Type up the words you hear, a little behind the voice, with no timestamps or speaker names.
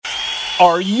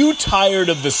Are you tired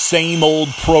of the same old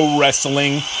pro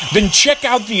wrestling? Then check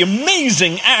out the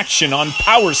amazing action on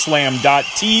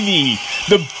Powerslam.tv,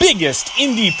 the biggest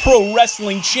indie pro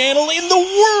wrestling channel in the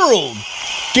world.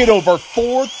 Get over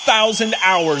 4,000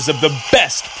 hours of the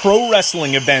best pro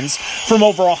wrestling events from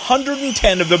over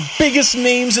 110 of the biggest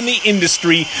names in the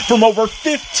industry from over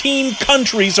 15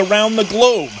 countries around the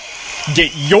globe.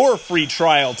 Get your free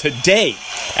trial today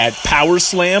at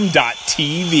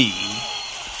Powerslam.tv.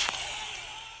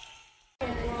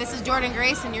 This is Jordan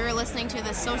Grace, and you're listening to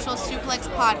the Social Suplex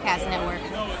Podcast Network.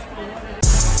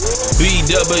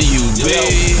 BWB,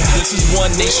 this is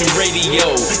One Nation Radio.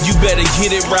 You better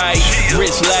get it right.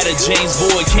 Rich Latta, James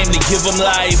Boyd came to give them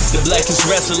life. The Blackest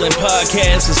Wrestling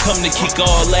Podcast has come to kick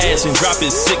all ass and drop it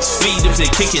 6 feet if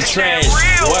they're kicking trash.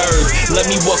 Word, let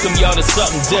me welcome y'all to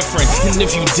something different. And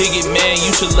if you dig it, man, you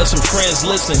should let some friends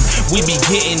listen. We be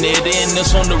getting it in,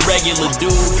 this on the regular, dude.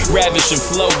 Ravish and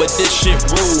flow, but this shit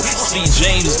rule. See,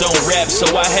 James don't rap, so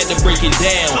I had to break it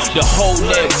down. The whole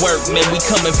network, man, we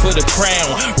coming for the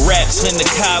crown. Raps in the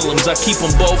columns, I keep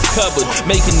them both covered.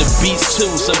 Making the beats too,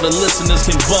 so the listeners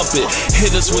can bump it.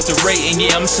 Hit us with the rating,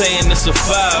 yeah, I'm saying it's a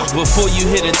 5. Before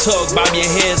you hit it, talk, bob your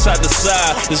head side to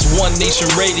side. It's One Nation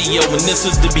Radio, and this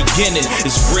is the beginning.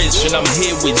 It's Rich, and I'm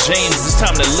here with James. It's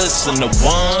time to listen to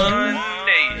One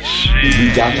Nation.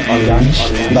 We got to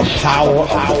unleash the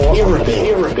power of the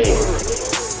pyramid.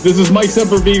 This is Mike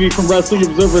Sempervive from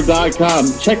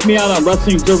WrestlingObserver.com. Check me out on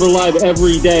Wrestling Observer Live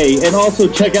every day. And also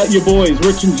check out your boys,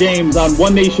 Rich and James, on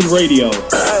One Nation Radio.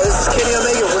 This is Kenny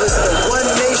Omega. We're listening to One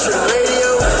Nation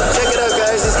Radio. Check it out,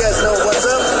 guys. These guys know what's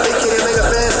up. Big Kenny Omega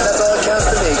fans, and that's all that counts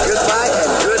to me. Goodbye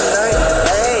and good night.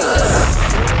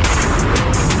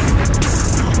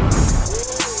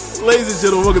 Bang. Ladies and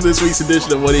gentlemen, welcome to this week's edition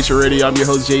of One Nation Radio. I'm your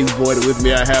host, James Boyd, and with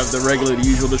me I have the regular, the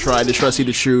usual, the tried, the trusty,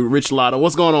 the true, Rich Latta.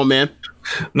 What's going on, man?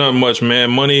 Not much,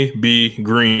 man. Money be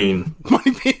green.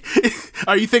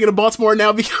 Are you thinking of Baltimore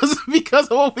now because of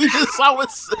what we just saw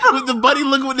with the buddy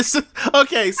looking with this?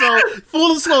 Okay, so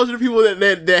full disclosure to people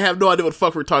that have no idea what the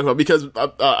fuck we're talking about, because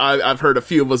I've heard a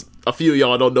few of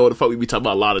y'all don't know what the fuck we be talking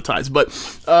about a lot of times, but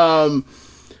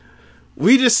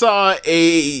we just saw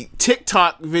a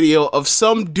TikTok video of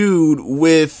some dude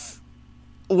with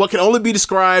what can only be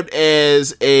described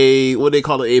as what they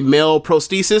call it, a male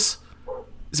prosthesis.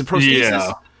 It's a prosthesis.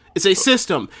 Yeah. It's a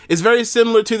system. It's very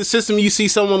similar to the system you see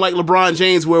someone like LeBron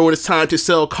James wear when it's time to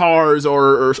sell cars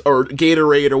or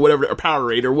Gatorade or whatever, or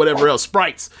Powerade or whatever else,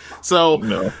 Sprites.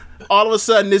 So all of a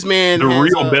sudden, this man the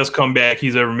real best comeback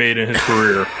he's ever made in his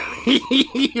career.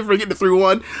 You forget the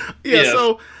 3-1. Yeah.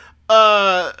 So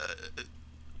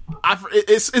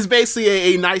it's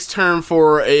basically a nice term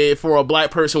for a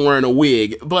black person wearing a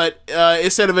wig, but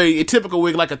instead of a typical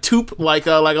wig like a toupee, like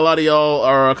a lot of y'all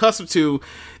are accustomed to,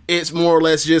 it's more or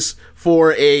less just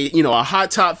for a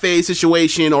hot top fade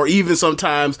situation, or even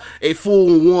sometimes a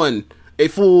full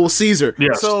Caesar.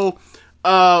 Yes. So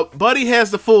Buddy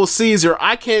has the full Caesar.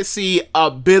 I can't see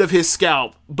a bit of his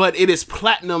scalp, but it is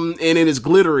platinum and it is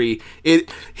glittery.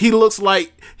 He looks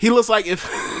like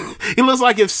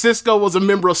if Cisco was a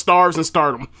member of Stars and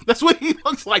Stardom. That's what he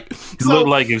looks like. He looked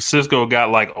like if Cisco got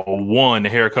like a 1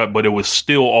 haircut, but it was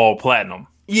still all platinum.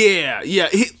 Yeah.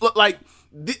 He looked like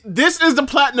this is the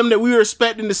platinum that we were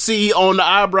expecting to see on the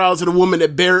eyebrows of the woman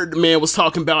that Barrett the Man was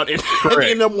talking about in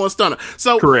the number one stunner.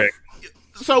 So correct.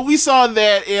 So we saw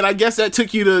that, and I guess that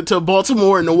took you to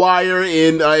Baltimore and The Wire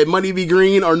and Money Be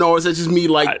Green, or no, is that just me?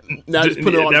 Like, now just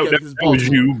put it all together. That was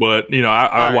you, but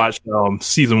I watched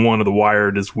season 1 of The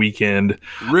Wire this weekend.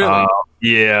 Really?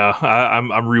 Yeah, I'm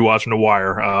rewatching The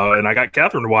Wire, and I got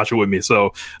Catherine to watch it with me.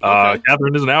 So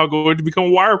Catherine is now going to become a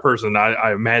Wire person,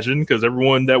 I imagine, because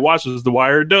everyone that watches The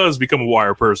Wire does become a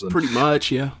Wire person. Pretty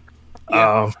much, yeah.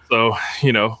 So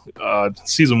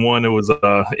season 1, it was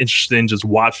interesting just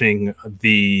watching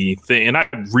the thing, and I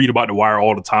read about The Wire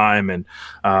all the time, and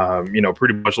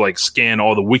pretty much like scan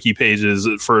all the wiki pages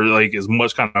for like as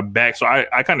much kind of back. So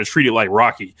I kind of treat it like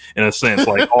Rocky in a sense,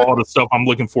 like all the stuff I'm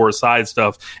looking for is side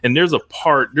stuff. And there's a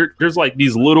part there's like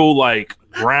these little like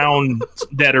ground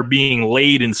that are being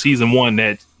laid in season 1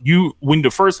 that when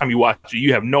the first time you watch it,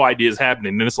 you have no idea is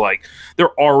happening, and it's like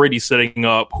they're already setting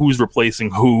up who's replacing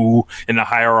who in the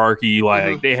hierarchy.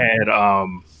 Like they had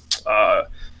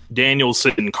Daniel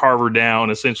sitting Carver down,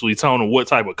 essentially telling him what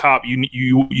type of cop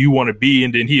you want to be,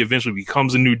 and then he eventually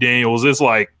becomes a new Daniels. It's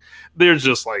like there's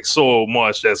just like so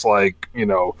much that's like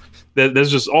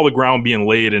there's just all the ground being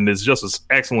laid, and it's just an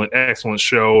excellent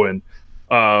show, and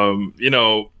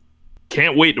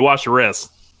can't wait to watch the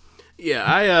rest. Yeah,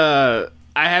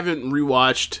 I haven't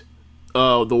rewatched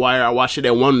The Wire. I watched it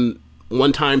at one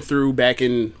one time through back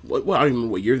in, well, I don't even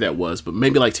remember what year that was, but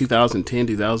maybe like 2010,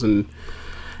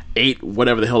 2008,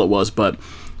 whatever the hell it was. But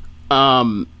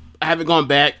I haven't gone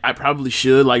back. I probably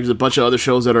should. Like, there's a bunch of other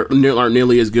shows that aren't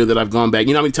nearly as good that I've gone back.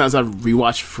 You know how many times I've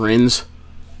rewatched Friends?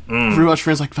 I've rewatched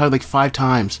Friends like five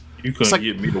times. You couldn't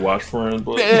get me to watch Friends,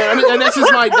 but and that's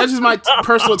just my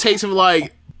personal taste of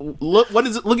like, look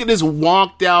at this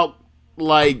wonked out,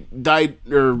 like,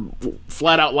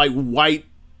 flat out like white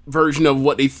version of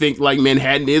what they think like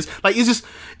Manhattan is. Like,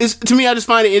 it's to me, I just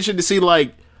find it interesting to see,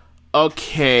 like,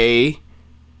 okay,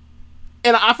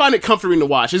 and I find it comforting to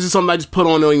watch. This is something I just put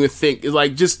on and don't even think. It's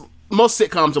like, just most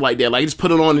sitcoms are like that. Like, you just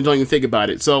put it on and don't even think about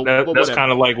it. So that's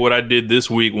kind of like what I did this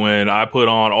week when I put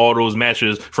on all those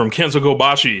matches from Kenta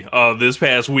Kobashi this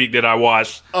past week that I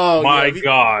watched. Oh my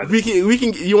God! We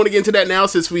can. You want to get into that now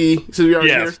since we already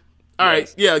here? All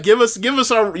right, yeah. Give us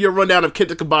your rundown of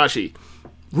Kenta Kobashi.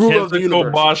 Ruler of the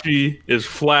universe. Kobashi is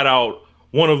flat out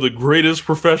one of the greatest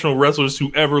professional wrestlers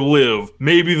to ever live.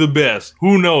 Maybe the best.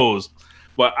 Who knows?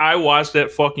 But I watched the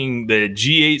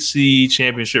GHC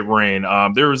championship reign.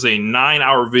 There was a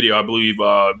 9-hour video, I believe.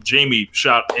 Jamie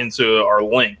shot into our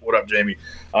link. What up, Jamie?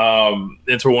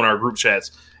 Into one of our group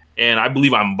chats. And I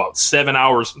believe I'm about 7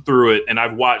 hours through it. And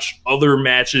I've watched other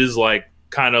matches like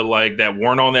kind of like that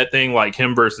weren't on that thing, like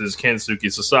him versus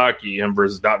Kensuke Sasaki, him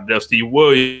versus Dr. Dusty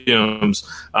Williams,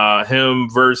 him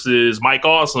versus Mike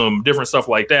Awesome, different stuff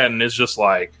like that. And it's just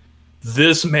like,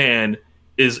 this man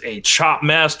is a chop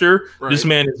master. Right. This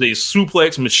man is a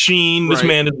suplex machine. This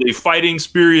man is a fighting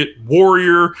spirit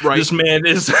warrior. Right. This man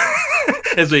is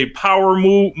a power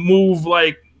move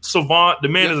like savant. The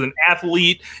man is an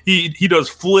athlete. He does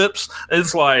flips.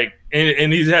 It's like,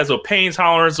 and he has a pain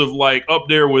tolerance of like up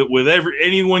there with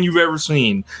anyone you've ever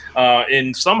seen.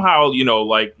 And somehow, you know,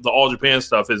 like the All Japan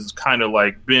stuff has kind of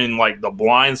like been like the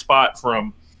blind spot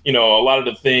from, you know, a lot of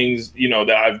the things, you know,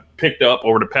 that I've picked up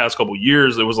over the past couple of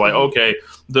years. It was like, okay,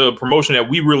 the promotion that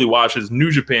we really watch is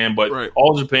New Japan, but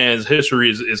All Japan's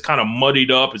history is kind of muddied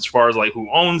up as far as like who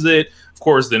owns it. Of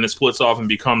course, then it splits off and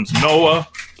becomes Noah.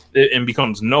 Yeah,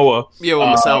 when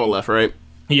Misawa left, right?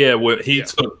 Yeah, he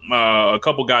took a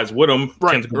couple guys with him,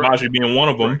 Kenta Kobashi being one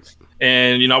of them. Right.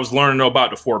 And, you know, I was learning about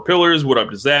the Four Pillars. What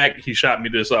up to Zach? He shot me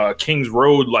this King's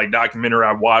Road like documentary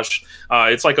I watched.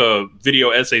 It's like a video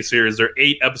essay series. There are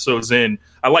 8 episodes in.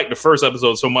 I liked the first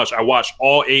episode so much, I watched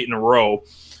all 8 in a row.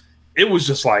 It was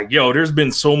just like, yo, there's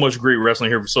been so much great wrestling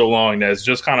here for so long that it's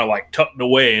just kind of like tucked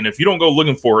away. And if you don't go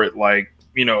looking for it, like,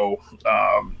 you know,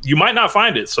 you might not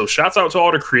find it. So shouts out to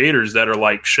all the creators that are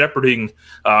like shepherding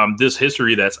this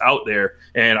history that's out there.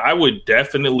 And I would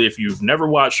definitely, if you've never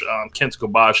watched Kenta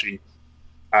Kobashi,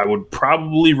 I would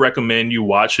probably recommend you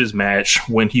watch his match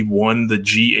when he won the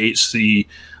GHC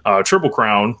Triple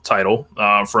Crown title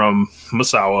from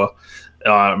Misawa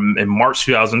in March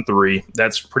 2003.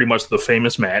 That's pretty much the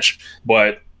famous match,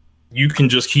 but you can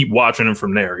just keep watching him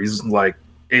from there. He's like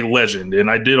a legend.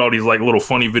 And I did all these like little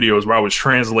funny videos where I was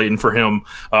translating for him.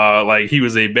 Like he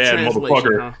was a bad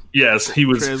motherfucker. Huh? Yes, he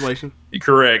was. Translation.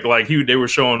 Correct. Like they were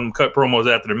showing him cut promos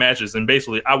after the matches, and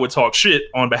basically I would talk shit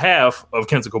on behalf of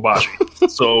Kenta Kobashi.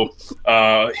 So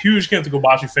huge Kenta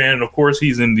Kobashi fan. And of course,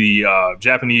 he's in the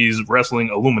Japanese wrestling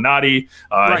Illuminati.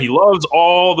 He loves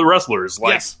all the wrestlers.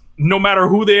 Like no matter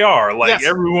who they are, like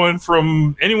everyone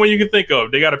from anyone you can think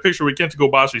of, they got a picture with Kenta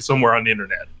Kobashi somewhere on the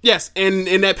internet. Yes, and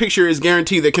in that picture is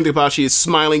guaranteed that Kenta Kobashi is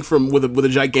smiling with a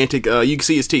gigantic. You can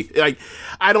see his teeth. Like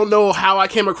I don't know how I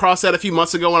came across that a few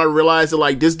months ago when I realized that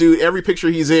like this dude, every picture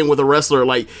he's in with a wrestler,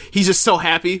 like he's just so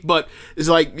happy. But it's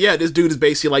like, yeah, this dude is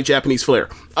basically like Japanese flair.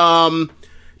 I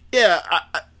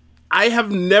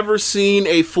have never seen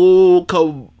a full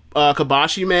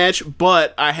Kobashi match,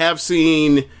 but I have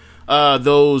seen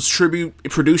those tribute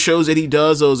produce shows that he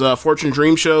does, those Fortune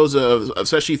Dream shows,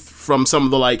 especially from some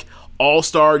of the like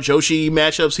all-star Joshi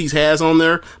matchups he has on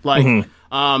there. Like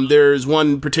there's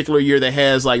one particular year that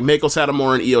has like Meiko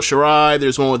Satomura and Io Shirai.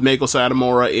 There's one with Meiko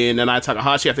Satomura and Nanae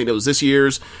Takahashi. I think that was this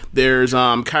year's. There's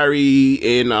Kairi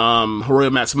and Hiroyo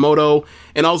Matsumoto.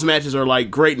 And those matches are like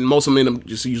great, and most of them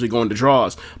just usually going to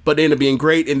draws. But they end up being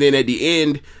great, and then at the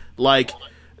end, like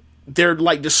they're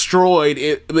like destroyed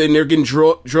and they're getting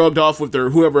drugged off with their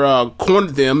whoever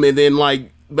cornered them, and then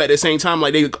like but at the same time,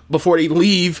 like before they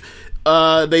leave,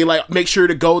 they like make sure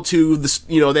to go to this,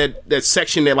 you know, that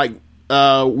section that like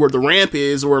where the ramp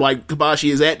is, or like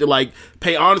Kobashi is at, to like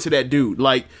pay honor to that dude.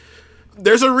 Like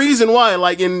there's a reason why,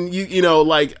 like, and you know,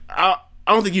 like I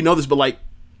don't think you know this, but like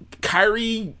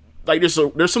Kairi, like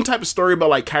there's some type of story about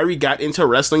like Kairi got into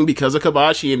wrestling because of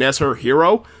Kobashi, and that's her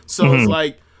hero. So it's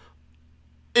like,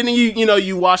 And then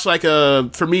you watch like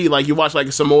for me, like you watch like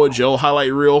a Samoa Joe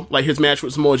highlight reel, like his match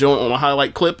with Samoa Joe on a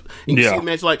highlight clip, and you see the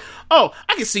match like, oh,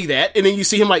 I can see that. And then you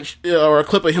see him like, or a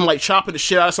clip of him like chopping the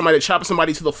shit out of somebody, chopping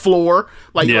somebody to the floor.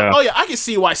 Like, oh yeah, I can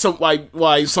see why someone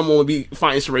would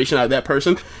find inspiration out of that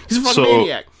person. He's a fucking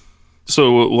maniac.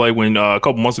 So, like when a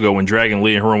couple months ago, when Dragon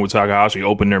Lee and Hiromu Takahashi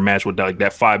opened their match with like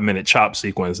that 5-minute chop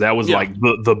sequence, that was like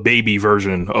the baby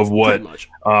version of what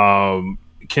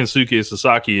Kensuke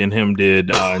Sasaki and him did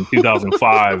in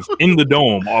 2005 in the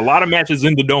Dome. A lot of matches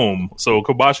in the Dome. So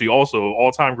Kobashi also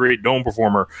all-time great Dome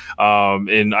performer.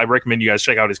 And I recommend you guys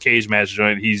check out his cage match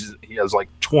joint. He has like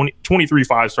 23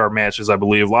 5-star matches, I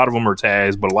believe. A lot of them are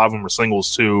tags, but a lot of them are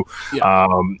singles too.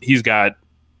 He's got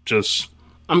just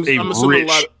I'm assuming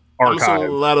a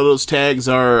lot of those tags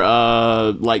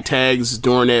are like tags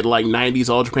during that like 90s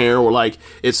All Japan, or like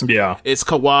it's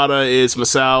Kawada, it's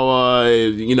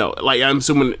Misawa, like I'm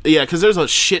assuming because there's a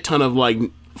shit ton of like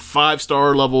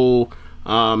 5-star level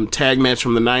tag match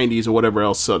from the 90s or whatever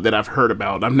else that I've heard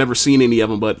about. I've never seen any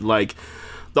of them, but like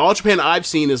the All Japan I've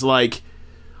seen is like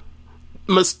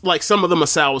some of the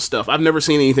Misawa stuff. I've never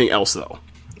seen anything else though.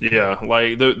 Yeah,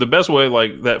 like the best way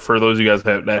like that for those of you guys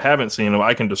that haven't seen him,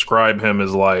 I can describe him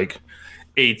as like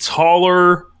a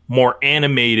taller, more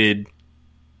animated,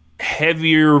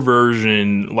 heavier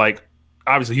version. Like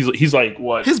obviously he's like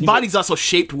what? His body's also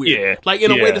shaped weird. Yeah, like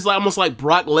in a way that's like almost like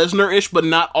Brock Lesnar-ish, but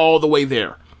not all the way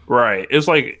there. Right. It's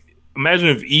like, imagine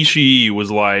if Ishii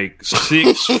was like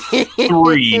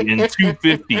 6'3" and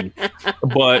 250,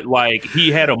 but like he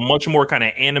had a much more kind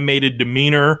of animated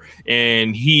demeanor,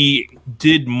 and he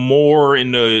did more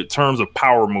in the terms of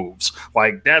power moves.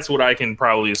 Like that's what I can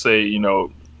probably say.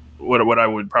 What I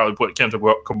would probably put Kenta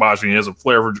Kobashi. He has a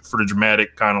flair for the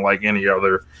dramatic, kind of like any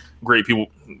other great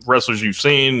wrestlers you've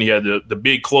seen. He had the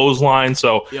big clothesline,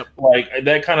 so like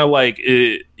that kind of like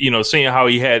seeing how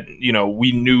he had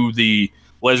we knew the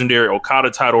legendary Okada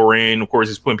title reign. Of course,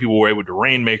 he's putting people away with the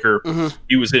Rainmaker. Mm-hmm.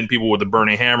 He was hitting people with the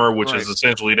Burning Hammer, which is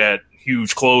essentially that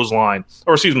huge clothesline,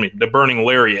 or excuse me, the Burning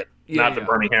Lariat, not the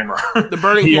Burning Hammer. The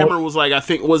Burning Hammer was like, I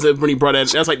think, was it when he brought that?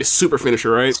 That's like the super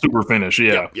finisher, right? Super finish,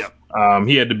 yeah.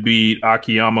 He had to beat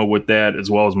Akiyama with that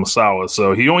as well as Misawa.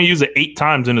 So he only used it 8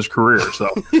 times in his career. So,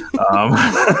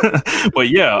 but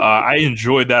yeah, I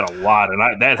enjoyed that a lot,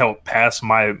 and that helped pass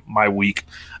my week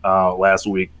last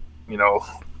week.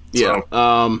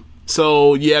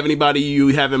 So you have anybody you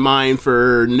have in mind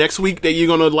for next week that you're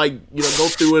gonna go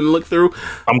through and look through?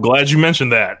 I'm glad you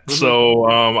mentioned that. Mm-hmm. So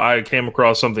I came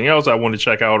across something else I wanted to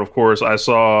check out. Of course, I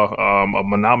saw a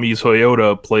Manami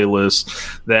Toyota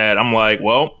playlist that I'm like,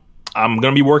 well, I'm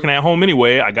gonna be working at home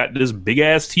anyway. I got this big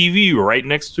ass TV right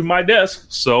next to my desk,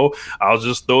 so I'll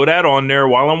just throw that on there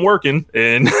while I'm working,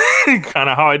 and kind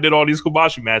of how I did all these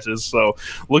Kobashi matches. So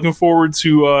looking forward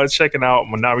to checking out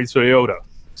Manami Toyota.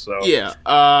 So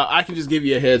I can just give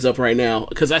you a heads up right now,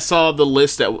 because I saw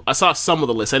I saw some of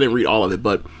the list. I didn't read all of it,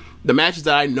 but the matches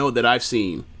that I know that I've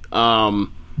seen,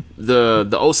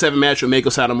 the 07 match with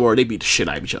Meiko Satomura, they beat the shit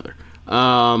out of each other.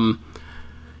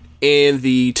 And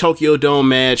the Tokyo Dome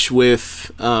match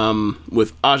with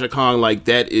Aja Kong, like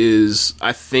that is,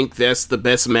 I think that's the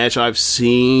best match I've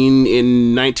seen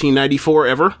in 1994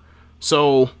 ever.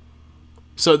 So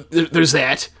there's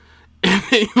that.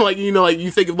 Like you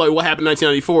think of like what happened in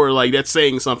 1994, like that's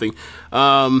saying something.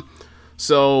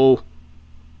 So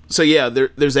yeah,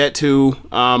 there's that too.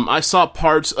 I saw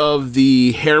parts of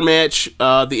the hair match.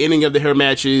 The ending of the hair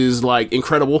match is like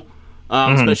incredible,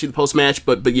 especially the post match.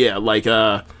 But yeah, like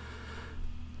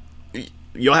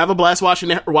you'll have a blast watching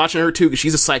her too, because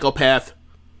she's a psychopath.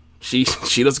 She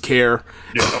doesn't care.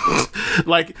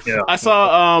 Yeah. I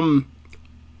saw.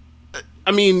 I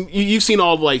mean, you've seen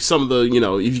all like some of the,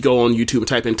 if you go on YouTube and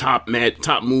type in top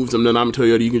moves of Manami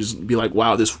Toyota, you can just be like,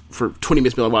 wow, this for 20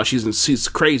 minutes, be like, wow, she's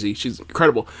crazy, she's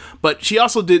incredible. But she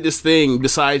also did this thing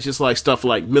besides just like stuff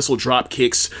like missile drop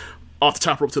kicks off the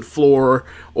top rope to the floor,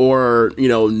 or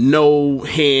no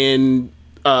hand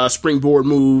springboard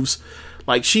moves.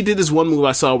 Like she did this one move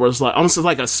I saw where it's like almost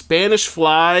like a Spanish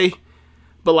fly,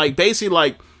 but like basically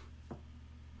like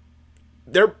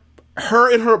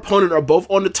her and her opponent are both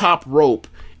on the top rope,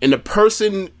 and the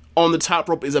person on the top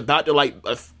rope is about to it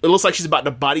looks like she's about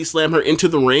to body slam her into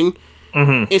the ring,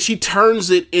 and she turns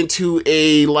it into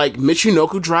a like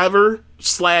Michinoku driver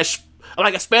 /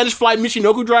 like a Spanish fly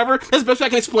Michinoku driver. That's the best way I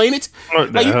can explain it.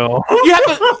 What the hell? You have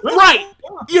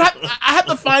to I have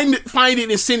to find it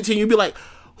and send it to you. You'd be like,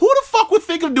 who the fuck would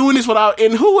think of doing this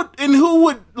and who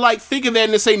would like think of that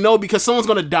and say no because someone's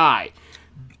gonna die?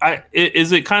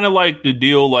 Is it kind of like the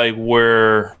deal like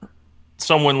where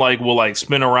someone like will like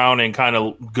spin around and kind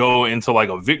of go into like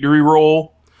a victory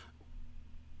roll?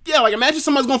 Yeah, like imagine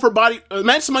somebody's going for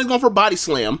a body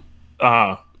slam.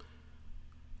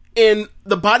 And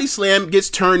the body slam gets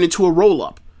turned into a roll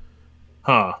up.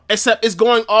 Except it's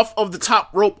going off of the top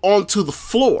rope onto the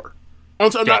floor.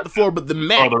 Not the floor, but the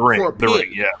mat. The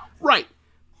ring, yeah. Right.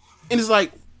 And it's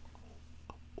like,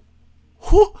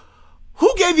 who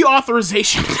gave you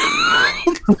authorization?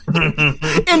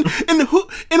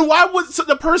 and why would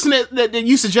the person that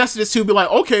you suggested this to be like,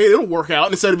 okay, it'll work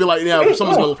out, instead of be like, yeah,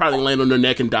 someone's gonna probably land on their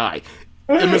neck and die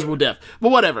a miserable death. But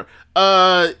whatever.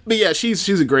 But yeah, she's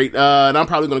a great, and I'm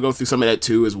probably gonna go through some of that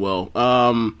too as well.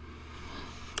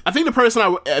 I think the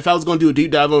person if I was gonna do a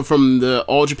deep dive on from the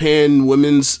All Japan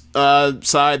women's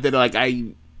side that like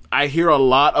I hear a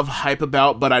lot of hype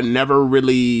about, but I never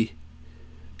really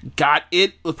got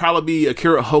it, would probably be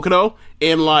Akira Hokuto.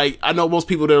 And like, I know most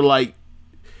people that are like,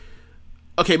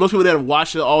 okay, most people that have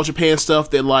watched the All Japan stuff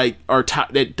that like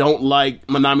that don't like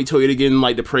Manami Toyota getting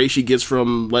like the praise she gets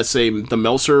from, let's say, the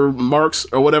Meltzer marks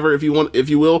or whatever, if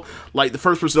you will. Like the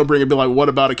first person they'll bring and be like, what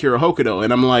about Akira Hokuto?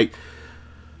 And I'm like,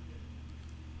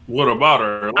 what about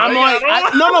her? I'm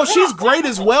like, no, she's great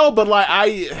as well, but like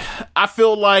I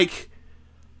feel like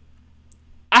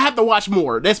I have to watch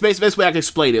more. That's the best way I can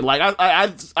explain it. Like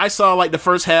I saw like the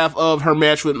first half of her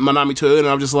match with Manami Toyota, and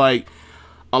I'm just like,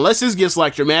 unless this gets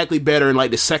like dramatically better in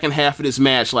like the second half of this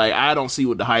match, like I don't see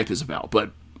what the hype is about.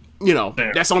 But you know,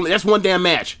 that's one damn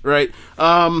match, right?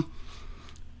 But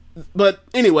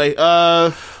anyway,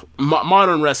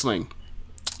 modern wrestling.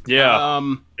 Yeah.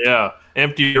 Yeah.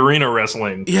 Empty arena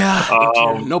wrestling. Yeah.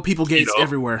 No people gates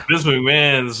everywhere. Vince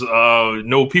McMahon's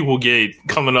no people gate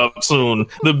coming up soon.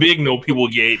 The big no people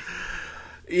gate.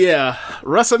 Yeah.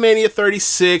 WrestleMania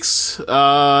 36 took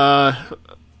a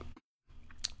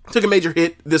major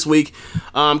hit this week.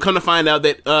 Come to find out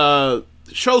that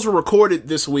shows were recorded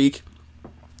this week.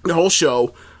 The whole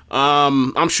show.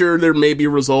 I'm sure there may be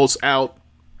results out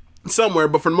somewhere,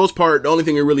 but for the most part, the only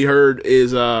thing I really heard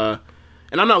is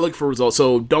and I'm not looking for results,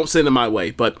 so don't send them my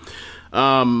way. But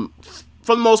for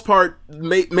the most part,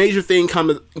 major thing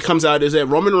comes out is that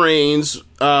Roman Reigns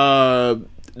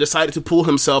decided to pull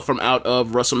himself from out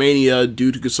of WrestleMania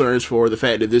due to concerns for the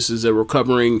fact that this is a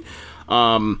recovering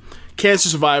cancer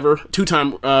survivor,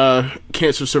 two-time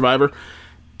cancer survivor,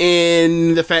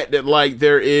 and the fact that like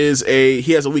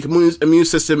he has a weak immune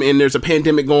system and there's a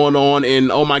pandemic going on, and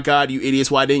oh my God, you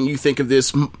idiots, why didn't you think of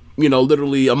this?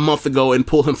 Literally a month ago and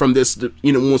pull him from this,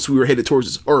 once we were headed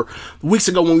towards this, or weeks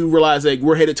ago when we realized that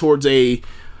we're headed towards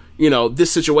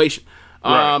this situation.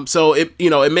 Right. So it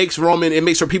makes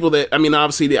for people that, I mean,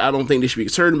 obviously I don't think they should be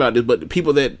concerned about this, but the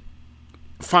people that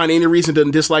find any reason to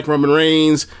dislike Roman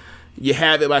Reigns, you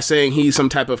have it by saying he's some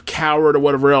type of coward or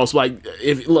whatever else. Like,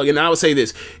 and I would say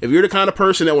this, if you're the kind of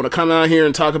person that want to come out here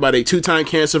and talk about a two-time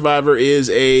cancer survivor is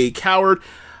a coward,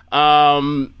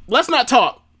 let's not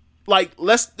talk. Like, how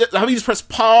about you just press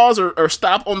pause or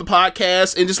stop on the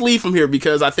podcast and just leave from here,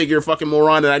 because I think you're a fucking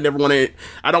moron, and I don't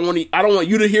want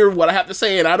you to hear what I have to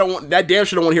say, and I don't want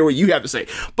to hear what you have to say.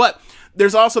 But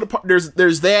there's also the part,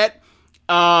 there's that,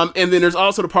 and then there's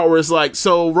also the part where it's like,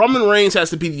 so Roman Reigns has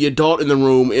to be the adult in the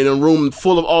room, in a room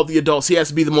full of all the adults. He has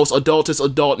to be the most adultest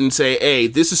adult and say, hey,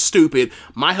 this is stupid.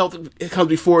 My health comes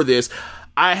before this.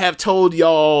 I have told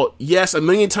y'all yes a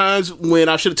million times when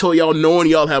I should have told y'all no, and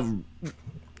y'all have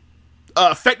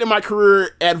affected my career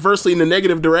adversely in the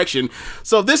negative direction.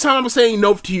 So this time I'm saying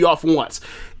no to you off once.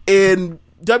 And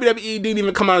WWE didn't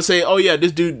even come out and say, oh yeah,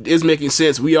 this dude is making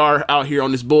sense. We are out here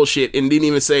on this bullshit. And didn't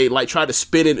even say, like, try to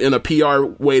spin it in a PR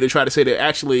way to try to say that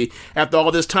actually, after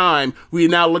all this time, we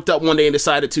now looked up one day and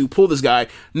decided to pull this guy.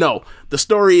 No. The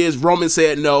story is Roman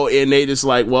said no, and they just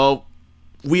like, well,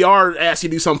 we are asking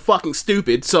you to do something fucking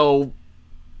stupid. So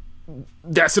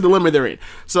that's the dilemma they're in.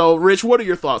 So, Rich, what are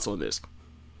your thoughts on this?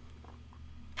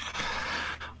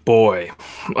 Boy,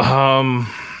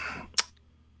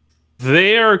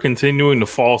 they are continuing to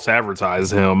false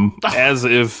advertise him as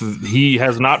if he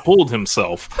has not pulled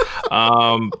himself.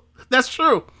 That's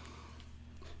true.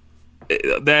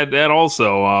 That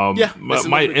also, yeah,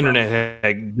 my internet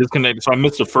had disconnected, so I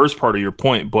missed the first part of your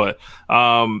point. But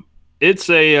it's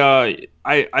I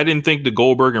didn't think the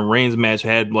Goldberg and Reigns match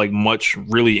had like much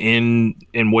really in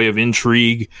way of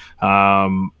intrigue.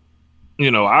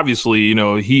 Obviously,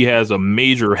 he has a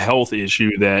major health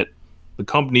issue that the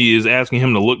company is asking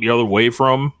him to look the other way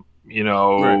from.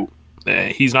 Right.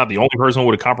 He's not the only person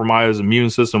with a compromised immune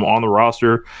system on the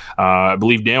roster. I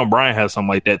believe Dan Bryan has something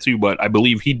like that too, but I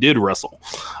believe he did wrestle.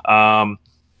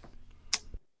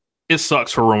 It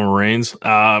sucks for Roman Reigns.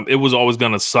 It was always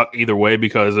going to suck either way,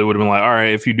 because it would have been like, all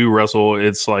right, if you do wrestle,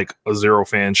 it's like a zero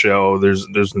fan show. There's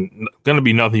going to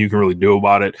be nothing you can really do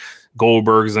about it.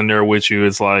 Goldberg's in there with you.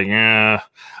 It's like, yeah.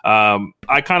 I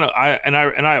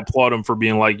applaud him for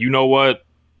being like, you know what,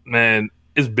 man,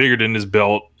 it's bigger than this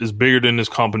belt. It's bigger than this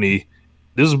company.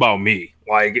 This is about me.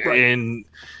 Like, right. And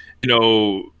you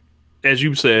know, as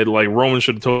you said, like Roman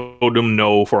should have told him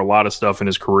no for a lot of stuff in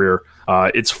his career.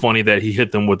 It's funny that he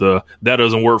hit them with a "that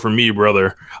doesn't work for me,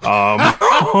 brother"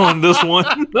 on this one.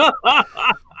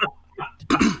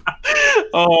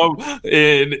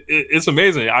 And it's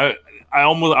amazing. I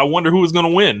wonder who is going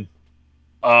to win.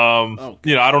 You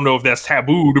know, I don't know if that's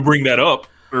taboo to bring that up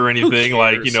or anything.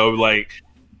 Like,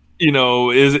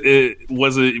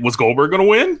 was Goldberg going to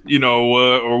win? You know,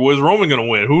 or was Roman going to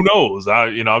win? Who knows?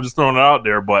 I'm just throwing it out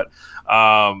there. But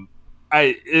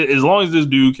as long as this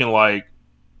dude can like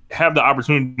have the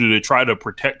opportunity to try to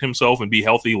protect himself and be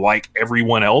healthy like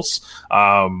everyone else,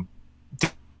 then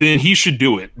he should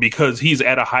do it, because he's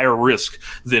at a higher risk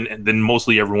than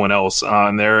mostly everyone else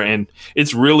on there. And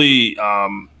it's really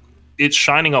it's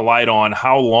shining a light on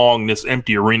how long this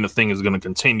empty arena thing is going to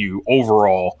continue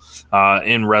overall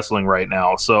in wrestling right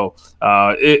now. So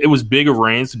it was big of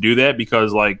Reigns to do that,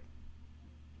 because like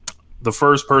the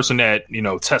first person that, you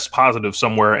know, tests positive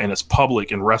somewhere and it's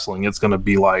public in wrestling, it's going to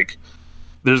be like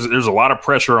there's a lot of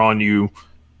pressure on you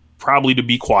probably to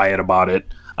be quiet about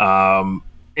it.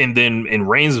 And then in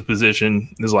Reigns'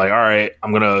 position, is like, all right,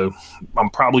 I'm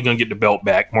probably gonna get the belt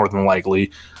back more than likely.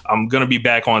 I'm gonna be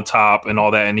back on top and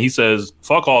all that. And he says,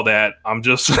 fuck all that. I'm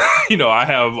just, you know, I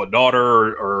have a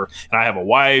daughter and I have a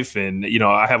wife, and you know,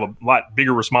 I have a lot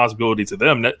bigger responsibility to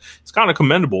them. That it's kind of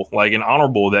commendable, like, and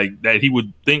honorable that he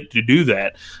would think to do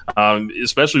that,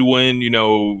 especially when, you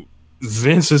know,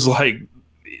 Vince is like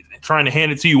trying to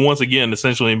hand it to you once again,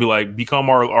 essentially, and be like, become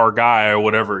our guy or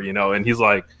whatever, you know. And he's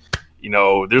like, you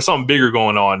know, there's something bigger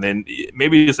going on. And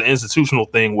maybe it's an institutional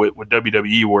thing with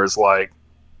WWE, where it's like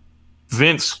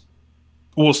Vince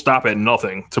will stop at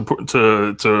nothing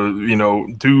to you know,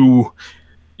 do,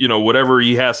 you know, whatever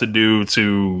he has to do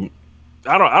to.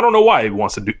 I don't know why he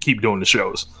wants to keep doing the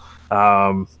shows.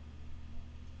 What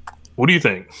do you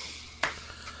think?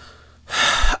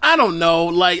 I don't know.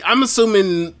 Like, I'm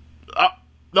assuming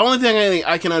the only thing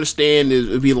I can understand is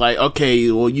it'd be like, okay,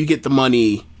 well, you get the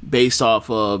money based off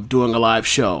of doing a live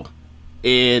show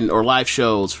or live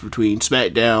shows between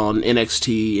SmackDown,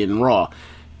 NXT, and Raw.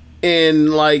 And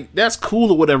like, that's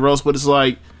cool or whatever else, but it's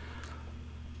like,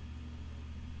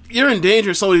 you're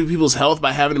endangering so many people's health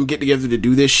by having them get together to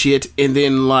do this shit. And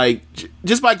then like,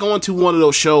 just by going to one of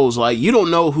those shows, like, you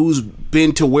don't know who's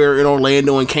been to where in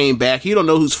Orlando and came back. You don't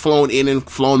know who's flown in and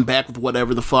flown back with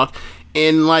whatever the fuck.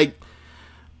 And like,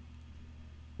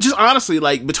 just honestly,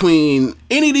 like, between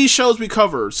any of these shows we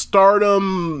cover,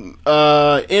 Stardom,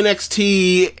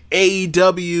 NXT,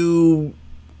 AEW,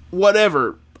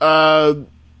 whatever,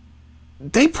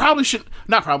 they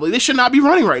should not be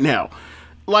running right now.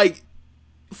 Like,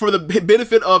 for the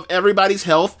benefit of everybody's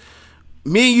health,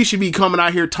 me and you should be coming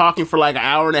out here talking for like an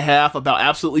hour and a half about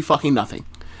absolutely fucking nothing.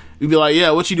 We'd be like,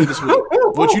 yeah, what you do this week?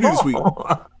 What you do this week?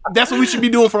 That's what we should be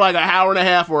doing for like an hour and a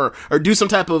half, or do some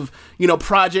type of, you know,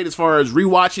 project as far as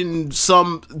rewatching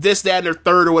some this, that, and their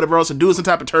third or whatever else, and doing some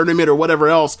type of tournament or whatever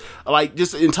else, like,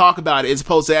 just and talk about it as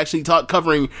opposed to actually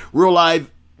covering real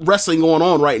live wrestling going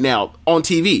on right now on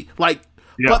TV. Like,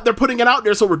 yeah. But they're putting it out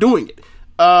there, so we're doing it.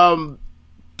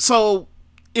 So,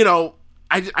 you know,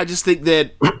 I just think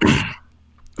that,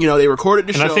 you know, they recorded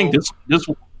the show. And I think this.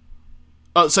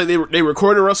 So they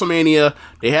recorded WrestleMania.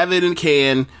 They have it in the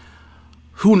can.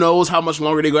 Who knows how much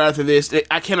longer they go after this?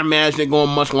 I can't imagine it going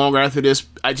much longer after this.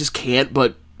 I just can't.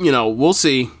 But, you know, we'll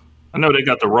see. I know they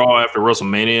got the Raw after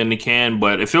WrestleMania in the can,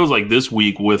 but it feels like this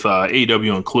week with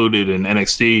AEW included and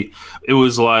NXT, it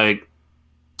was like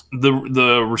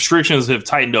the restrictions have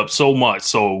tightened up so much.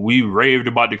 So we raved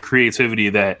about the creativity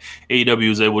that AEW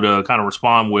was able to kind of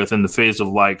respond with in the face of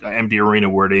like an empty arena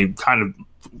where they kind of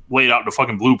laid out the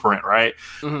fucking blueprint, right?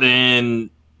 Mm-hmm. Then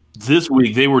this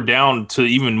week they were down to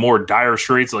even more dire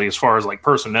straits, like as far as like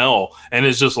personnel, and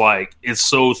it's just like it's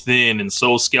so thin and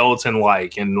so skeleton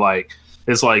like, and like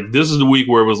it's like this is the week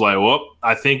where it was like, well,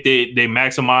 I think they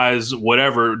maximize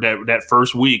whatever that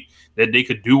first week that they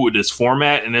could do with this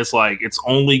format, and it's like it's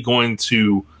only going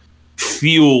to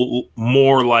feel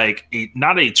more like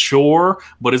not a chore,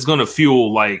 but it's going to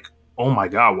feel like, oh my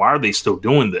God, why are they still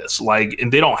doing this? Like,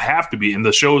 and they don't have to be. And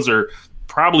the shows are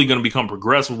probably going to become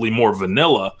progressively more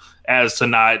vanilla as to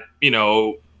not, you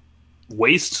know,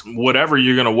 waste whatever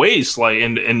you're going to waste. Like,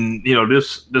 and, you know,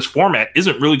 this format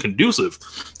isn't really conducive.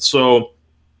 So,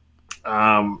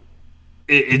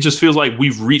 it just feels like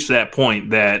we've reached that point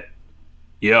that,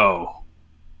 yo,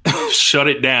 shut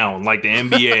it down. Like the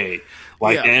NBA,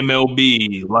 like the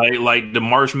MLB, like the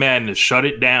March Madness, shut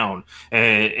it down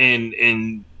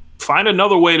and find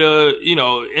another way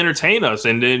to, entertain us.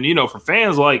 And then, for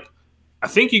fans, like, I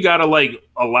think you got to like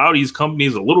allow these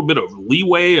companies a little bit of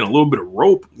leeway and a little bit of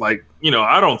rope. Like,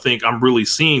 I don't think I'm really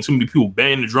seeing too many people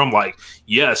banging the drum like,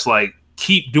 yes, like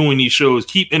keep doing these shows,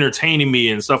 keep entertaining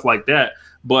me and stuff like that.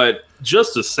 But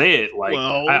just to say it, like,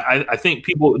 I think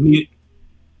people need.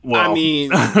 Well,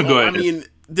 go ahead. I mean,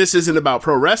 this isn't about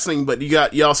pro wrestling, but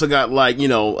you also got like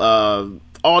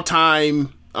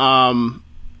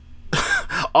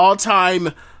all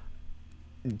time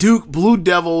Duke Blue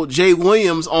Devil Jay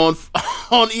Williams on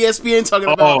ESPN talking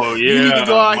about you need to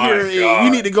go out here and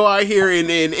you need to go out here and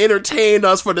entertain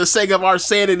us for the sake of our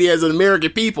sanity as an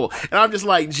American people. And I'm just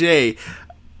like, Jay.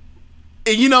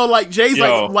 And like Jay's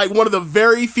like one of the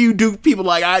very few Duke people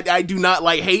like I do not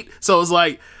like hate. So it's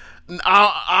like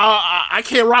I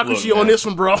can't rock with you on this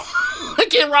one, bro. I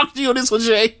can't rock with you on this one,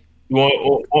 Jay.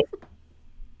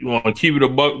 You want to keep it a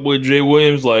buck with Jay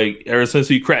Williams? Like, ever since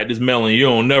he cracked his melon, you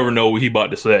don't never know what he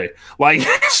about to say. Like,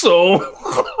 so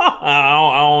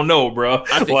I don't know, bro.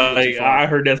 I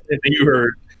heard that thing you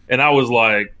heard, and I was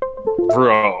like,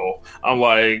 bro. I'm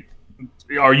like,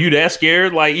 are you that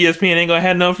scared? Like, ESPN ain't gonna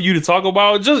have nothing for you to talk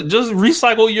about? Just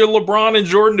recycle your LeBron and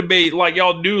Jordan debate like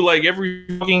y'all do, like every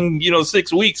fucking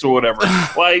 6 weeks or whatever.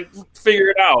 Like, figure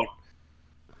it out.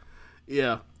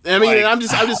 Yeah, I mean, like, I'm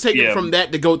just taking from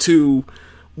that to go to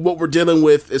what we're dealing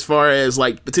with as far as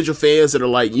like potential fans that are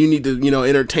like, you need to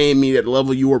entertain me at the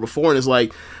level you were before, and it's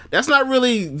like that's not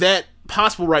really that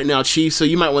possible right now, Chief, so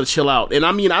you might want to chill out. And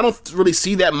I mean, I don't really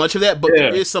see that much of that, but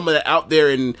there is some of that out there,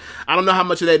 and I don't know how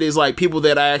much of that is like people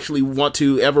that I actually want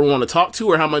to talk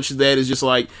to, or how much of that is just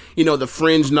like the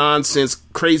fringe nonsense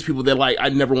crazy people that like I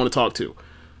never want to talk to.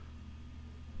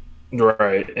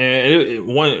 Right, and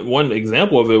one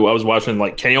example of it, I was watching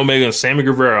like Kenny Omega and Sammy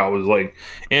Guevara. I was like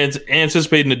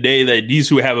anticipating the day that these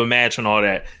two have a match and all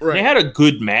that. Right. They had a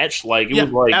good match, like it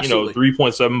was like absolutely.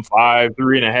 3.75,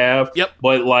 3.5. Yep.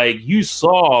 But like you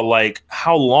saw like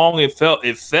how long it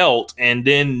felt, and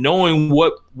then knowing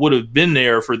what would have been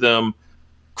there for them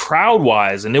crowd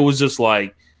wise, and it was just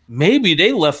like maybe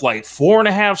they left like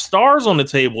 4.5 stars on the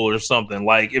table or something.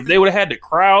 Like if they would have had the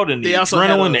crowd and the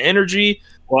adrenaline, the energy.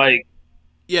 Like,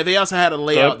 yeah, they also had a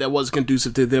layout that was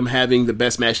conducive to them having the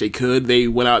best match they could. They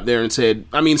went out there and said,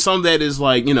 I mean, some of that is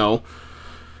like,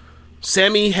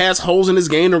 Sammy has holes in his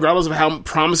game regardless of how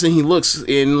promising he looks.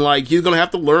 And like, he's going to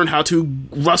have to learn how to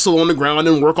wrestle on the ground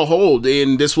and work a hold.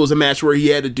 And this was a match where he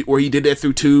did that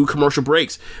through 2 commercial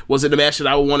breaks. Was it a match that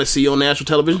I would want to see on national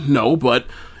television? No, but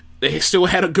they still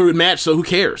had a good match, so who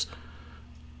cares?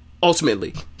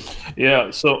 Ultimately.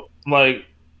 Yeah, so like,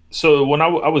 so when I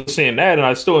was saying that, and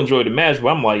I still enjoyed the match, but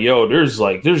I'm like, yo, there's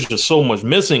just so much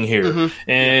missing here,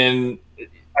 and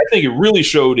I think it really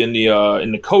showed in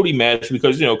the Cody match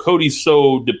because Cody's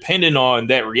so dependent on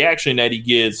that reaction that he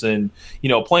gets, and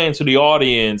playing to the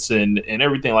audience and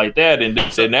everything like that, and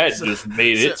that just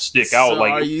made it stick out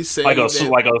like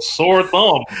a sore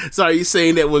thumb. So are you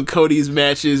saying that when Cody's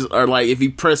matches are like, if he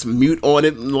press mute on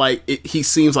it, like he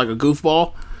seems like a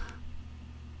goofball?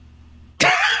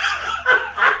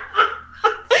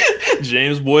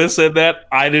 James Boyd said that.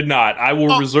 I did not. I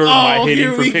will reserve my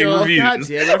hating for pay-per-views. God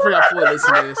damn it, I forgot to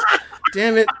listen to this.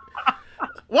 Damn it.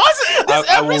 Why is it this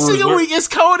every single week? It's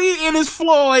Cody and it's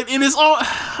Floyd and it's all.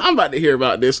 I'm about to hear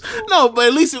about this. No, but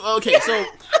at least okay. So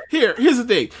here's the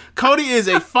thing. Cody is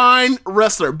a fine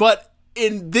wrestler, but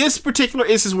in this particular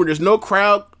instance where there's no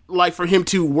crowd, like for him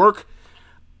to work,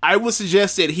 I would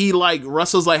suggest that he like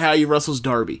wrestles like how he wrestles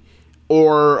Darby,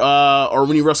 or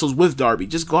when he wrestles with Darby.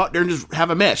 Just go out there and just have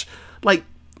a match. Like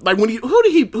when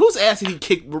whose ass did he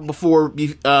kick before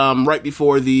right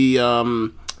before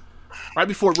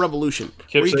Revolution?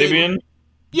 Kip Sabian?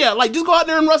 Yeah, like just go out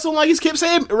there and wrestle like he's Kip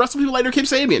Sabian, wrestle people like they're Kip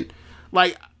Sabian.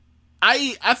 Like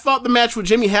I thought the match with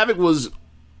Jimmy Havoc was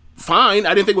fine.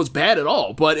 I didn't think it was bad at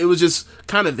all, but it was just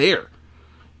kind of there.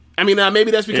 I mean,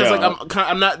 maybe that's because like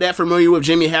I'm not that familiar with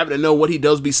Jimmy Havoc to know what he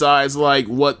does besides like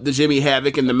what the Jimmy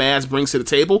Havoc and the Mask brings to the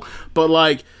table. But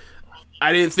like,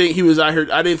 I didn't think he was out here.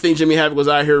 I didn't think Jimmy Havoc was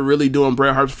out here really doing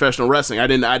Bret Hart's professional wrestling. I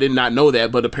did not know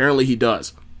that, but apparently he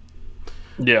does.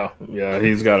 Yeah,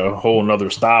 he's got a whole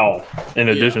nother style in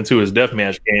addition to his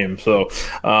deathmatch game. So,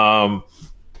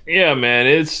 yeah, man,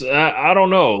 it's I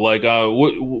don't know. Like,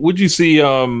 what would you see?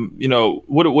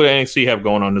 What NXT have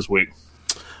going on this week?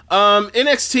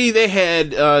 NXT, they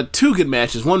had 2 good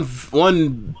matches.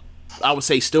 One I would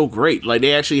say still great. Like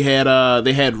they actually had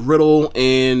Riddle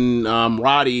and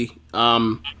Roddy.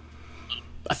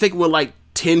 I think with like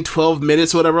 10, 12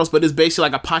 minutes or whatever else, but it's basically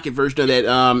like a pocket version of that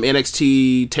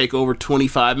NXT TakeOver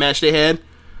 25 match they had.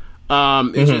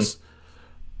 It's just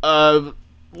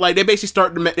like they basically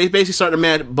start the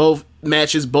match, both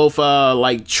matches,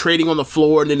 like trading on the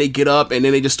floor, and then they get up and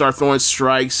then they just start throwing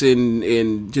strikes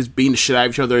and just beating the shit out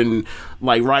of each other, and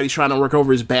like Roddy's trying to work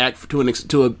over his back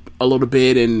to a little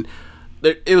bit, and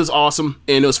it was awesome,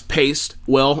 and it was paced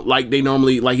well, like they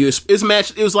normally like.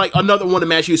 It was like another one of the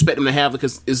matches you expect them to have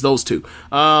because it's those two.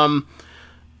 I'm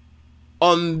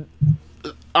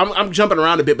jumping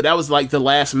around a bit, but that was like the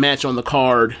last match on the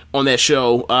card on that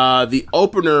show. The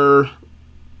opener,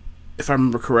 if I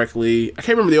remember correctly, I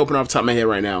can't remember the opener off the top of my head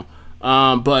right now.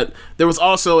 But there was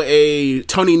also a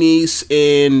Tony Nese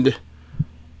and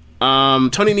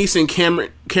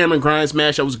Cameron Grimes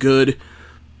match that was good.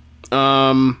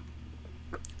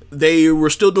 They were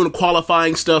still doing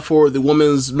qualifying stuff for the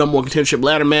women's number one contendership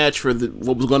ladder match for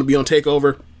what was going to be on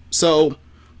TakeOver. So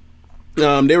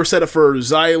they were set up for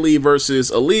Xia Li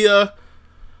versus Aaliyah.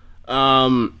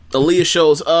 Aaliyah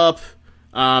shows up.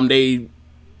 They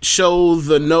show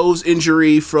the nose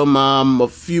injury from a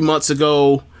few months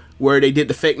ago where they did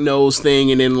the fake nose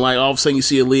thing, and then like all of a sudden you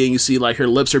see Aaliyah and you see like her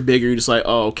lips are bigger. You're just like,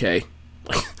 oh, okay.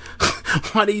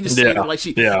 Why do you just say that? Like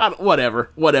whatever.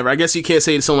 I guess you can't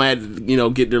say to someone had,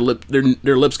 get their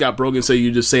lips got broken, so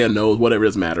you just say a nose. Whatever, it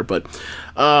doesn't matter. But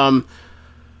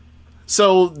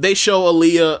so they show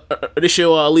Aaliyah.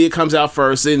 Aaliyah comes out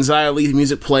first. Then Xia Li's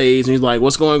music plays, and he's like,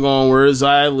 "What's going on? Where's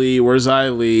Xia Li? Where's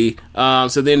Xia Li?"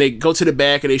 So then they go to the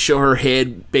back and they show her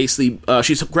head. Basically,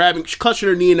 she's clutching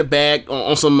her knee in the back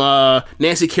on some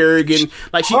Nancy Kerrigan.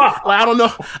 Like I don't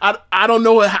know. I don't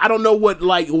know what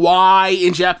like "why"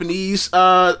 in Japanese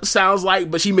sounds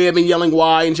like, but she may have been yelling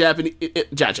 "why" in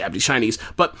Chinese.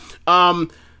 But all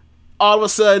of a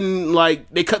sudden,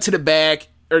 like they cut to the back.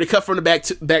 Or they cut from the back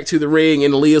to the ring,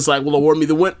 and Aaliyah's like, "Well,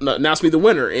 announce me the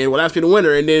winner," and announce me the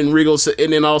winner, and then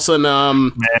and then all of a sudden,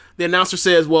 the announcer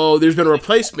says, "Well, there's been a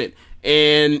replacement,"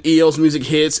 and EO's music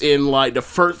hits, and like the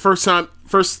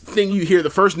first thing you hear, the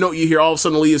first note you hear, all of a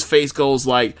sudden Aaliyah's face goes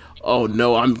like, "Oh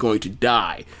no, I'm going to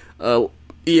die."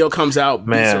 EO comes out,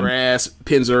 beats her ass,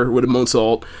 pins her with a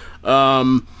moonsault.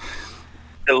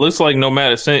 It looks like no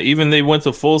matter, even they went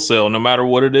to Full Sail, no matter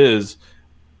what it is.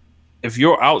 If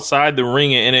you're outside the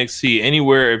ring in NXT,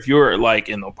 anywhere, if you're like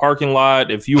in the parking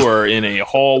lot, if you are in a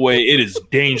hallway, it is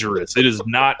dangerous. It is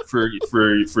not for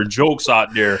jokes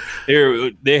out there.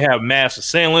 They have mass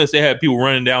assailants. They have people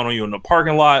running down on you in the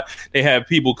parking lot. They have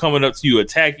people coming up to you,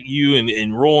 attacking you,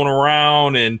 and rolling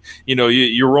around, and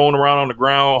you're rolling around on the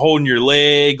ground, holding your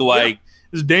leg. Like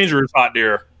it's dangerous out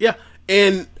there. Yeah,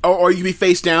 and or you can be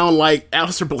face down like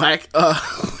Aleister Black.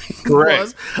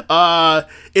 Correct.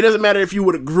 It doesn't matter if you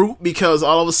were a group, because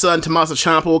all of a sudden Tommaso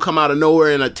Ciampa will come out of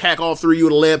nowhere and attack all three of you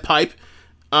with a lead pipe.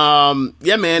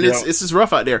 It's just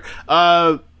rough out there.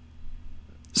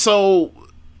 So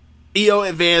EO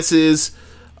advances.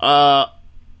 During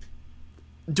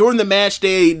the match,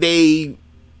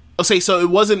 so it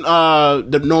wasn't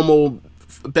the normal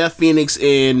Beth Phoenix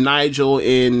and Nigel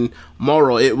and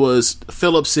Morrow. It was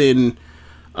Phillips and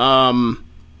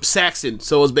Saxton,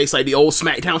 so it was basically like the old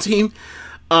SmackDown team.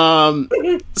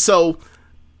 So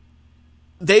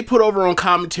they put over on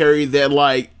commentary that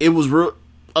like it was real.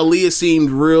 Aaliyah seemed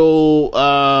real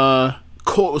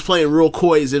was playing real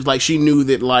coy, as if like she knew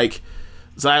that like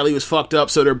Xia Li was fucked up,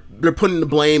 so they're putting the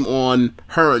blame on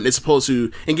her, and it's supposed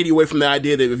to and getting away from the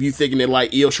idea that if you thinking that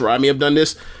like Io Shirai may have done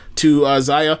this to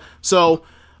Xia. So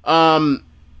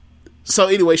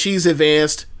anyway, she's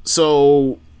advanced.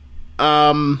 So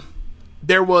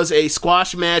there was a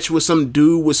squash match with some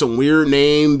dude with some weird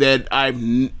name that I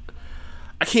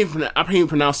can't even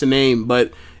pronounce the name,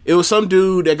 but it was some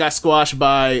dude that got squashed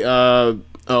by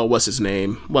what's his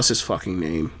name? What's his fucking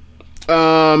name?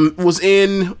 Was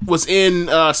in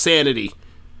Sanity.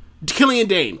 Killian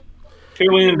Dane.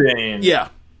 Yeah.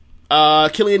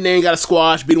 Killian Dane got a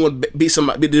squash, beat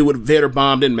dude with a Vader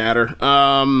bomb, didn't matter.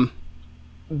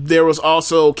 There was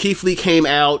also Keith Lee came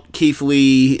out. Keith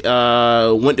Lee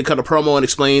went to cut a promo and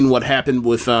explain what happened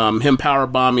with him power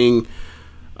bombing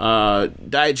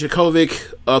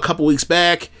Dijakovic a couple weeks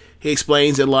back. He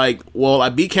explains that like, well, I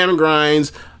beat Cameron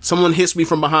Grimes. Someone hits me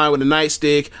from behind with a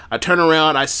nightstick. I turn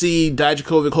around, I see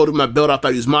Dijakovic holding my belt. I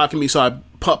thought he was mocking me, so I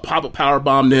pop-up power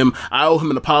bombed him. I owe him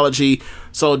an apology.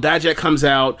 So Dijak comes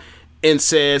out and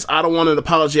says, I don't want an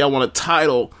apology. I want a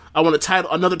title. I want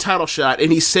another title shot.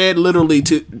 And he said literally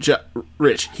to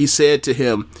Rich, he said to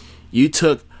him, you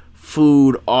took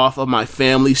food off of my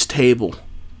family's table.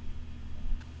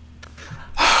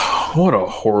 What a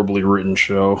horribly written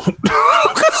show.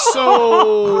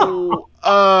 So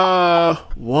What?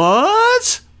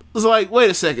 It's like, wait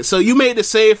a second. So you made the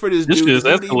save for this dude.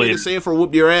 You made the save for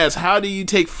whoop your ass. How do you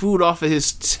take food off of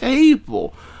his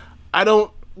table? I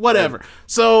don't. Whatever.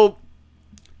 So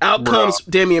out comes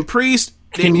Damian Priest.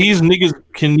 Can these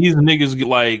niggas get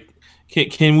like?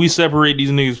 Can we separate these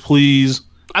niggas, please?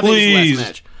 I think it's the last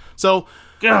match. So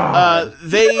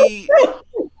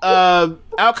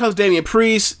out comes Damian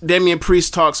Priest. Damian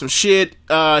Priest talks some shit.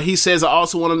 He says, I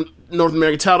also want a North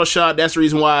American title shot. That's the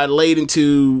reason why I laid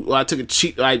into. I took a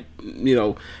cheap. I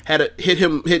had to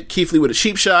hit Keith Lee with a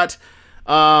cheap shot.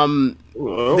 They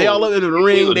all up into the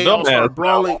ring. They all start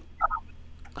brawling.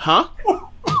 Huh?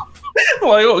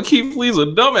 Like, Keith Lee's a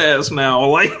dumbass now.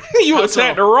 Like, you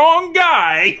attacked the wrong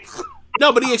guy.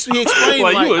 No, but he explained,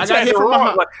 like I got hit from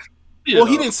behind.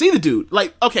 He didn't see the dude.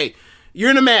 Like, okay,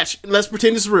 you're in a match. Let's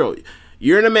pretend it's real.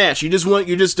 You're in a match. You're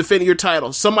just defending your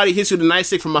title. Somebody hits you with a nice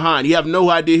stick from behind. You have no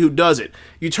idea who does it.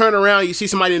 You turn around. You see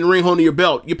somebody in the ring holding your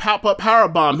belt. You pop up,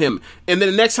 powerbomb him, and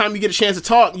then the next time you get a chance to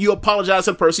talk, you apologize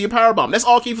to the person you powerbomb. That's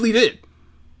all Keith Lee did.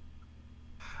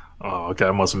 Oh, okay.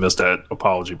 I must have missed that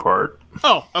apology part.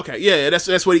 Oh, okay. Yeah,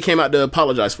 that's what he came out to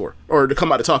apologize for, or to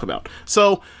come out to talk about.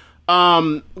 So,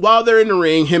 while they're in the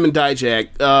ring, him and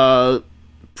Dijak,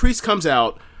 Priest comes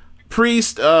out.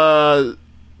 Priest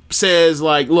says,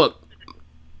 like, look,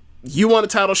 you want a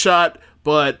title shot,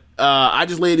 but I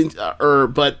just laid in,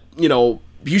 but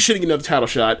you shouldn't get another title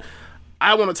shot.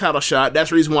 I want a title shot.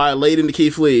 That's the reason why I laid into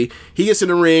Keith Lee. He gets in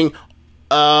the ring.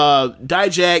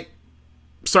 Dijak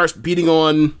starts beating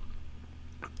on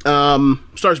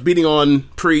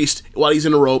Priest while he's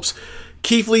in the ropes.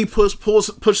 Keith Lee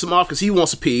pushes him off because he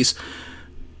wants a piece.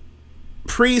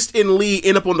 Priest and Lee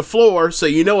end up on the floor, so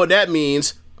you know what that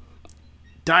means.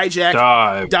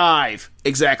 Dijak dive.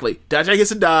 Exactly. Dijak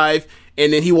gets a dive,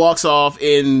 and then he walks off,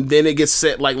 and then it gets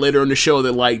set like later in the show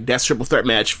that like that's triple threat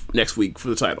match next week for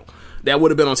the title. That would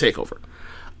have been on TakeOver.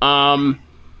 I'm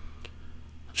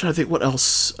trying to think what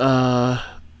else.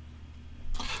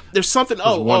 There's something.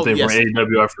 One thing yes. from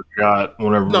AEW I forgot.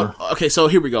 Whatever. No. Okay, so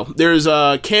here we go. There's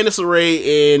Candice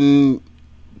LeRae and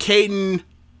Caden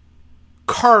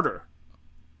Carter.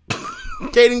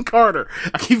 Caden Carter.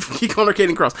 I keep calling her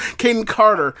Caden Cross. Caden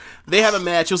Carter. They have a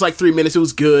match. It was like 3 minutes. It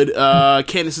was good.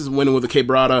 Candice is winning with a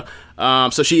K-Brada.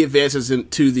 So she advances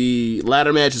into the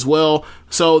ladder match as well.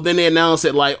 So then they announced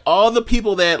that like all the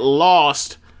people that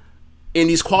lost in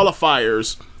these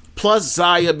qualifiers, plus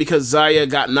Zaya, because Zaya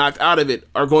got knocked out of it,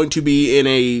 are going to be in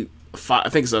I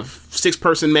think it's a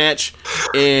 6-person match,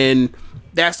 and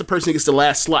that's the person that gets the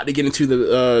last slot to get into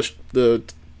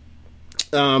that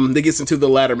gets into the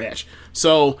ladder match.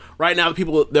 So right now the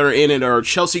people that are in it are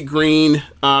Chelsea Green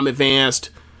advanced,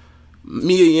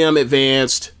 Mia Yim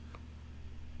advanced,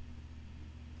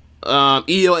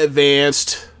 Io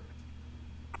advanced.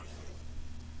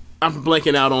 I'm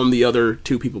blanking out on the other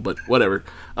 2 people, but whatever.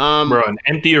 Bro, an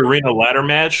empty arena ladder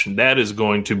match, that is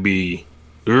going to be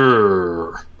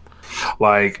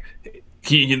like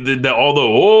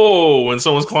when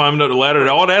someone's climbing up the ladder,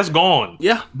 all that's gone.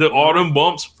 Yeah. All them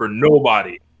bumps for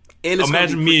nobody. And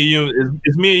imagine Mia Yim.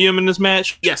 Is Mia Yim in this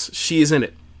match? Yes, she is in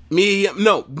it. Mia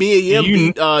Yim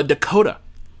beat Dakota.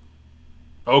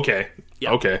 Okay.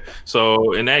 Yeah. Okay.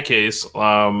 So in that case,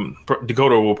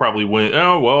 Dakota will probably win.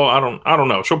 Oh well, I don't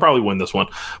know. She'll probably win this one,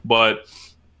 but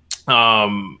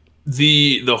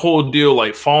the whole deal,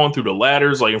 like falling through the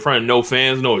ladders, like in front of no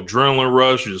fans, no adrenaline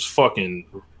rush, just fucking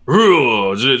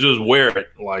just wear it.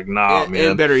 Like man.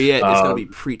 And better yet, it's gonna be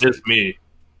pre-taped. It's me.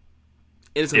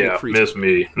 It's gonna be pre-taped. Miss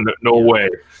me. No way.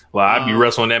 Like I'd be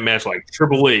wrestling that match like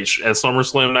Triple H at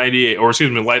SummerSlam '98, or excuse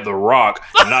me, like The Rock,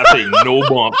 and not take no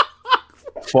bump.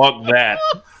 Fuck that.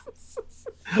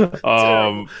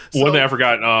 One thing I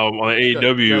forgot on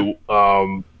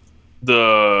AEW,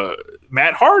 the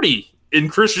Matt Hardy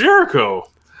and Chris Jericho.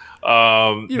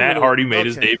 Matt Hardy made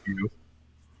his debut.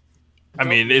 I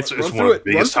mean, it's one of the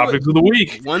biggest topics of the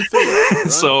week.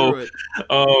 So,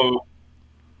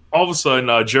 all of a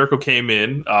sudden, Jericho came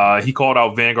in. He called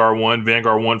out Vanguard One.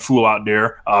 Vanguard One flew out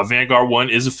there. Vanguard One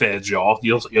is a Feds, y'all.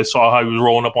 You saw how he was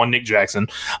rolling up on Nick Jackson.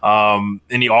 And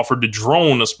he offered the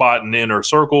drone a spot in the inner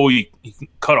circle. He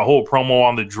cut a whole promo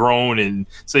on the drone and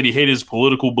said he hated his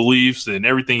political beliefs and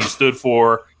everything he stood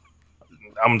for.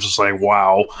 I'm just like,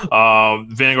 wow.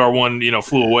 Vanguard One,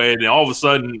 flew away. And then all of a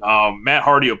sudden, Matt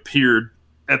Hardy appeared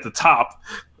at the top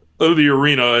of the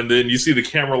arena, and then you see the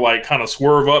camera like kind of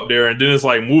swerve up there, and then it's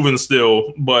like moving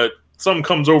still, but something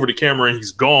comes over the camera and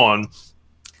he's gone.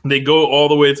 They go all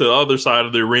the way to the other side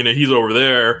of the arena. He's over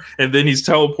there, and then he's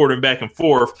teleporting back and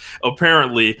forth.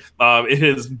 Apparently, it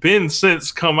has been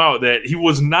since come out that he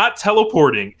was not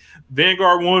teleporting.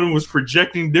 Vanguard One was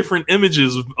projecting different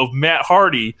images of Matt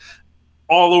Hardy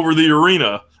all over the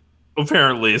arena,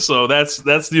 apparently. So that's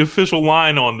the official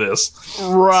line on this.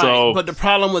 Right. So, but the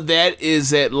problem with that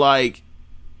is that, like,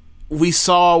 we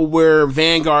saw where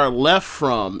Vanguard left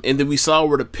from, and then we saw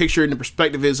where the picture and the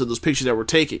perspective is of those pictures that we're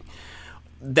taking.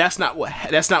 That's not what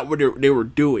they were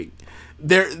doing.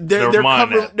 They're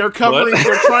trying to cover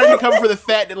for the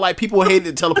fact that, like, people hated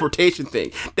the teleportation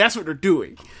thing. That's what they're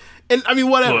doing. And I mean,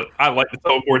 whatever. Look, I like the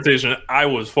teleportation. I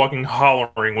was fucking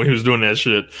hollering when he was doing that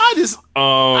shit.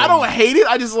 I don't hate it.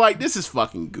 I just like, this is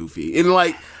fucking goofy. And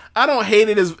like, I don't hate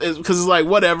it as because it's like,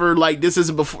 whatever. Like, this is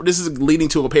leading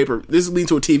to a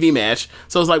TV match.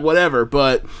 So it's like, whatever.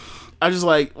 But I just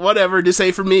like, whatever. This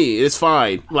ain't for me. It's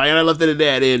fine. Like, and I left it at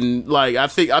that. And like, I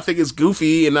think it's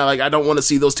goofy. And I don't want to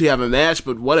see those two have a match.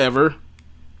 But whatever.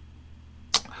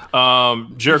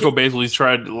 Jericho basically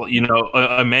tried,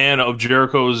 a man of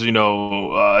Jericho's,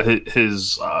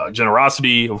 his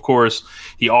generosity. Of course,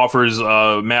 he offers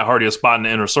Matt Hardy a spot in the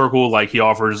inner circle, like he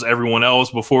offers everyone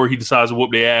else before he decides to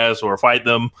whoop their ass or fight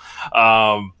them.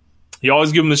 He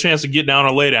always gives them the chance to get down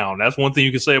or lay down. That's one thing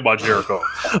you can say about Jericho.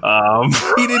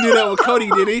 He didn't do that with Cody,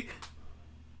 did he?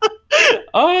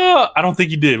 I don't think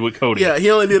he did with Cody. Yeah, he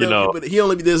only did that. But he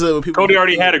only does it with people. Cody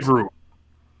already had a group.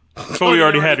 Cody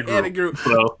already had a group.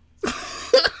 So,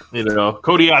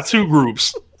 Cody got two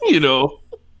groups. Wait, you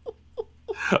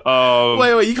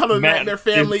calling their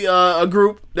family a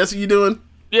group? That's what you doing?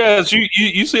 Yes,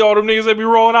 you see all them niggas that be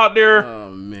rolling out there.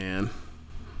 Oh man.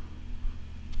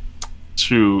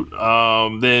 Shoot.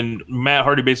 Then Matt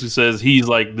Hardy basically says he's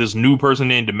like this new person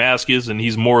named Damascus, and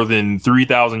he's more than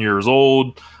 3,000 years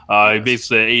old. He basically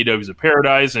said AEW is a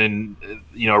paradise, and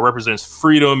represents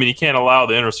freedom, and he can't allow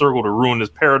the inner circle to ruin his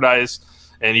paradise.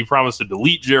 And he promised to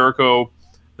delete Jericho.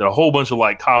 Did a whole bunch of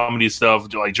like comedy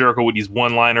stuff, like Jericho with these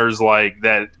one-liners, like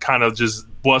that kind of just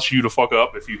bust you to fuck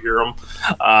up if you hear them.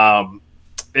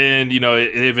 And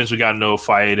it eventually got no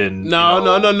fight. And no,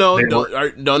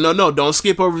 don't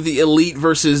skip over the elite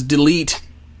versus delete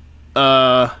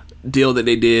deal that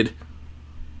they did.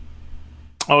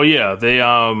 Oh yeah, they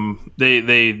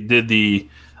did the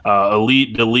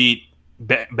elite delete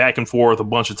back and forth a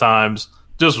bunch of times.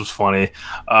 Just was funny.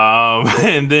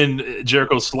 And then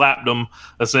Jericho slapped him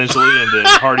essentially, and then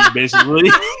Hardy basically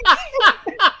he's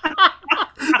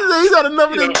got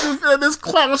enough of this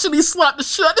clown. Should he slap the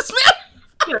shit out of this man?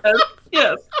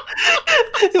 Yes.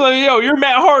 He's like, yo, you're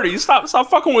Matt Hardy. Stop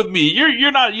fucking with me.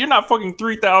 You're not fucking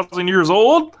 3,000 years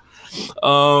old.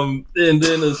 And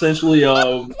then essentially,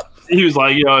 he was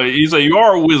like, he's like, you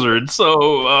are a wizard.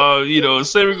 So,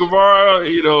 Sammy Guevara,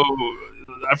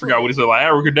 I forgot what he said, like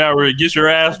abracadabra, get your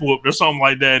ass whooped or something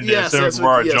like that. And then Sammy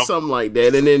Guevara jumped. Something like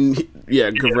that. And then,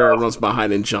 Guevara runs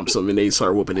behind and jumps him, and they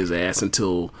start whooping his ass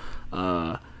until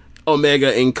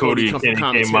Omega and Cody come from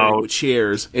commentary with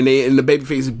chairs, and the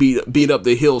babyface beat up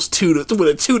the Hills with a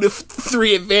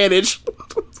 2-3 advantage.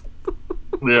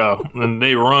 Yeah, and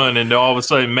they run, and all of a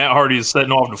sudden Matt Hardy is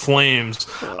setting off the flames.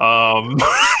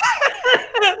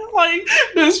 Like,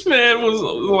 this man was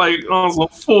like on some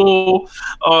full,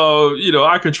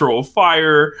 I control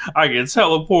fire, I can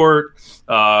teleport,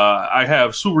 I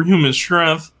have superhuman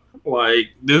strength.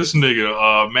 Like, this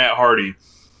nigga, Matt Hardy,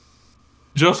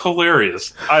 just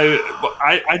hilarious.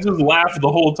 I just laughed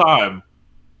the whole time.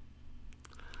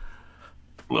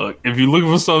 Look, if you're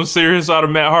looking for something serious out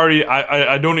of Matt Hardy,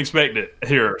 I don't expect it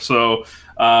here. So,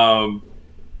 we'll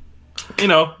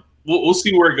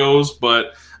see where it goes.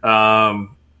 But,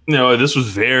 this was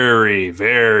very,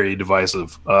 very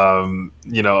divisive,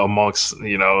 amongst,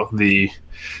 the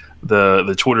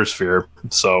Twitter sphere.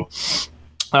 So,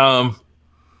 I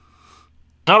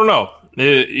don't know.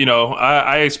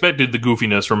 I expected the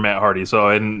goofiness from Matt Hardy,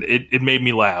 and it made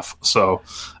me laugh. So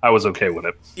I was okay with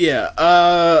it.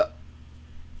 Yeah.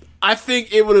 I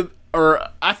think it would have, or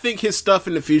I think his stuff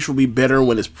in the future will be better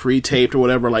when it's pre-taped or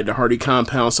whatever, like the Hardy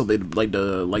compound. So they like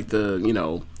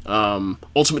the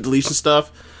Ultimate Deletion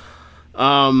stuff.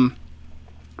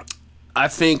 I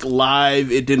think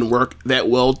live it didn't work that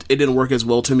well. It didn't work as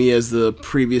well to me as the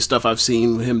previous stuff I've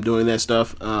seen him doing that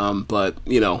stuff. But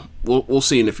we'll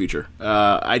see in the future.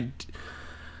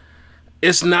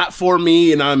 It's not for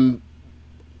me, and I'm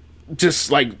just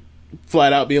like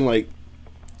flat out being like,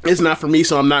 it's not for me,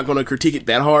 so I'm not going to critique it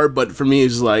that hard. But for me,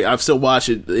 it's just like, I've still watched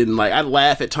it, and like I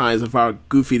laugh at times of how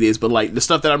goofy it is. But like the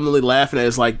stuff that I'm really laughing at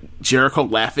is like Jericho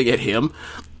laughing at him.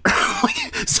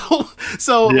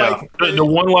 so yeah, like the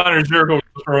one-liner Jericho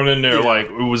was thrown in there, like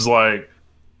it was like,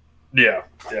 yeah.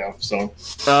 So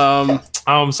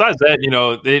besides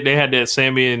that, they had that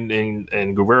Sammy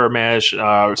and Guevara match,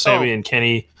 Sammy and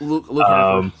Kenny, Luke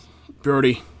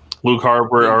Brody. Luke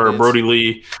Harper or Brody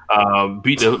Lee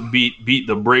beat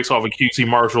the brakes off of QT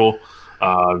Marshall.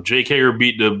 Jake Hager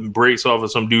beat the brakes off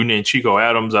of some dude named Chico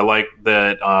Adams. I like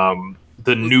that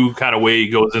the new kind of way he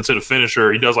goes into the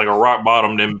finisher. He does like a rock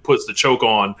bottom, then puts the choke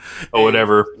on or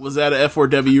whatever. Was that an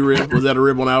F4W rib? Was that a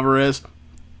rib on Alvarez?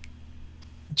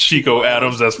 Chico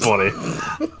Adams, that's funny.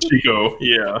 Chico,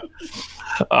 yeah.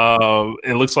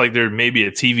 It looks like there may be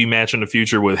a TV match in the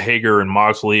future with Hager and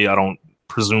Moxley. I don't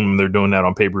presume they're doing that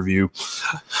on pay-per-view.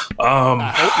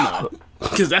 I hope not.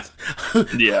 Because that's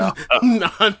yeah. No,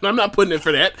 I'm not putting it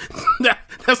for that.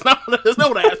 That's not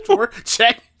what I asked for.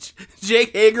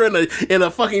 Jake Hager in a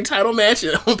fucking title match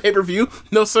on pay-per-view?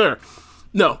 No, sir.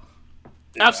 No,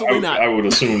 absolutely not. I would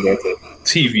assume that's a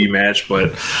TV match,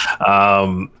 but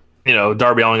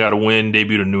Darby Allin got a win,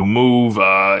 debuted a new move.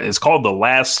 It's called the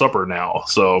Last Supper now.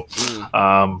 So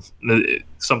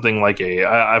something like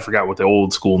I forgot what the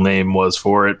old school name was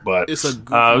for it, but it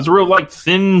was a real like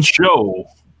thin show.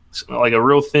 Like a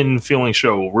real thin feeling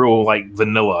show, real like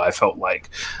vanilla, I felt like.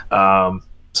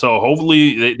 So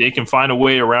hopefully they can find a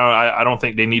way around. I don't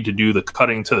think they need to do the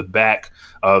cutting to the back.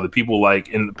 The people like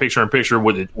in the picture-in-picture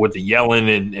with the yelling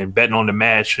and betting on the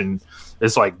match, and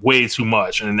it's like way too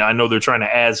much. And I know they're trying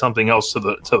to add something else to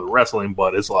the wrestling,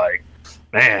 but it's like,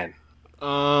 man.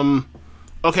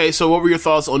 Okay, so what were your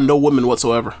thoughts on no women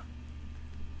whatsoever?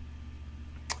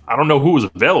 I don't know who was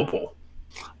available.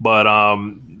 But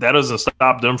that doesn't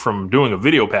stop them from doing a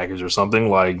video package or something.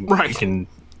 Like, right. You can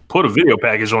put a video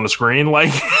package on the screen.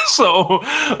 Like, so,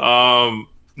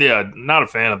 yeah, not a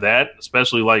fan of that.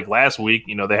 Especially like last week,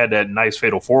 they had that nice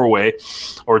Fatal 4-Way,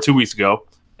 or 2 weeks ago,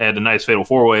 they had a nice Fatal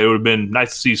 4-Way. It would have been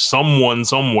nice to see someone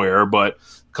somewhere, but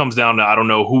it comes down to I don't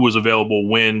know who was available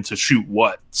when to shoot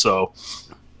what. So,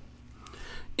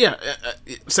 yeah,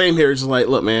 same here. It's like,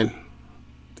 look, man.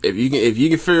 If you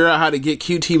can figure out how to get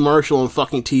QT Marshall on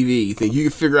fucking TV, then you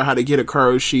can figure out how to get a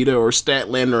Hikaru Shida or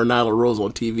Statlander or Nyla Rose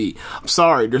on TV. I'm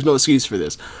sorry, there's no excuse for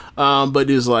this. But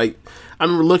it's like, I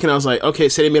remember looking, I was like, okay,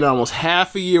 so they made almost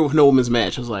half a year with no women's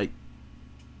match. I was like,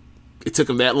 it took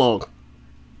them that long.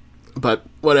 But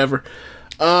whatever.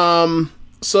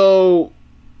 So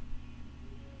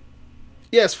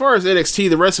yeah, as far as NXT,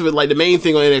 the rest of it, like the main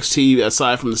thing on NXT,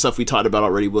 aside from the stuff we talked about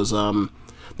already, was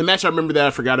the match I remember that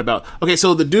I forgot about. Okay,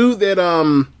 so the dude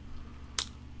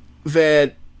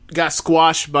that got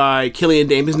squashed by Killian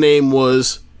Dane, his name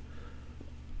was...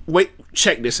 Wait,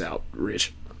 check this out,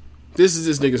 Rich. This is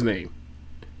this nigga's name.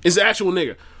 It's the actual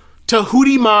nigga.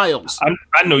 Tahuti Miles.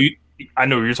 I know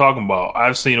who you're talking about.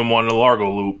 I've seen him on the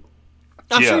Largo Loop.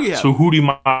 I'm sure you have. Tahuti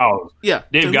Miles. Yeah.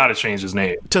 They've got to change his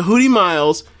name. Tahuti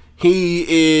Miles,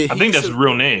 I think that's his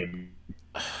real name.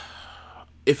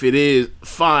 If it is,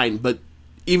 fine, but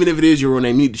even if it is your real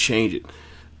name, you need to change it.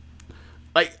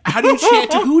 Like, how do you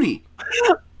chant Tahuti?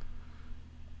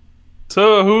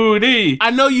 Tahuti.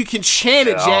 I know you can chant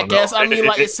it, jackass. I mean,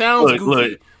 it sounds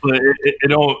goofy. Look,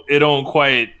 it don't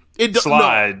quite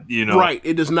slide, Right,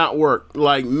 it does not work.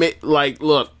 Like,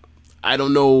 look, I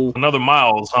don't know. Another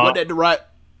Miles, huh? What that right?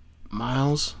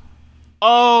 Miles?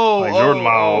 Oh, like Jordan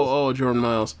Miles. Oh, Jordan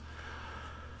Miles.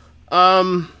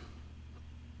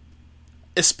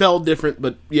 It's spelled different,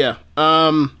 but yeah.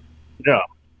 Yeah.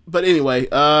 But anyway,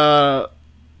 the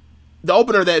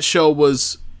opener of that show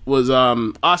was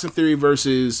Austin Theory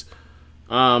versus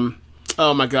oh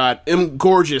my god,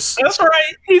 Gorgeous. That's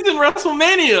right. He's in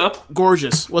WrestleMania.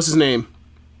 Gorgeous. What's his name?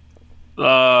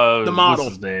 The model.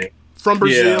 What's his name? From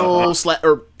Brazil,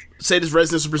 or said his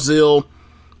residence of Brazil.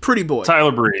 Pretty boy.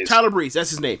 Tyler Breeze. Tyler Breeze, that's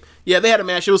his name. Yeah, they had a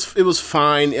match. It was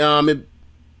fine.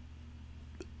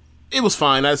 It was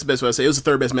fine. That's the best way to say it. It was the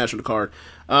third best match on the card.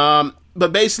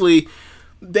 But basically,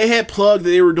 they had plugged that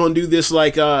they were going to do this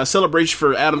like celebration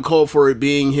for Adam Cole for it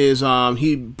being his.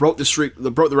 He broke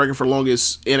the record for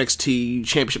longest NXT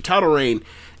Championship title reign,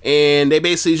 and they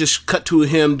basically just cut to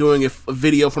him doing a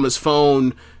video from his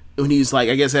phone when he's like,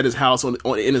 I guess, at his house in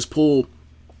his pool.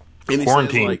 And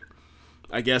quarantine. He says, like,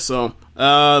 I guess so.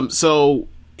 So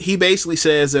he basically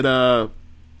says that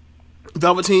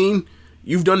Velveteen,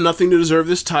 you've done nothing to deserve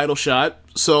this title shot.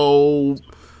 So,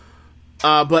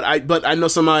 but I know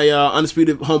some of my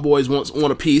undisputed homeboys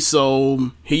want a piece.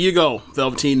 So here you go,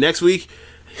 Velveteen. Next week,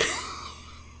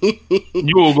 you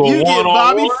will go you get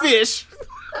Bobby one. Fish.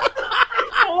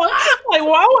 Like,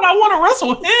 why would I want to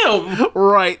wrestle him?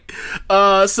 Right.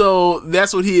 So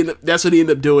that's what he ended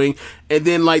up doing. And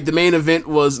then like the main event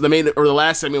was the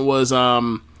last segment was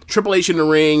Triple H in the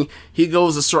ring. He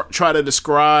goes to try to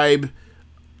describe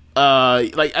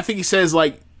like I think he says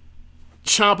like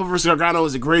Ciampa versus Gargano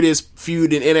is the greatest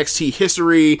feud in NXT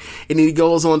history, and then he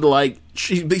goes on to like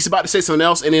he's about to say something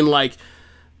else, and then like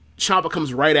Ciampa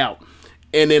comes right out.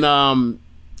 And then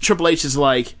Triple H is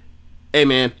like, hey,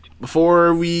 man,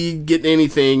 before we get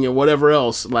anything or whatever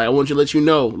else, like, I want you to let you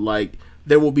know, like,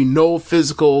 there will be no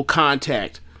physical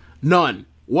contact. None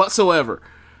whatsoever.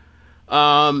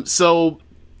 So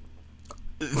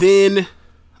then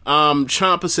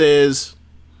Ciampa says,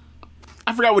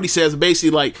 I forgot what he says.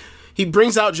 Basically, like, he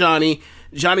brings out Johnny.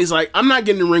 Johnny's like, I'm not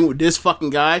getting in the ring with this fucking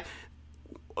guy.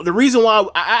 The reason why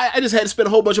I just had to spend a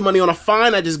whole bunch of money on a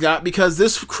fine I just got because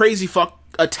this crazy fuck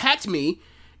attacked me,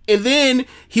 and then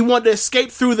he wanted to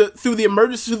escape through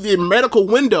the medical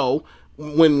window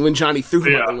when Johnny threw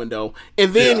him out the window,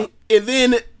 and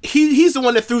then he's the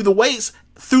one that threw the weights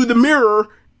through the mirror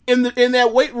in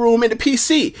that weight room in the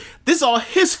PC. This is all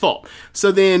his fault.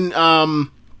 So then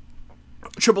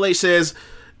Triple H says,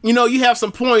 you know, you have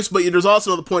some points, but there's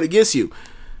also another point against you.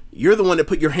 You're the one that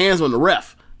put your hands on the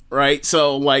ref, right?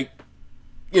 So, like,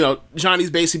 you know, Johnny's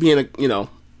basically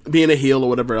being a heel or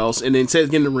whatever else, and then says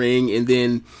get in the ring, and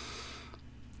then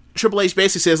Triple H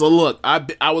basically says, well, look,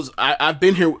 I've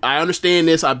been here, I understand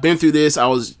this, I've been through this, I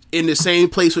was in the same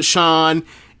place with Shawn,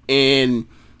 and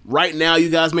right now you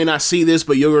guys may not see this,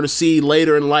 but you're going to see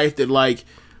later in life that, like,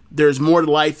 there's more to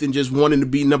life than just wanting to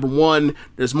be number one.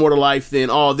 There's more to life than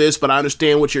all this, but I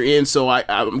understand what you're in, so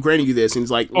I'm granting you this. And he's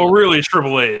like, oh, really,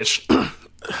 Triple H?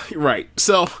 Right.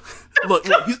 So, look,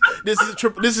 this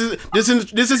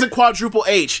isn't quadruple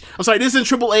H. I'm sorry, this isn't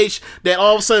Triple H that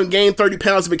all of a sudden gained 30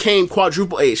 pounds and became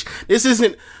quadruple H. This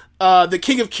isn't the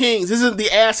King of Kings. This isn't the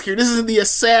ass kicker. This isn't the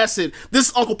assassin. This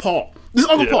is Uncle Paul. This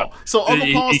is Uncle Paul. So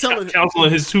Uncle Paul's telling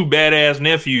counseling his two badass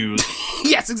nephews.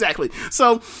 Yes, exactly.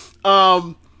 So,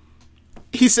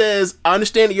 he says, I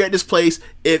understand that you're at this place,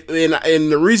 and the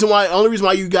only reason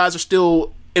why you guys are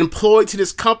still employed to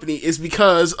this company is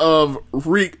because of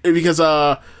me,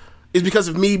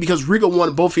 because Rico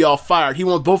wanted both of y'all fired. He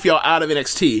wanted both of y'all out of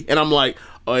NXT. And I'm like,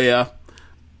 oh yeah,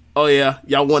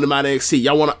 y'all want him out of NXT.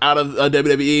 Y'all want him out of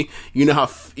WWE.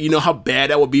 You know how bad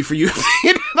that would be for you if they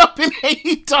ended up in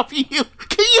AEW.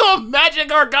 Can you imagine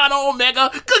Gargano Omega?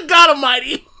 Good God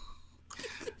Almighty.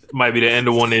 Might be the end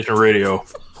of One Nation Radio.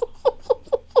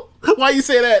 Why you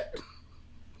say that?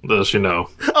 Just, you know,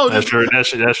 that's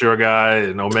your guy,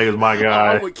 and Omega's my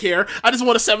guy. I wouldn't care. I just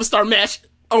want a 7-star match,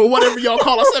 or whatever y'all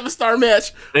call a 7-star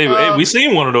match. Hey, we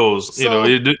seen one of those. You know,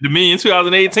 to me in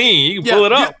 2018, you can pull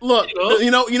it up. Look, you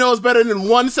know it's better than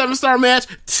one 7-star match.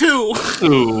 Two.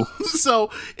 So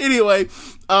anyway,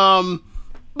 but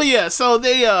yeah, so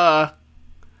they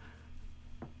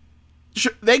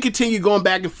continue going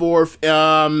back and forth.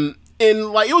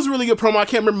 And, like, it was a really good promo. I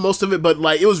can't remember most of it, but,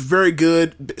 like, it was very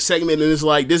good segment. And it's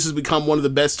like, this has become one of the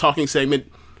best talking segment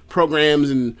programs.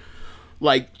 And,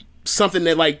 like, something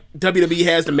that, like, WWE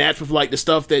has to match with, like, the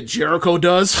stuff that Jericho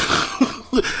does.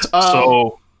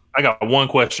 So, I got one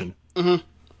question. Mm-hmm.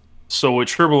 So, with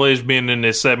Triple H being in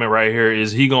this segment right here,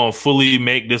 is he going to fully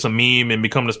make this a meme and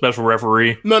become the special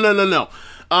referee? No.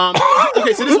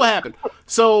 Okay, so this is what happened.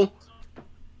 So,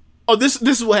 this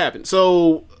is what happened.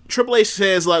 So, Triple H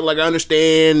says, like I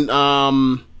understand,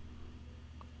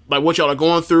 like, what y'all are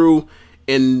going through,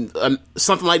 and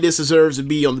something like this deserves to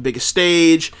be on the biggest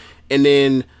stage. And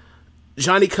then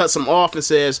Johnny cuts him off and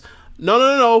says,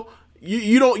 no,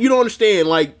 you don't understand.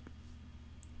 Like,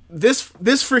 this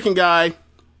freaking guy,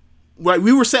 like,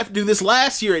 we were set to do this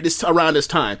last year around this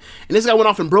time, and this guy went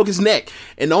off and broke his neck.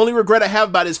 And the only regret I have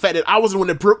about it is the fact that I was the one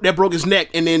that broke his neck.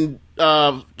 And then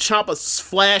Ciampa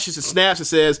flashes and snaps and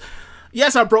says,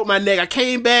 yes, I broke my neck. I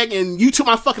came back, and you took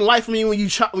my fucking life from me when you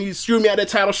screwed me out of that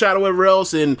title shot or whatever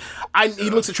else. And he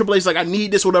looks at Triple H like, I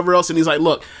need this, whatever else. And he's like,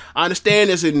 look, I understand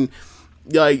this, and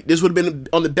like, this would have been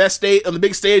on the best stage, on the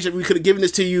big stage, that we could have given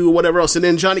this to you or whatever else. And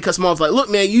then Johnny cuts him off like, look,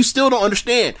 man, you still don't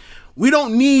understand. We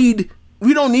don't need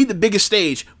the biggest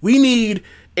stage. We need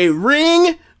a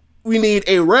ring, we need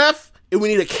a ref, and we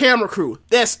need a camera crew.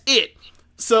 That's it.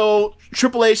 So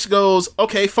Triple H goes,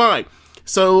 okay, fine.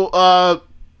 So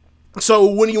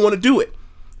when do you want to do it?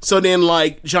 So then,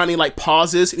 like, Johnny, like,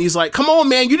 pauses, and he's like, come on,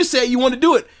 man, you just said you want to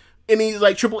do it. And he's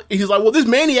like, well, this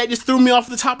maniac just threw me off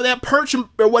the top of that perch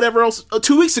or whatever else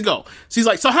 2 weeks ago. So he's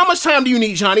like, so how much time do you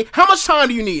need, Johnny? How much time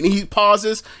do you need? And he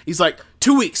pauses. He's like,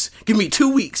 2 weeks. Give me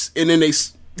 2 weeks. And then they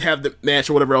have the match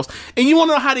or whatever else. And you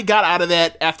want to know how they got out of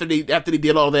that after they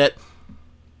did all that?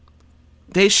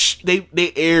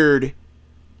 They aired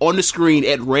on the screen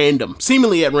at random,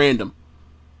 seemingly at random,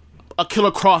 a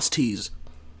Killer Cross tease.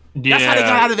 Yeah, that's how they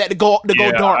got out of that to go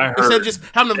dark instead of just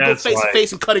having them go face to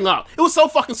face and cutting out. It was so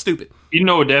fucking stupid. You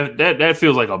know, that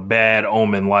feels like a bad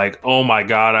omen. Like, oh my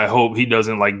god, I hope he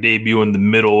doesn't, like, debut in the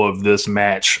middle of this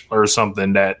match or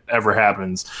something that ever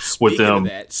happens with them.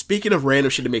 Speaking of random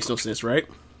shit that makes no sense, right?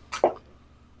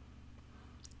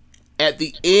 At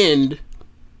the end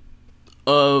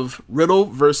of Riddle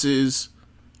versus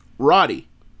Roddy,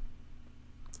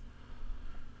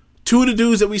 two of the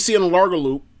dudes that we see in the Largo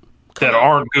Loop that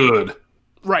aren't good.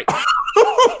 Right.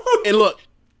 And look,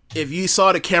 if you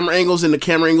saw the camera angles, they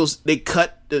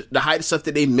cut the height stuff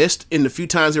that they missed in the few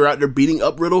times they were out there beating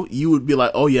up Riddle, you would be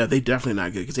like, oh yeah, they definitely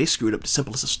not good, because they screwed up the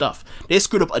simplest of stuff. They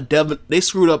screwed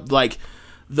up like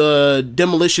the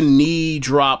demolition knee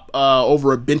drop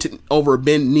over a bent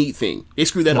knee thing. They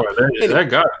screwed that up.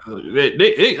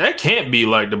 That can't be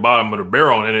like the bottom of the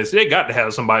barrel, and they got to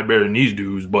have somebody better than these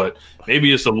dudes. But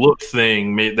maybe it's a look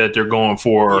thing that they're going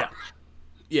for.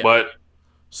 Yeah. But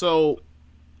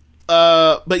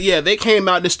they came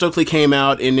out. This Stokely came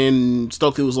out, and then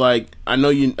Stokely was like, "I know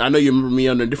you remember me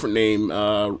under a different name,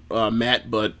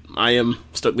 Matt, but I am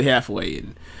Stokely Hathaway."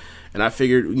 And I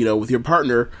figured, with your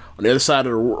partner on the other side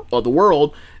of the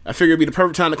world, I figured it'd be the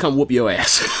perfect time to come whoop your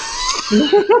ass. He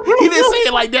didn't say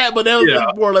it like that, but that was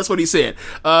more or less what he said.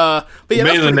 But yeah,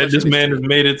 amazing that this man has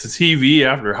made it to TV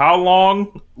after how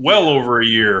long? Well over a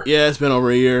year. Yeah, it's been over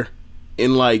a year.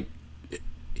 And like,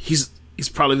 he's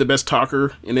probably the best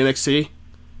talker in NXT.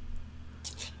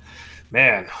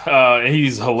 Man,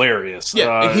 he's hilarious.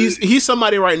 Yeah, he's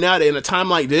somebody right now that in a time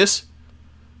like this,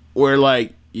 where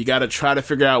like you got to try to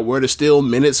figure out where to steal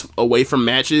minutes away from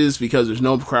matches because there's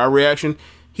no crowd reaction.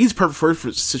 He's perfect for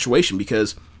the situation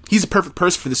because he's a perfect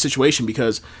person for the situation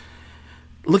because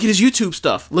look at his YouTube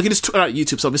stuff. Look at his not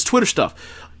YouTube stuff, his Twitter stuff.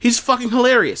 He's fucking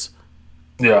hilarious.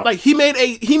 Yeah, like he made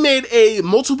a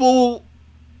multiple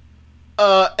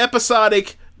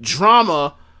episodic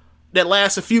drama that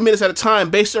lasts a few minutes at a time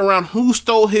based around who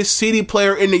stole his CD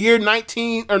player in the year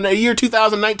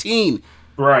 2019.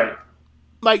 Right.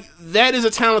 Like, that is a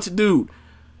talented dude.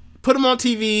 Put him on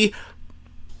TV,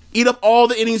 eat up all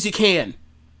the innings you can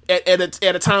at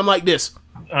a time like this.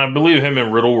 I believe him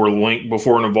and Riddle were linked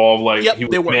before and involved. Like, he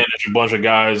would manage a bunch of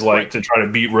guys to try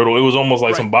to beat Riddle. It was almost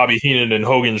like some Bobby Heenan and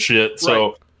Hogan shit.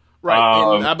 So,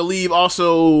 right. And I believe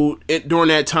also during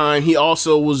that time, he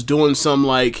also was doing some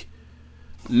like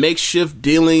makeshift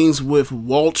dealings with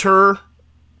Walter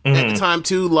at the time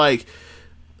too. Like,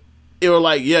 they were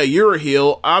like, yeah, you're a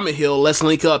heel, I'm a heel, let's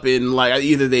link up. And like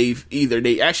either they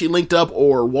actually linked up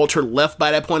or Walter left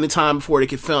by that point in time before they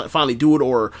could finally do it,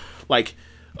 or like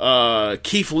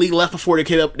Keith Lee left before they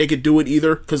could do it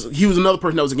either, because he was another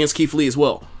person that was against Keith Lee as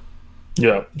well.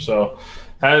 Yeah, so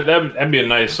that'd be a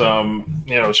nice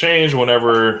change.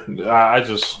 Whenever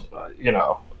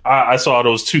I saw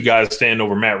those two guys stand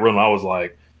over Matt Riddle, I was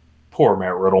like, poor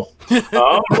Matt Riddle.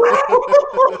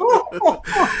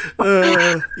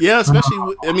 Yeah,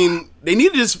 especially, they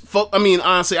need to just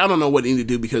honestly, I don't know what they need to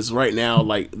do, because right now,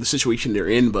 like, the situation they're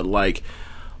in, but like,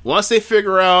 once they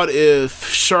figure out if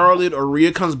Charlotte or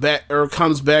Rhea comes back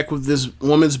with this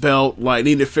woman's belt, like,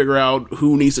 they need to figure out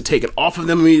who needs to take it off of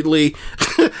them immediately.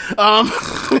 And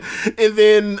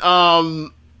then,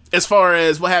 as far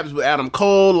as what happens with Adam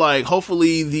Cole, like,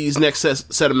 hopefully these next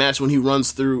set of matches when he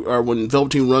runs through, or when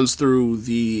Velveteen runs through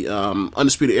the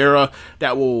Undisputed Era,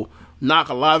 that will knock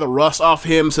a lot of the rust off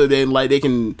him, so then like they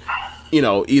can,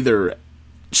 either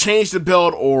change the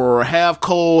belt or have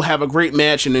Cole have a great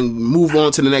match and then move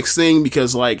on to the next thing.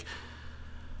 Because like,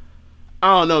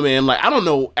 I don't know, man. Like, I don't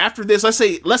know. After this, let's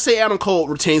say Adam Cole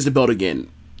retains the belt again.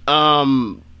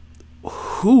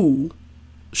 Who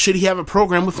should he have a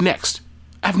program with next?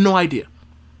 I have no idea.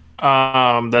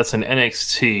 That's an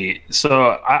NXT.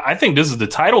 So I think this is the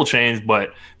title change,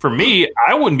 but for me,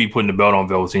 I wouldn't be putting the belt on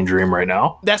Velveteen Dream right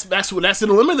now. That's the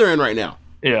dilemma they're in right now.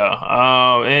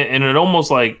 Yeah. And it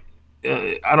almost like,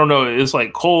 I don't know, it's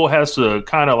like Cole has to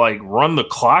kind of like run the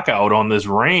clock out on this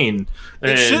reign.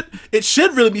 It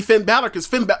should really be Finn Balor, because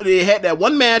they had that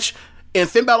one match and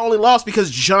Finn Balor only lost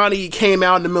because Johnny came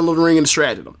out in the middle of the ring and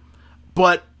distracted him.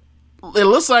 But it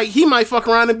looks like he might fuck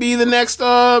around and be the next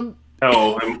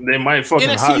they might fucking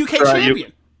NXT UK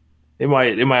champion. They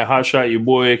might hot shot your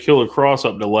boy Killer Cross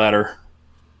up the ladder.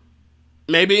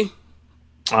 Maybe.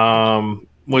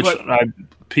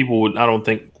 People I don't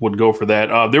think would go for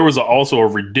that. There was also a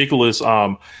ridiculous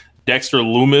Dexter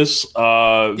Loomis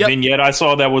vignette I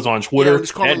saw that was on Twitter.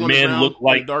 That man looked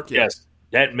like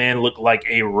that man looked like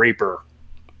a raper.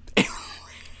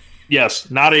 Yes,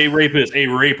 not a rapist, a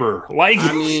raper. Like,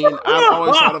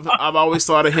 I've always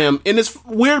thought of him, and it's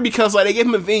weird because like they gave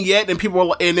him a vignette, and people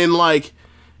were, and then like,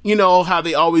 how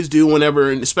they always do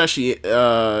whenever, and especially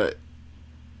in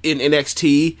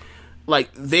NXT,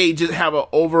 like they just have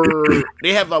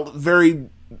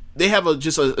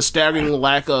just a staggering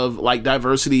lack of like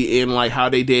diversity in like how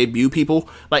they debut people.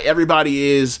 Like everybody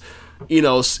is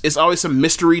it's always some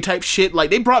mystery type shit. Like,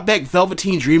 they brought back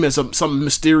Velveteen Dream as some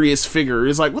mysterious figure.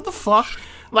 It's like, what the fuck?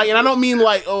 Like, and I don't mean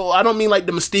like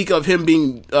the mystique of him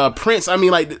being Prince. I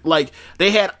mean like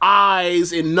they had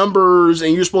eyes and numbers,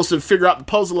 and you're supposed to figure out the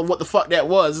puzzle of what the fuck that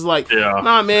was. It's like,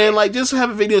 nah, man. Like, just have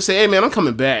a video say, hey, man, I'm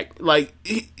coming back. Like,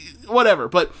 whatever.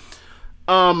 But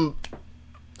you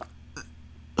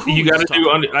got to do.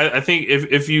 I think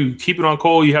if you keep it on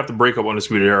Cole, you have to break up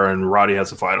Undisputed Era, and Roddy has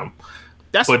to fight him.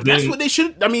 That's what they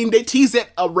should. I mean, they teased that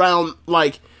around.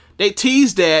 Like, they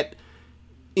teased that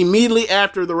immediately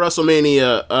after the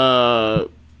WrestleMania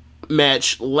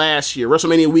match last year,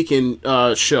 WrestleMania weekend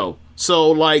show.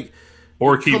 So, like,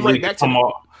 or Keith Lee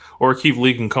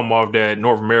can come off that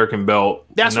North American belt.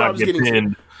 That's what I was getting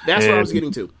to. That's what I was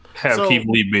getting to. Have Keith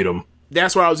Lee beat him.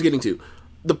 That's what I was getting to.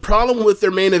 The problem with their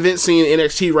main event scene in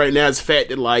NXT right now is the fact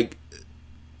that, like,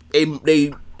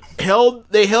 they held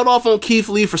off on Keith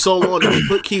Lee for so long that they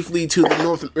put Keith Lee to the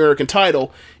North American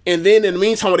title, and then in the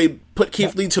meantime when they put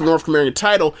Keith Lee to the North American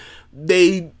title,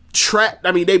 they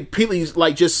completely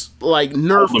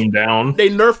nerfed him down. They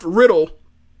nerfed Riddle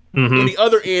on the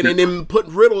other end, and then put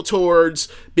Riddle towards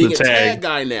being a tag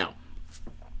guy now.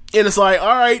 And it's like,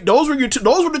 all right, those were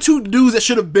the two dudes that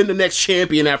should have been the next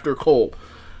champion after Cole.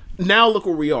 Now look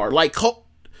where we are. Like,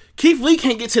 Keith Lee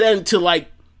can't get to that until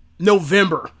like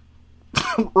November.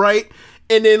 Right?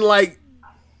 And then, like,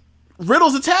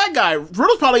 Riddle's a tag guy.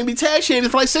 Riddle's probably gonna be tag champion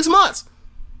for like 6 months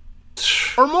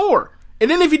or more.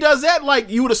 And then if he does that, like,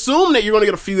 you would assume that you're gonna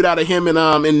get a feud out of him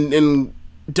and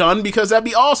Dunn, because that'd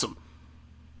be awesome.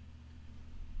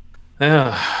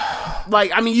 Yeah.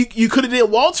 Like, I mean, you could have did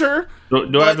Walter.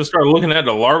 Do I have to start looking at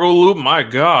the Largo loop? My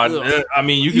God. Ugh. I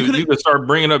mean, you could start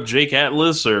bringing up Jake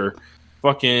Atlas or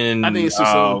fucking. I think it's too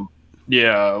soon.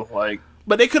 Yeah, like.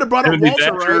 But they could have brought up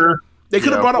Walter, right? They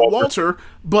could have brought up Walter,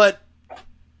 but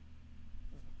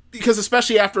because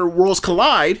especially after Worlds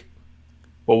Collide.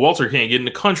 Well, Walter can't get in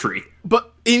the country.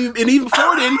 But even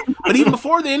before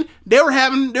then, they were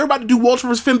about to do Walter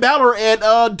versus Finn Balor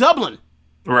at Dublin.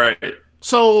 Right.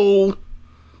 So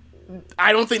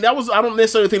I don't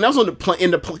necessarily think that was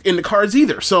in the cards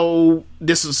either. So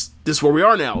this is where we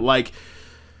are now. Like,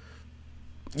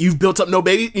 you've built up no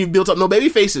baby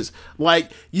faces.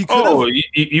 Like, you could. Oh,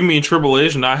 you mean Triple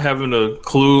H not having a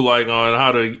clue, like, on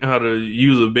how to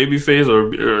use a baby face? Or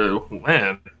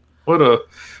man, what a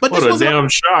damn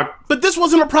shock. But this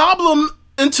wasn't a problem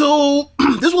until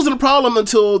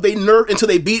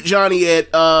they beat Johnny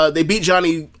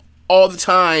all the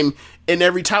time in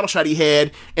every title shot he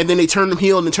had, and then they turned him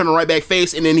heel and then turned him right back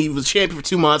face, and then he was champion for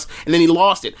 2 months, and then he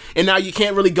lost it. And now you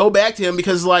can't really go back to him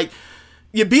because, like,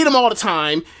 you beat him all the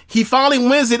time. He finally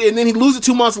wins it, and then he loses it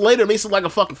 2 months later. It makes it like a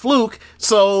fucking fluke.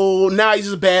 So now he's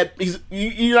just bad.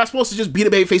 You're not supposed to just beat a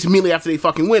babyface immediately after they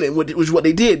fucking win it, which is what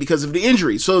they did because of the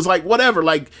injury. So it's like, whatever.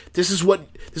 Like, this is what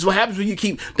happens when you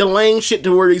keep delaying shit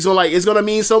to where he's gonna, like, it's gonna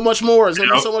mean so much more. It's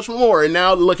gonna mean so much more. And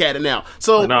now look at it now.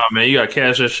 So nah, man, you gotta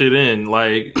cash that shit in.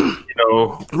 Like,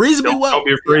 reasonably well. Don't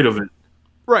be afraid of it.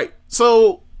 Right.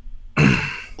 So.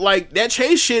 Like, that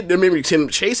chase shit, I remember him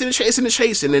chasing,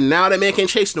 and now that man can't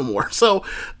chase no more. So,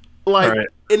 like,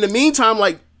 in the meantime,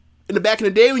 like, in the back in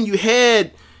the day when you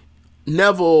had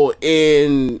Neville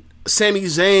and Sami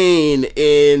Zayn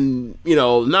and,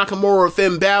 Nakamura,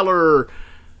 Finn Balor.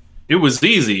 It was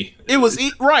easy.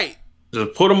 Right.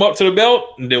 Just put them up to the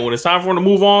belt, and then when it's time for them to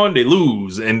move on, they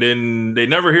lose, and then they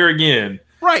never hear again.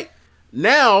 Right.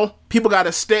 Now, people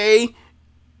gotta stay.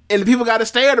 And the people got to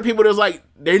stay, or the people that's like,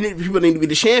 people need to be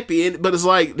the champion, but it's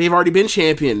like, they've already been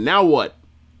champion. Now what?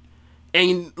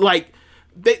 And, like,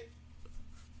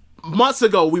 months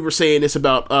ago, we were saying this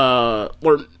about,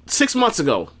 or 7 months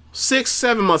ago,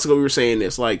 we were saying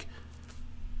this. Like,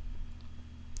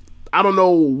 I don't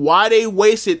know why they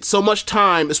wasted so much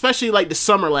time, especially, like, the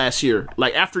summer last year.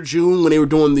 Like, after June, when they were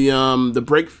doing the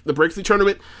Breakthrough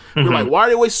tournament. Mm-hmm. We're like, why are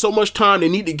they wasting so much time? They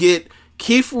need to get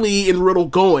Keith Lee and Riddle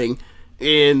going.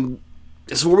 And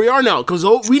this is where we are now, because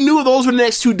we knew those were the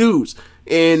next two dudes,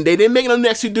 and they didn't make it the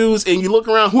next two dudes. And you look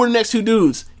around, who are the next two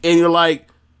dudes? And you're like,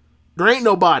 there ain't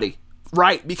nobody,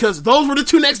 right? Because those were the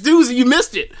two next dudes, and you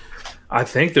missed it. I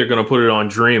think they're going to put it on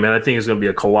Dream, and I think it's going to be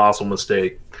a colossal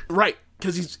mistake, right?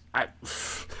 Because I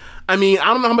mean, I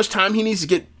don't know how much time he needs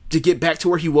to get back to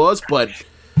where he was, but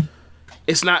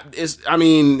his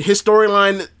storyline,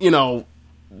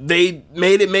 they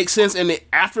made it make sense, and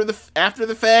after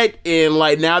the fact, and,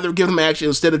 like, now they're giving him action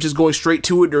instead of just going straight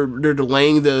to it. They're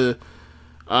delaying the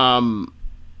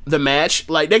match.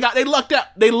 Like, they lucked out.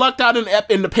 They lucked out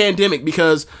in the pandemic,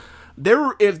 because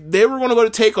if they were going to go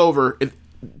to TakeOver, if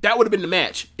that would have been the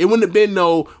match. It wouldn't have been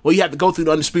you have to go through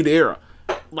the Undisputed Era.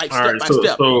 like All step right, by so-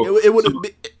 step. so- It would have.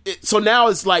 So now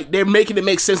it's like they're making it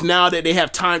make sense now that they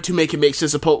have time to make it make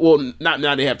sense. Well, not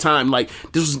now they have time. Like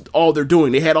this was all they're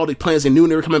doing. They had all these plans. They knew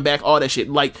they were coming back. All that shit.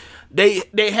 Like they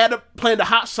had a plan to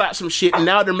hot shot some shit, and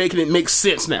now they're making it make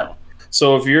sense now.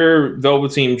 So if you're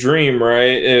Velveteen Dream,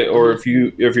 right, or if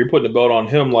you're putting the belt on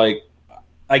him, like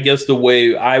I guess the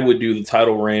way I would do the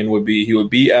title reign would be he would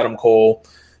beat Adam Cole,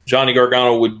 Johnny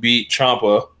Gargano would beat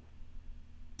Ciampa.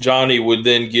 Johnny would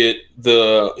then he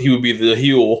would be the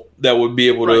heel that would be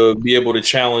able to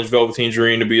challenge Velveteen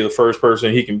Dream to be the first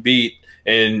person he can beat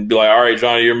and be like, all right,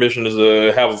 Johnny, your mission is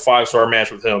to have a 5-star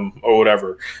match with him or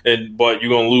whatever. But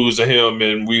you're going to lose to him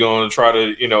and we're going to try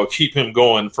to, keep him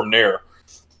going from there.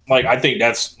 Like, I think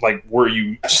that's like where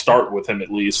you start with him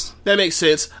at least. That makes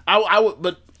sense.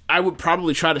 I would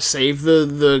probably try to save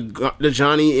the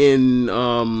Johnny in,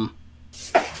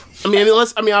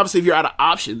 obviously if you're out of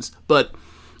options, but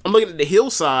I'm looking at the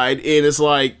heel side, and it's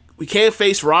like we can't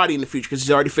face Roddy in the future because he's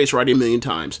already faced Roddy a million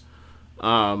times.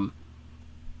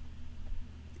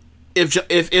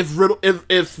 If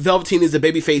Velveteen is the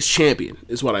babyface champion,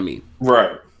 is what I mean.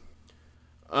 Right.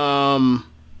 Can't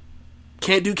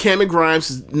do Cameron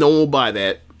Grimes. No one will buy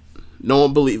that. No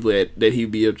one believe that he'd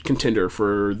be a contender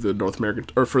for the North American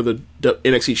or for the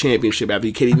NXT Championship after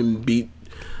he can't even beat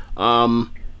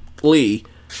Lee.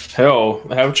 Hell,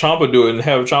 have Ciampa do it and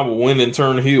have Ciampa win and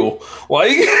turn heel.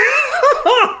 Like,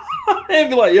 and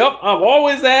be like, yep, I'm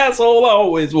always the asshole I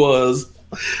always was.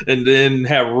 And then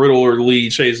have Riddle or Lee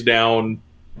chase down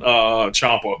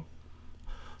Ciampa.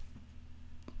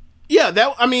 Yeah,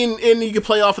 and you could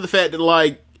play off of the fact that,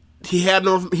 like, he had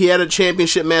a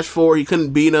championship match before, he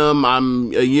couldn't beat him,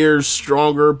 I'm a year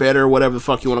stronger, better, whatever the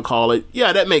fuck you want to call it.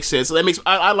 Yeah, that makes sense.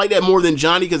 I like that more than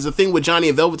Johnny, because the thing with Johnny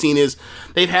and Velveteen is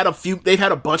they've had a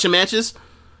bunch of matches,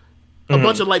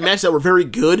 bunch of like matches that were very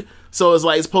good. So it's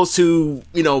like, as opposed to,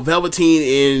 Velveteen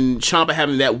and Ciampa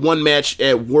having that one match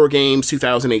at War Games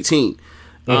 2018.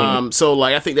 So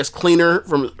like, I think that's cleaner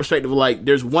from the perspective of like,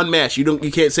 there's one match.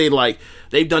 You can't say like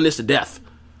they've done this to death.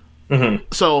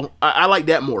 So I like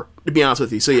that more, to be honest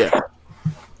with you. So yeah,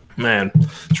 man,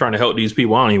 trying to help these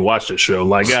people. I don't even watch this show.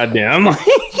 Like, goddamn.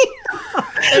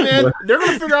 And then they're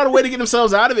gonna figure out a way to get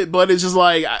themselves out of it. But it's just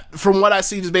like, from what I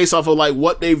see, just based off of like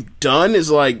what they've done,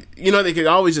 is like, they could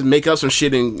always just make up some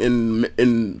shit and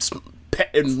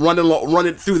run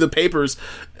it through the papers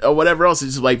or whatever else.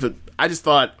 It's just like, but I just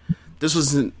thought this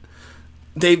wasn't.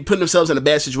 They put themselves in a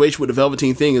bad situation with the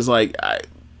Velveteen thing. Is like,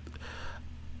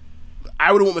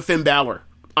 I would have went with Finn Balor,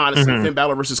 honestly. Finn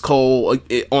Balor versus Cole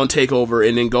on TakeOver,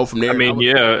 and then go from there.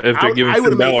 If they're giving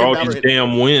Finn Balor all these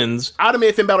damn wins, I'd have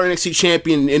made Finn Balor NXT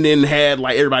champion, and then had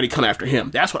like everybody come after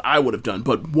him. That's what I would have done.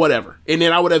 But whatever. And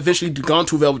then I would have eventually gone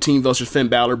to Velveteen versus Finn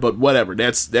Balor. But whatever.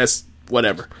 That's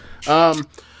whatever. I'm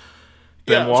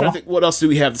trying to think, what else do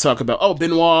we have to talk about? Oh,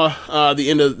 Benoit. The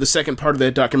end of the second part of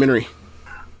that documentary.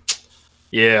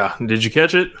 Yeah. Did you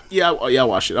catch it? Yeah, I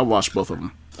watched it. I watched both of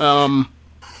them.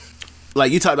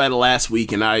 Like, you talked about it last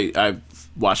week, and I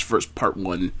watched first part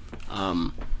 1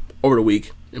 over the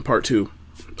week, and part 2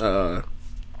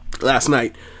 last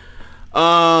night.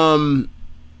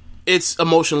 It's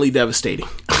emotionally devastating.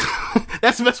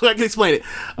 That's the best way I can explain it.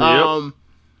 Yep.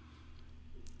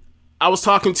 I was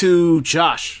talking to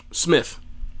Josh Smith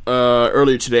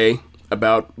earlier today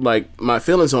about like my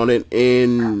feelings on it,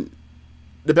 and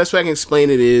the best way I can explain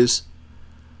it is,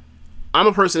 I'm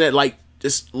a person that like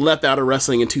just left out of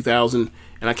wrestling in 2000,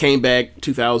 and I came back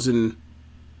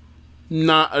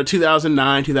 2009,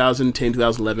 2010,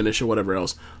 2011ish, or whatever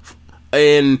else.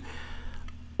 And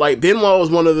like, Benoit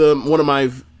was one of my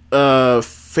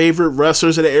favorite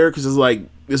wrestlers of the era, because it's like,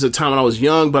 there's a time when I was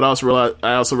young, but I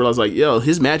also realized like, yo,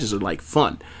 his matches are like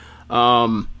fun.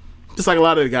 Just like a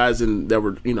lot of the guys that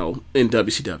were in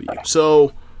WCW.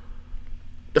 So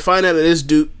to find out that this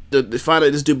dude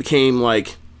became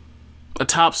like a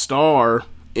top star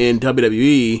in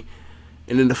WWE,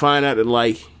 and then to find out that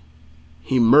like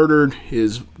he murdered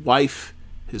his wife,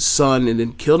 his son, and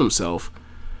then killed himself,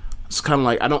 it's kind of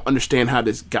like, I don't understand how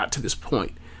this got to this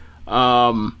point.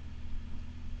 I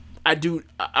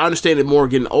understand it more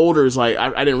getting older. Is like,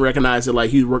 I didn't recognize that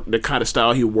like he worked the kind of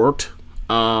style he worked.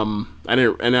 I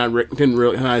didn't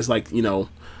recognize like the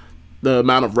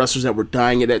amount of wrestlers that were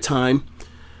dying at that time.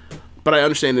 But I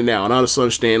understand it now, and I also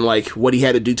understand like what he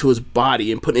had to do to his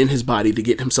body and put in his body to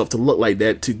get himself to look like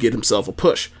that, to get himself a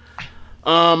push.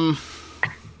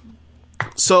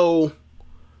 So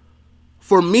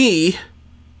for me,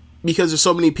 because there's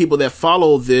so many people that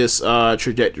follow this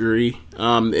trajectory, it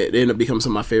ended up becoming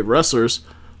some of my favorite wrestlers,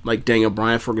 like Daniel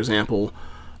Bryan, for example.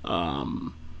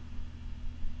 Some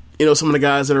of the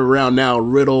guys that are around now,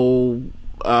 Riddle,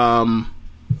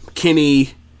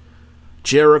 Kenny,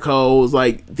 Jericho,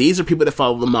 like, these are people that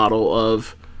follow the model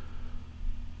of,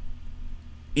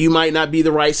 you might not be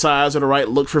the right size or the right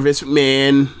look for Vince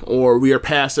McMahon, or we are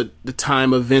past the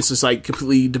time of Vince is like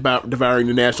completely devouring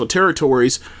the national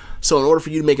territories. So in order for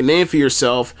you to make a name for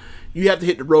yourself, you have to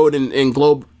hit the road and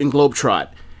globetrot.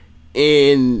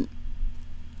 And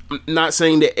I'm not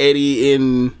saying that Eddie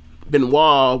and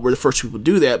Benoit were the first people to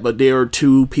do that, but they are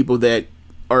two people that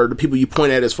are the people you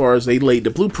point at as far as they laid the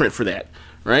blueprint for that,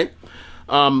 right?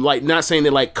 Like, not saying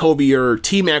that like Kobe or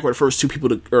T-Mac were the first two people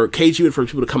to, or KG were the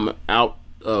first people to come out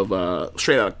of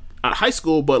straight out of high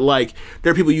school, but like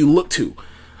they're people you look to.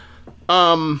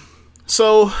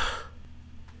 So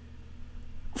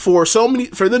for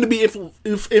them to be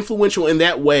influential in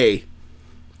that way,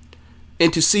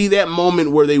 and to see that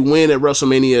moment where they win at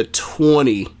WrestleMania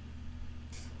 20,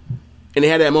 and they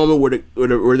had that moment where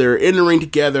they're in the ring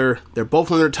together, they're both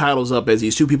holding their titles up as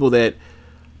these two people that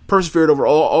persevered over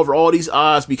all these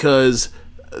odds because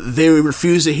they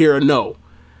refused to hear a no.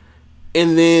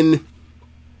 And then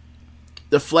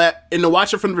to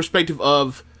watch it from the perspective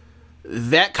of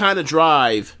that kind of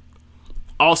drive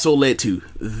also led to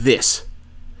this.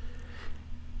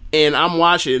 And I'm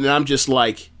watching it and I'm just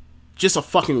like, just a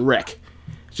fucking wreck.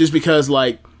 Just because,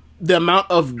 like, the amount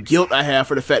of guilt I have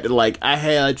for the fact that, like, I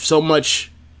had so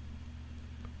much.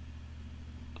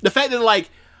 The fact that, like,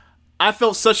 I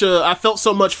felt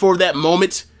so much for that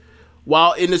moment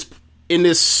while in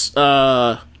this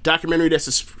documentary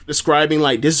that's describing,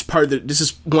 like, this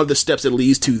is one of the steps that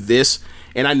leads to this,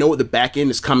 and I know what the back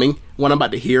end is coming, what I'm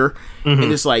about to hear, and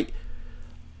it's like,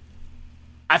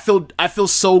 I feel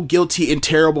so guilty and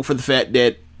terrible for the fact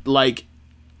that, like,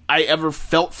 I ever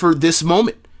felt for this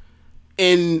moment.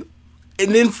 And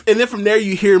then from there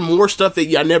you hear more stuff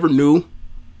that I never knew.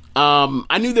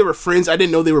 I knew they were friends. I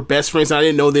didn't know they were best friends. I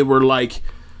didn't know they were like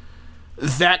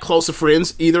that close of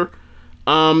friends either.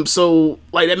 So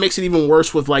like that makes it even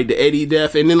worse with like the Eddie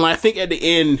death. And then like, I think at the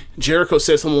end Jericho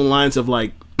said something along the lines of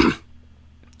like,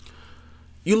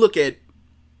 you look at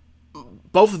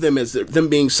both of them as them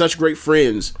being such great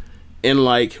friends, and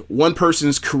like one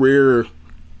person's career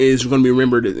is going to be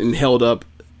remembered and held up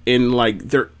in like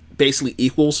they're basically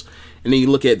equals, and then you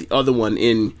look at the other one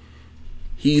and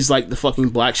he's like the fucking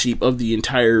black sheep of the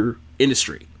entire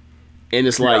industry, and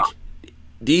it's like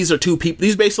these are two people,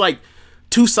 these basically like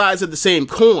two sides of the same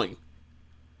coin,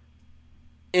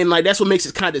 and like that's what makes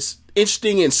it kind of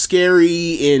interesting and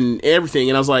scary and everything.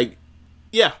 And I was like,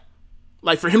 yeah,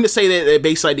 like for him to say that at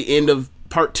basically like the end of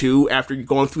part 2 after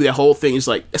going through that whole thing, is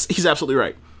like, he's absolutely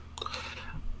right.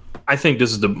 I think this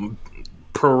is the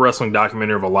pro wrestling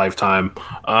documentary of a lifetime.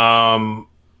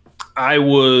 I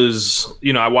was,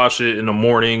 I watched it in the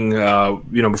morning,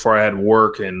 before I had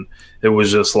work, and it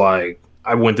was just like,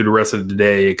 I went through the rest of the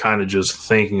day kind of just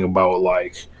thinking about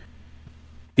like,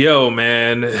 yo,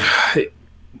 man,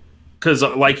 because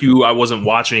like you, I wasn't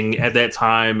watching at that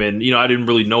time, and, I didn't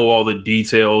really know all the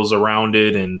details around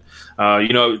it. And,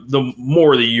 the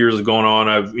more the years have gone on,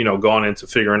 I've, gone into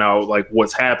figuring out like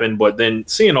what's happened, but then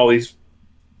seeing all these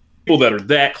people that are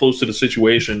that close to the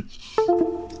situation.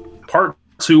 Part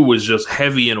 2 was just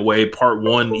heavy in a way. Part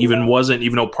 1 even wasn't,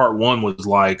 even though part 1 was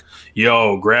like,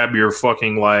 yo, grab your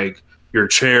fucking like your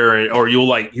chair, or you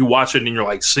watch it and you're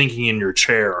like sinking in your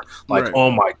chair, like, right. Oh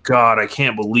my God, I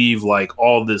can't believe like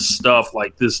all this stuff,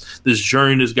 like this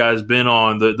journey this guy's been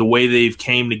on, the way they've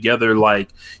came together, like,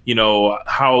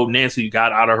 how Nancy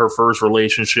got out of her first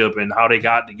relationship and how they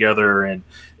got together. And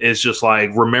it's just like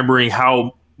remembering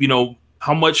how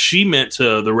much she meant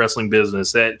to the wrestling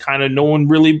business that kind of no one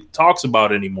really talks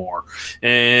about anymore.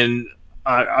 And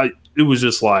it was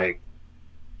just like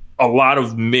a lot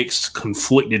of mixed,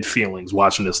 conflicted feelings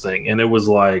watching this thing. And it was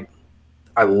like,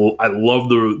 I love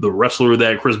the wrestler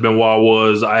that Chris Benoit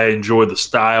was. I enjoyed the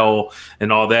style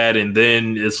and all that. And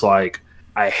then it's like,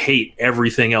 I hate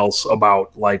everything else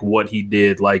about like what he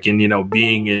did. Like, and,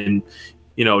 being in,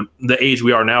 the age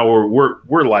we are now, where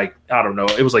we're like, I don't know,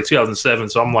 it was like 2007.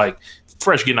 So I'm like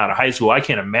fresh getting out of high school. I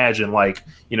can't imagine like,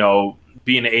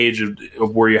 being the age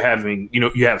of where you're having,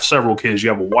 you have several kids, you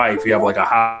have a wife, you have like a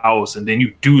house, and then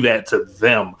you do that to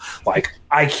them. Like,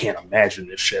 I can't imagine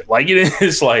this shit. Like,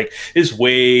 it's like, it's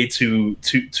way too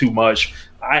much.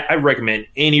 I recommend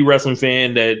any wrestling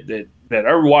fan that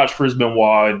ever watched Chris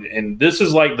Benoit, and this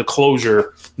is like the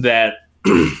closure that,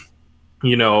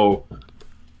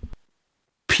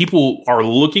 people are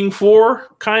looking for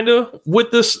kind of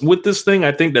with this thing.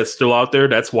 I think that's still out there.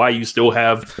 That's why you still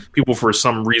have people for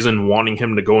some reason wanting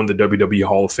him to go in the WWE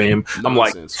Hall of Fame.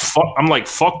 Nonsense. I'm like,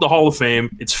 fuck the Hall of Fame.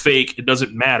 It's fake. It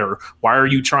doesn't matter. Why are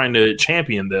you trying to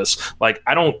champion this? Like,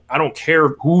 I don't care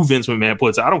who Vince McMahon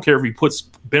puts. I don't care if he puts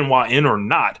Benoit in or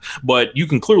not, but you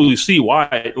can clearly see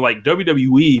why, like,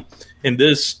 WWE in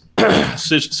this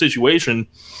situation,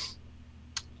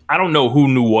 I don't know who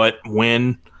knew what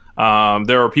when.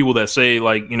 There are people that say,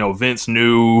 like, you know, Vince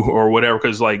knew or whatever,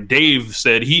 because like Dave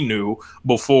said he knew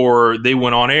before they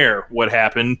went on air what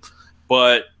happened,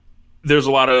 but there's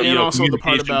a lot of the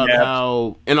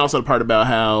part about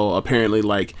how apparently,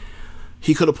 like,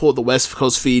 he could have pulled the West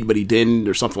Coast feed but he didn't,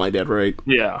 or something like that, right?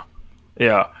 Yeah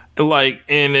like,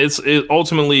 and it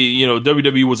ultimately, you know,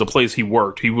 WWE was a place he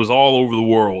worked. He was all over the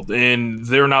world, and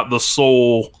they're not the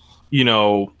sole, you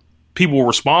know, people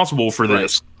responsible for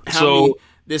this. Right.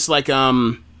 It's like,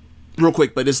 real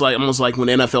quick, but it's like almost like when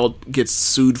the NFL gets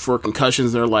sued for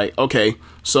concussions, they're like, okay,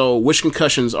 so which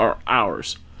concussions are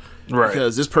ours? Right.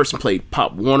 Because this person played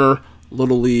Pop Warner,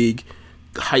 Little League,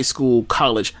 high school,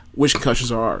 college. Which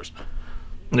concussions are ours?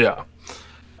 Yeah.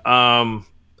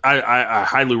 I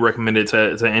highly recommend it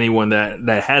to anyone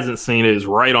that hasn't seen it. It's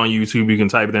right on YouTube. You can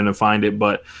type it in and find it.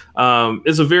 But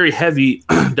it's a very heavy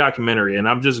documentary, and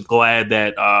I'm just glad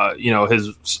that you know,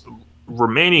 his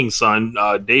remaining son,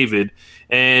 David,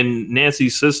 and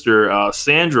Nancy's sister,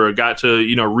 Sandra, got to,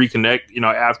 you know, reconnect, you know,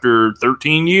 after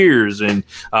 13 years. And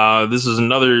this is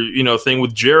another, you know, thing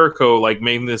with Jericho, like,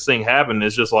 making this thing happen.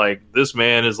 It's just like, this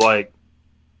man is like,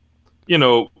 you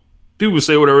know, people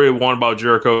say whatever they want about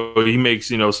Jericho. He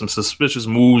makes, you know, some suspicious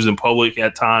moves in public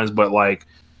at times, but like,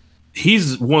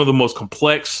 he's one of the most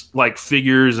complex, like,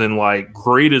 figures and like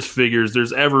greatest figures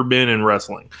there's ever been in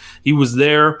wrestling. He was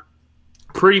there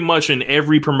pretty much in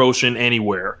every promotion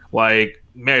anywhere, like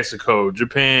Mexico,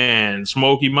 Japan,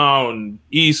 Smoky Mountain,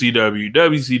 ECW,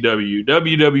 WCW,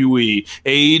 WWE,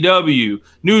 AEW,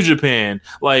 New Japan.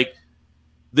 Like,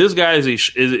 this guy is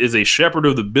a shepherd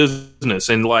of the business,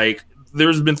 and like,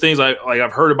 there's been things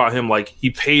I've heard about him, like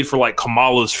he paid for like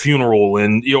Kamala's funeral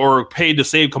and, or paid to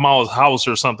save Kamala's house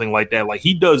or something like that. Like,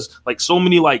 he does like so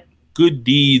many like good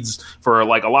deeds for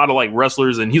like a lot of like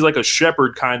wrestlers, and he's like a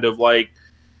shepherd kind of, like,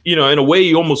 you know, in a way,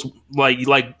 you almost like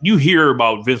you hear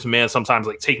about Vince McMahon sometimes,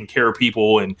 like, taking care of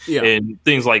people and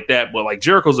things like that. But like,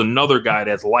 Jericho's another guy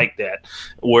that's like that,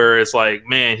 where it's like,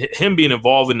 man, him being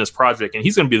involved in this project, and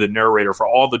he's going to be the narrator for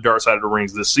all the Dark Side of the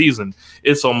Rings this season.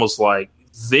 It's almost like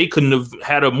they couldn't have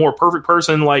had a more perfect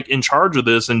person, like, in charge of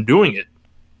this and doing it.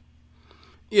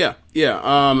 Yeah.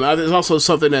 There's also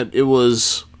something that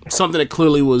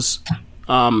clearly was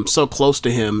so close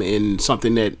to him, and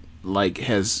something that, like,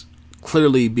 has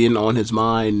clearly been on his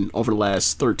mind over the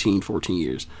last 13, 14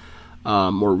 years,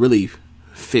 or really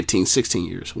 15, 16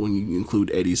 years when you include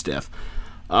Eddie's death.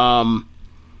 So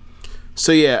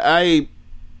yeah, I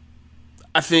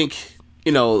think,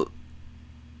 you know,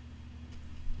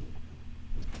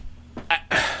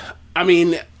 I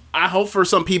mean, I hope for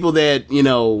some people that, you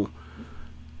know,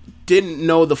 didn't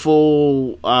know the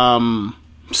full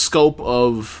scope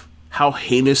of how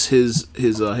heinous his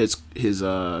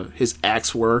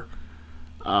acts were.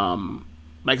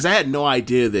 Like, 'cause I had no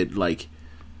idea that, like,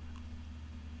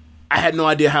 I had no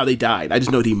idea how they died. I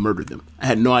just know that he murdered them. I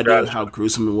had no idea how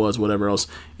gruesome it was, whatever else.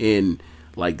 And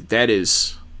like, that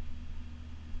is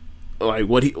like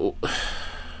what he,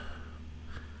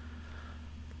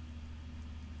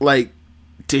 like,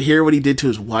 to hear what he did to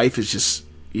his wife is just,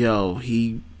 yo,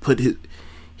 he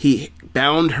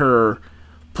bound her,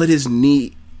 put his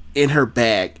knee in her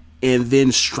back, and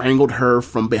then strangled her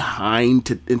from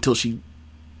behind until she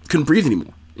couldn't breathe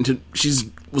anymore, until she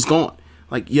was gone.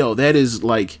 Like, yo, that is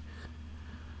like,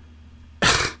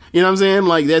 you know what I'm saying?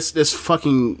 Like, that's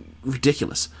fucking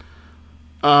ridiculous.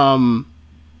 And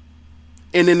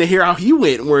then to hear how he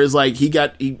went, where it's like he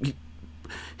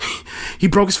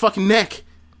broke his fucking neck.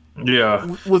 Yeah,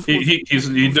 he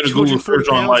did a Google search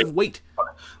on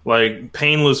like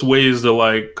painless ways to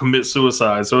like commit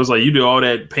suicide. So it's like, you do all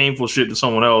that painful shit to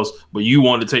someone else, but you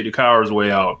want to take the coward's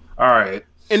way out. All right.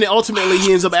 And then ultimately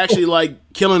he ends up actually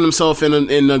like killing himself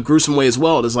in a gruesome way as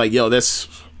well. It's like, yo, that's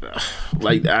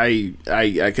like, I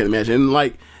can imagine. And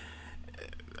like,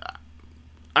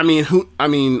 I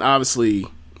mean, obviously,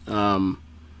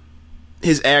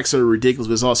 his acts are ridiculous,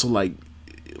 but it's also like,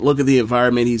 look at the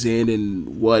environment he's in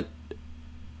and what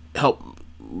helped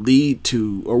lead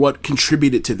to, or what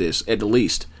contributed to this, at the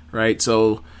least, right?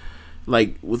 So,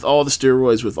 like, with all the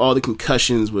steroids, with all the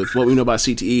concussions, with what we know about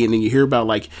CTE, and then you hear about,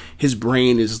 like, his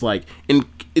brain is like, and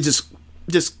it just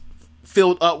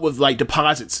filled up with like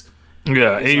deposits,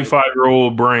 Yeah,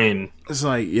 85-year-old brain. It's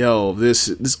like, yo,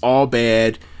 this all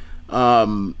bad.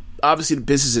 Obviously, the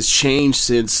business has changed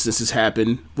since this has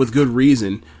happened with good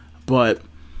reason, but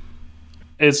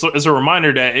it's a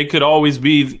reminder that it could always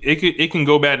be. It can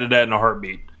go back to that in a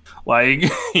heartbeat. Like,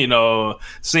 you know,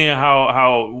 seeing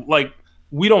how like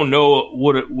we don't know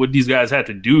what these guys had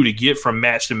to do to get from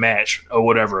match to match or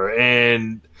whatever,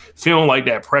 and feeling like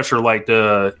that pressure, like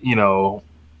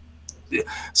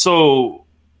so.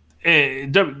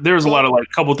 And there's a lot of like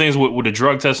couple things with the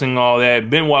drug testing and all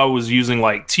that. Benoit was using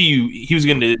like he was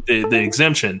getting the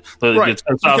exemption, right,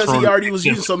 the because he already was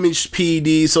using so much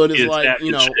PED, so it is like,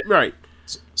 you know, shit. Right.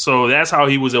 So that's how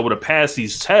he was able to pass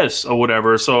these tests or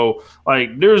whatever. So like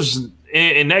and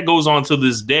that goes on to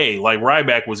this day. Like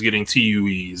Ryback was getting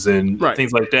TUEs and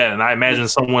things like that. And I imagine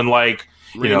someone like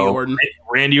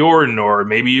Randy Orton or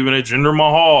maybe even a Jinder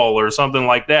Mahal or something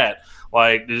like that.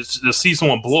 Like, to see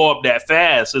someone blow up that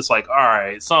fast, it's like, all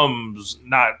right, something's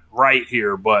not right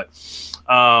here. But,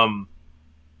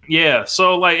 yeah.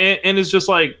 So, like, and it's just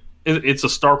like, it's a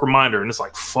stark reminder. And it's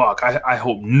like, fuck, I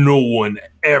hope no one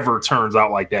ever turns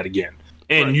out like that again.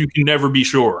 And you can never be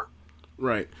sure.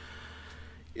 Right.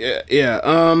 Yeah. Yeah.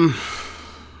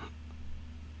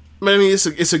 But I mean, it's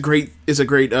a great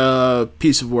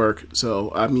piece of work.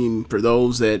 So, I mean, for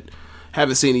those that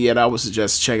haven't seen it yet, I would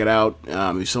suggest check it out.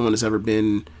 If someone has ever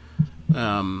been,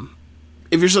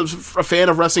 if you're a fan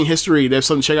of wrestling history, there's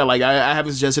something to check out. Like I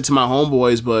haven't suggested to my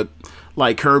homeboys, but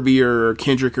like Kirby or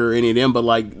Kendrick or any of them, but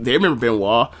like they remember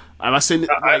Benoit. I think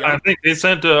they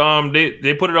sent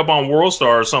they put it up on World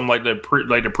Star or something like that,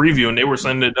 like the preview, and they were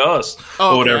sending it to us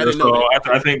or whatever. So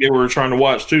I think they were trying to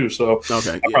watch too. So I'll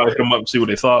probably come up and see what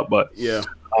they thought. But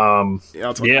I'll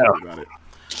talk about it.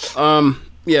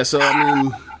 So I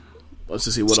mean. Let's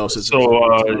just see what else is so,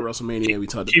 WrestleMania. We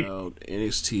talked about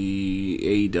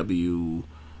NXT, AEW.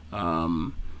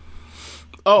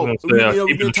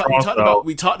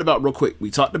 We talked about real quick. We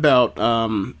talked about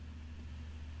Roman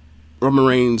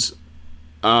Reigns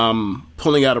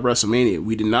pulling out of WrestleMania.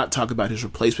 We did not talk about his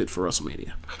replacement for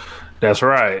WrestleMania. That's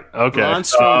right. Okay. Braun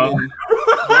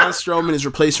Strowman is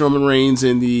replacing Roman Reigns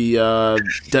in the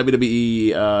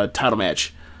WWE title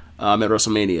match at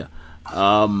WrestleMania.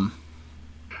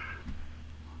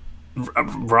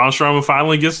 Braun Strowman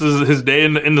finally gets his day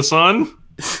in the sun.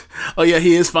 Oh yeah,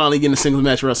 he is finally getting a single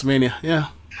match at WrestleMania. Yeah.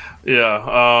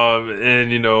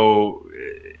 And you know,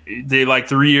 they like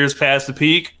 3 years past the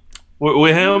peak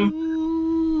with him.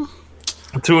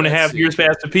 2.5 years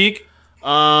past the peak.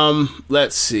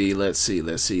 Let's see.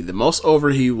 The most over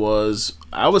he was,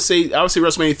 I would say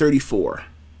WrestleMania 34.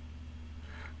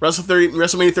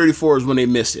 WrestleMania 34 is when they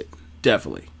missed it.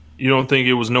 Definitely. You don't think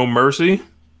it was No Mercy?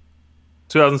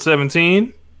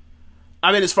 2017?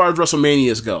 I mean, as far as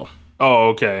WrestleManias go. Oh,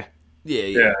 okay.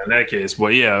 Yeah, in that case.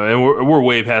 But yeah, and we're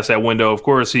way past that window. Of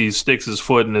course, he sticks his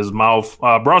foot in his mouth.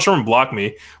 Braun Strowman blocked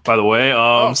me, by the way.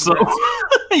 So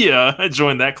yeah, I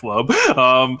joined that club.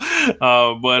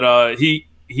 But he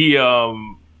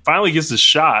finally gets his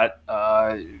shot.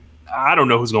 I don't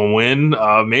know who's gonna win.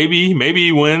 Maybe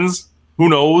he wins. Who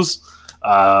knows?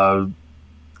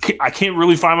 I can't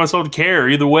really find myself to care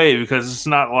either way because it's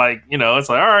not like, you know, it's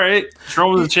like, all right,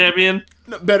 Strowman's the champion.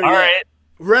 Better yet, right.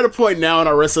 We're at a point now in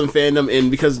our wrestling fandom,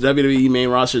 and because WWE main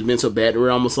roster has been so bad,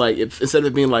 we're almost like, instead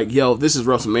of being like, yo, this is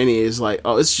WrestleMania, it's like,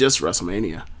 oh, it's just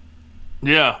WrestleMania.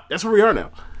 Yeah. That's where we are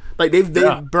now. Like, they've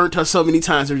burnt us so many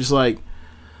times, they're just like,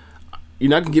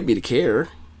 you're not going to get me to care.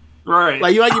 Right.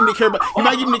 Like, you might get me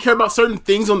to care about certain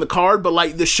things on the card, but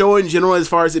like the show in general, as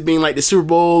far as it being like the Super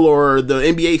Bowl or the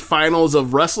NBA Finals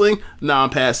of wrestling, I'm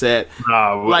past that.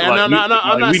 I'm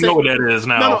not saying, know what that is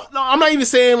now. No, I'm not even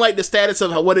saying like the status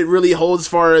of what it really holds as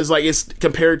far as like it's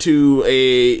compared to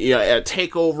a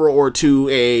takeover or to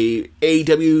a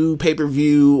AEW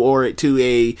pay-per-view or to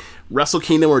a Wrestle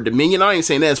Kingdom or Dominion. I ain't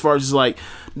saying that as far as just like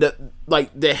the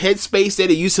headspace that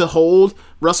it used to hold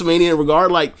WrestleMania in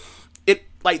regard, like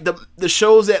the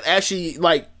shows that actually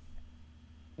like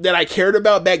that I cared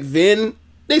about back then,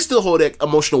 they still hold that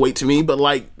emotional weight to me. But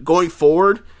like going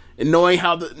forward and knowing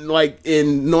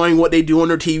knowing what they do on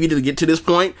their TV to get to this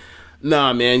point,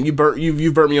 nah, man, you burnt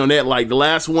me on that. Like the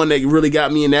last one that really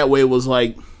got me in that way was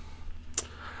like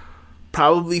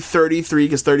probably 33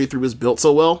 because 33 was built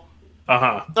so well.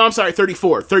 No, I'm sorry,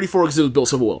 34 because it was built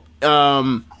so well.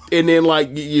 And then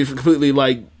like you completely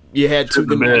like. You had two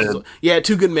good matches. You had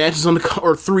 2 good matches on the card,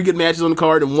 or 3 good matches on the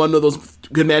card, and one of those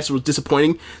good matches was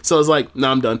disappointing. So I was like, "No,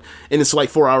 I'm done." And it's like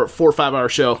 4 or 5 hour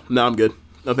show. No, I'm good.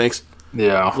 No thanks.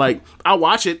 Yeah, like I'll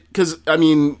watch it because I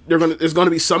mean, there's gonna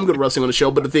be some good wrestling on the show,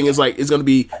 but the thing is, like, it's gonna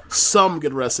be some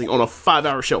good wrestling on a 5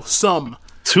 hour show. Some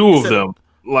 2 of them.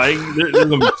 Like, there's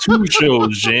gonna be 2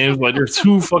 shows, James. Like, there's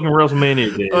 2 fucking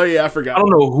WrestleMania days. Oh yeah, I forgot. I don't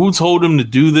know who told him to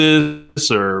do this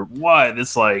or what.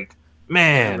 It's like,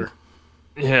 man.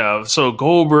 Yeah, so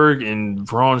Goldberg and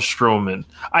Braun Strowman.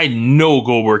 I know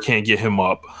Goldberg can't get him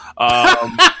up.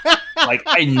 Like,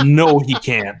 I know he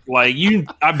can't. Like,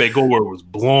 I bet Goldberg was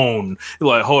blown.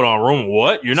 Like, hold on, Roman,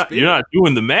 what? You're not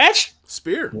doing the match?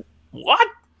 Spear. What?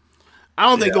 I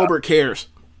don't think Goldberg cares.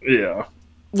 Yeah.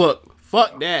 Look,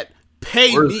 fuck that.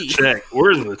 Pay Where's me. the check?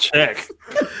 Where's the check?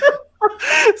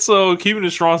 So, keeping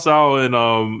it strong style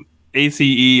and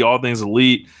ATE, All Things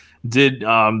Elite, did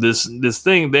this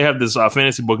thing. They have this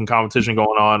fantasy booking competition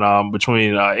going on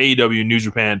between AEW and New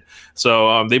Japan.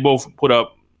 So they both put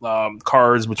up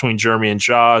cards between Jeremy and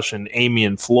Josh and Amy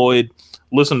and Floyd.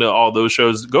 Listen to all those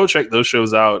shows. Go check those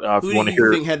shows out if you want to hear.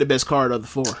 Who do you think had the best card of the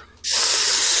 4?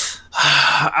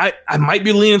 I might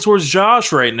be leaning towards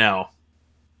Josh right now.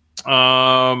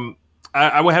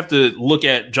 I would have to look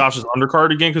at Josh's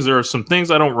undercard again because there are some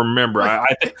things I don't remember.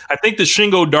 I think the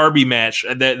Shingo Darby match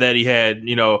that he had,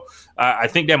 I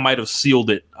think that might have sealed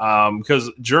it because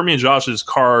Jeremy and Josh's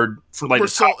card for like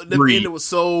the end was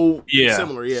so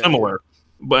similar.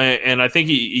 And I think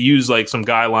he used like some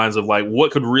guidelines of like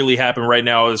what could really happen right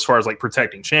now as far as like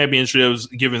protecting championships,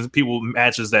 giving people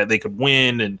matches that they could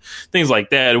win and things like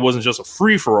that. It wasn't just a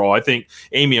free for all. I think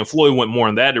Amy and Floyd went more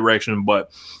in that direction, but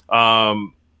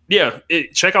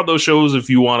check out those shows if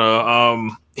you want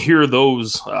to hear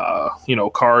those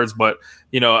cards. But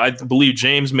I believe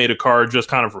James made a card just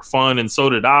kind of for fun, and so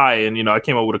did I. And I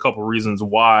came up with a couple of reasons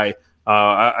why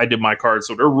I did my card.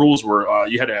 So their rules were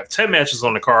you had to have 10 matches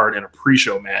on the card and a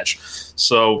pre-show match.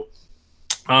 So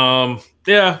do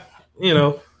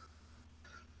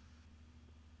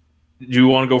you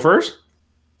want to go first?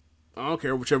 I don't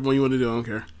care. Whichever one you want to do, I don't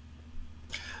care.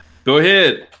 Go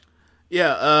ahead.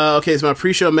 Yeah, okay, so my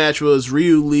pre-show match was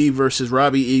Ryu Lee versus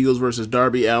Robbie Eagles versus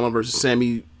Darby Allin versus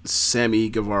Sammy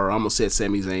Guevara. I almost said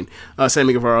Sami Zayn.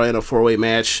 Sammy Guevara in a 4-way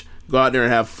match. Go out there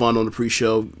and have fun on the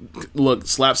pre-show. Look,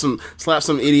 slap some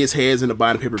idiots' heads in the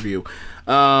buying pay-per-view.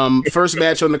 First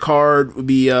match on the card would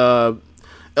be El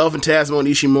Phantasmo and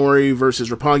Ishimori versus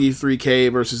Roppongi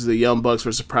 3K versus the Young Bucks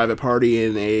versus Private Party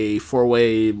in a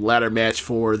 4-way ladder match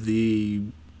for the,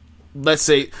 let's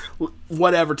say,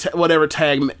 whatever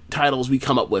tag titles we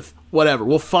come up with. Whatever.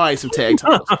 We'll find some tag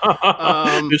titles.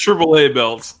 The AAA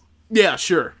belts. Yeah,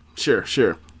 sure.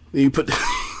 You put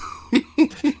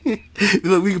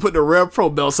look, we can put the Rev Pro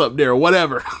belts up there,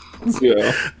 whatever.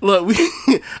 Yeah. Look,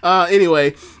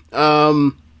 anyway,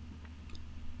 second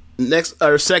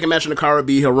match on the card would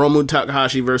be Hiromu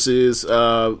Takahashi versus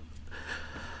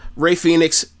Rey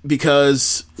Fenix,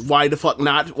 because why the fuck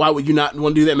not? Why would you not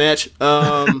want to do that match?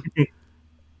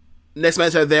 Next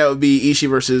match after that would be Ishii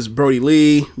versus Brody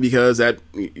Lee, because that,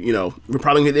 we're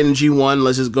probably going to get in G1.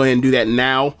 Let's just go ahead and do that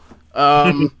now.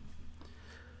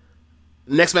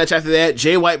 Next match after that,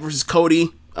 Jay White versus Cody.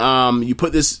 You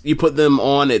put them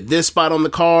on at this spot on the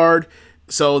card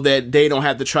so that they don't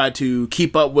have to try to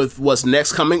keep up with what's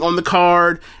next coming on the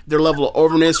card. Their level of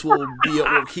overness will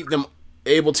keep them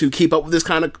able to keep up with this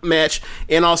kind of match,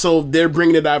 and also they're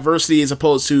bringing the diversity as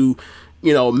opposed to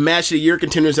match of the year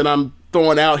contenders that I'm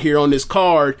throwing out here on this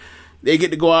card. They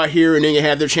get to go out here and they can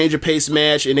have their change of pace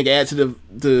match, and they can add to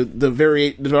the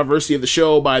diversity of the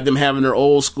show by them having their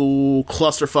old school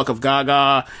clusterfuck of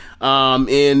Gaga.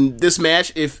 In this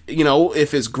match, if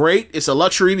it's great, it's a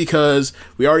luxury because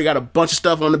we already got a bunch of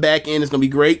stuff on the back end. It's gonna be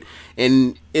great,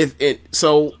 and if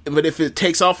it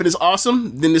takes off and is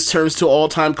awesome, then this turns to an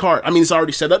all-time card. I mean, it's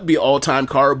already set up to be an all-time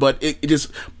card, but it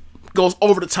just goes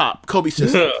over the top. Kobe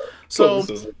system. So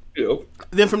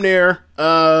then from there,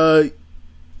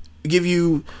 give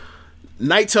you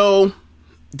Naito,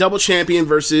 double champion,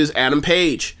 versus Adam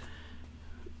Page.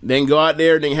 Then go out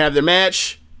there and they have their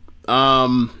match.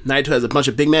 Naito has a bunch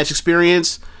of big match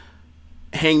experience.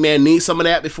 Hangman needs some of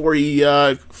that before he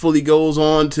fully goes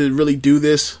on to really do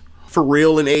this for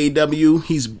real in AEW.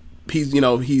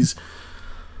 He's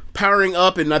powering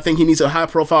up, and I think he needs a high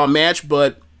profile match,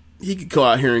 but he can go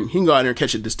out here and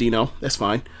catch a Destino. That's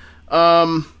fine.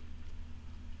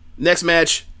 Next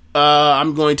match,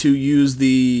 I'm going to use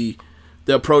the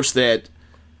approach that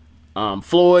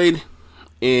Floyd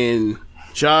and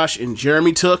Josh and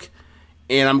Jeremy took,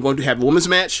 and I'm going to have a women's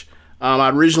match. I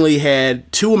originally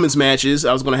had 2 women's matches.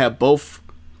 I was going to have both.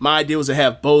 My idea was to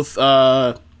have both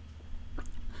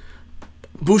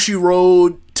Bushi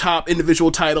Road top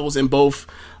individual titles and both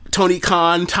Tony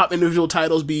Khan top individual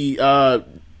titles be on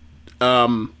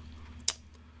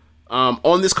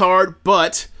this card,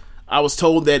 but I was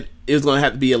told that it was going to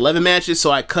have to be 11 matches,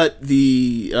 so I cut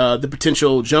the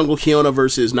potential Jungle Kiona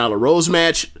versus Nyla Rose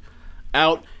match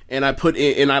out, and I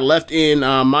left in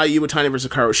Mayu Iwatani versus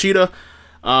Hikaru Shida.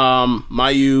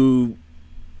 Mayu,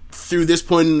 through this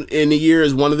point in the year,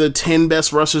 is one of the 10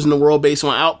 best wrestlers in the world based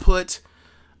on output.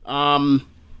 Hikaru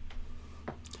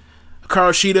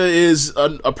Shida is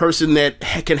a person that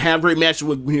can have great matches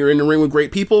when you're in the ring with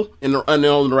great people and in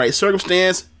the right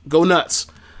circumstance. Go nuts.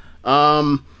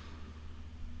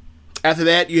 After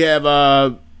that, you have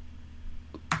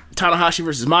Tanahashi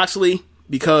versus Moxley,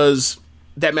 because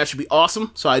that match would be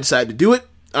awesome, so I decided to do it.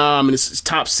 And it's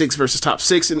top 6 versus top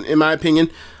 6, in my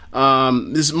opinion.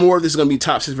 This is going to be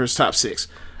top 6 versus top 6.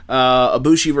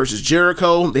 Ibushi versus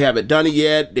Jericho. They haven't done it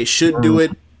yet. They should do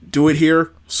it. Do it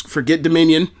here. Forget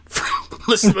Dominion.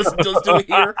 let's just do it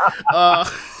here.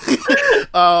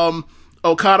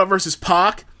 Okada versus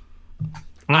Pac.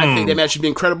 I think that match should be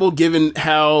incredible, given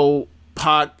how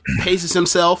Pac paces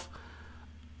himself.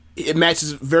 It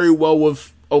matches very well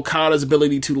with Okada's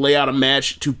ability to lay out a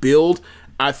match, to build.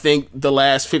 I think the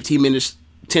last 15 minutes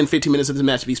of this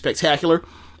match to be spectacular.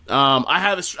 I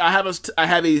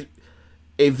have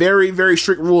a very, very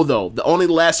strict rule, though. The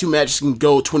last 2 matches can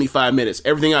go 25 minutes.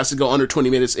 Everything has to go under 20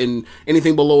 minutes, and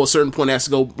anything below a certain point has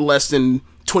to go less than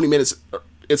 20 minutes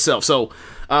itself. So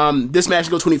this match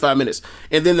will go 25 minutes.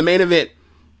 And then the main event,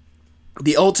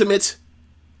 the ultimate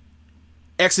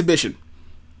exhibition.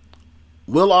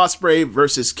 Will Ospreay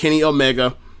versus Kenny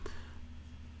Omega.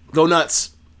 Go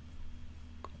nuts.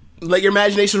 Let your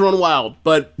imaginations run wild.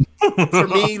 But for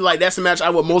me, that's the match I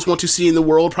would most want to see in the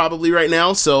world probably right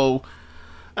now. So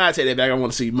I take that back. I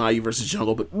want to see Mayu versus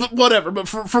Jungle, but whatever. But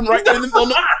from right now,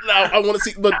 I want to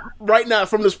see. But right now,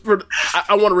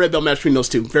 I want a red belt match between those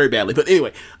two very badly. But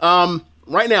anyway,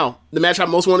 right now, the match I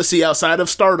most want to see outside of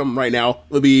Stardom right now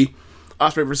would be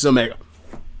Ospreay versus Omega.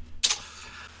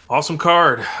 Awesome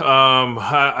card.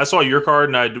 I saw your card,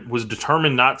 and I was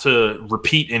determined not to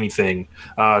repeat anything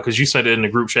because you sent it in the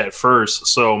group chat first.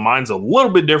 So mine's a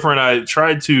little bit different. I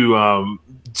tried to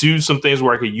do some things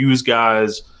where I could use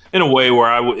guys in a way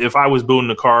where if I was building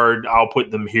a card, I'll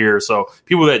put them here. So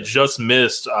people that just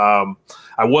missed, I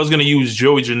was going to use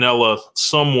Joey Janela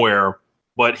somewhere,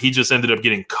 but he just ended up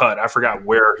getting cut. I forgot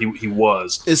where he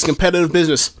was. It's competitive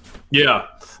business. Yeah.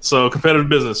 So competitive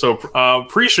business. So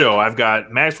pre-show, I've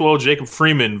got Maxwell Jacob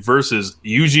Freeman versus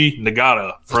Yuji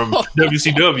Nagata from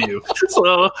WCW.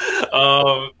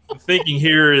 So thinking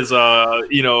here is, Are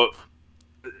you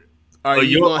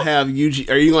gonna have Yuji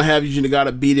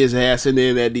Nagata beat his ass and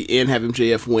then at the end have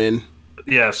MJF win?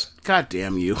 Yes. God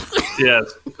damn you.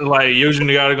 Yes. Like Yuji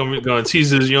Nagata gonna tease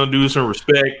his young dude some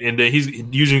respect, and then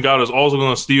Yuji Nagata is also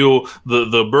gonna steal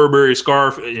the Burberry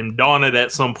scarf and don it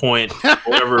at some point,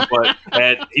 whatever. But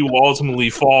he will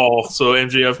ultimately fall, so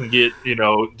MJF can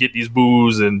get these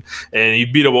boos, and he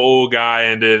beat up an old guy,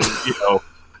 and then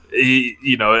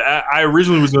I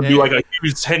originally was going to do like a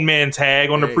huge 10-man tag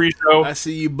on the pre-show. I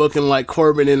see you booking like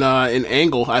Corbin in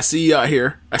Angle. I see you out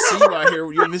here.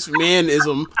 You're Miss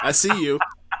Manism. I see you.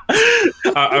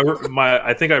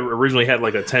 I think I originally had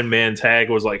like a 10-man tag.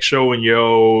 It was like Show and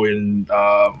Yo and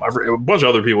a bunch of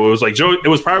other people. It was like It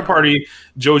was Private Party,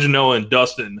 Joe Janela, and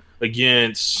Dustin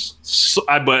against.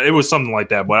 But it was something like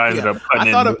that. But I ended up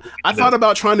cutting I thought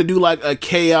about trying to do like a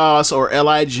Chaos or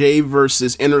LIJ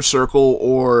versus Inner Circle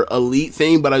or Elite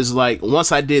thing. But I was like,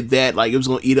 once I did that, like it was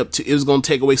going to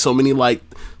take away so many like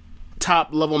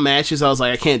top level matches. I was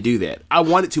like, I can't do that. I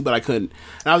wanted to, but I couldn't.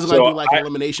 And I was going to do like an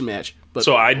elimination match. But,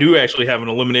 so I do actually have an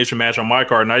elimination match on my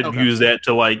card, and I use that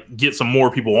to like get some more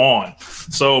people on.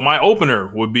 So my opener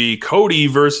would be Cody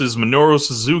versus Minoru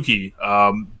Suzuki.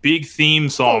 Big theme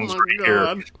songs right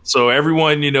here. So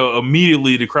everyone,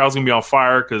 immediately the crowd's gonna be on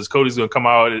fire because Cody's gonna come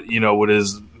out, with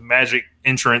his magic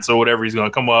entrance or whatever. He's gonna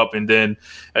come up, and then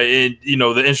the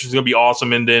entrance is gonna be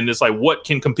awesome. And then it's like, what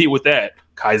can compete with that?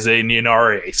 Kaizei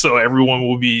Nianare. So everyone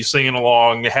will be singing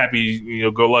along,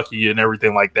 happy, go lucky, and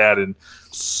everything like that. And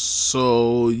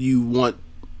so you want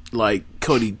like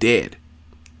Cody dead?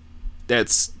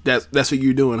 That's what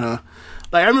you're doing, huh?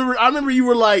 Like I remember you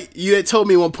were like, you had told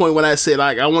me at one point when I said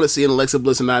like I want to see an Alexa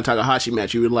Bliss and Nia Takahashi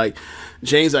match. You were like,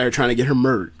 James out here trying to get her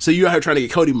murdered. So you out here trying to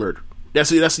get Cody murdered.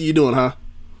 That's what you're doing, huh?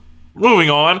 Moving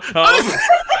on.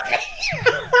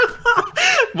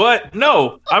 But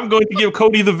no, I'm going to give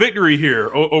Cody the victory here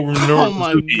over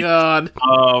Minoru Suzuki. God.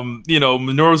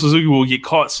 Minoru Suzuki will get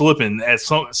caught slipping at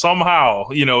somehow.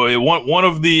 One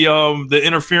of the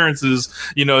interferences,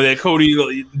 that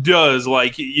Cody does.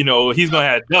 Like, he's going to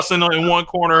have Dustin in one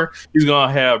corner. He's going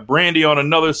to have Brandy on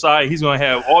another side. He's going to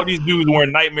have all these dudes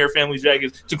wearing Nightmare Family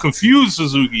jackets to confuse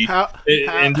Suzuki,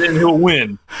 and then he'll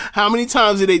win. How many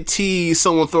times did they tease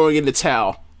someone throwing in the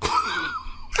towel?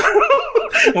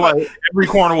 Like, every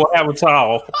corner will have a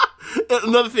towel.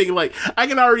 Another thing, like, I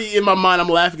can already, in my mind, I'm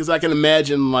laughing because I can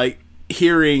imagine, like,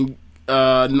 hearing,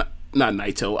 not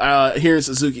Naito, hearing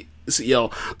Suzuki yell,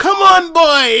 "Come on,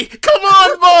 boy! Come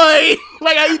on, boy!"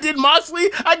 Like how he did Moxley.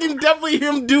 I can definitely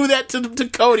hear him do that to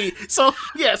Cody. So,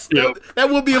 yes, that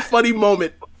would be a funny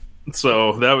moment.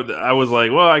 So I was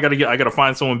like, well, I gotta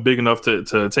find someone big enough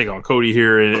to take on Cody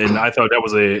here, and I thought that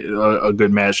was a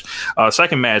good match.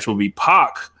 Second match will be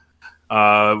Pac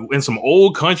in some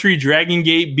old country Dragon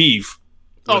Gate beef.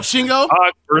 Oh, Shingo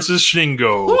Pac versus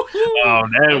Shingo.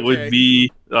 That would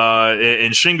be,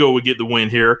 and Shingo would get the win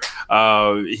here.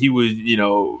 He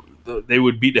would, they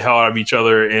would beat the hell out of each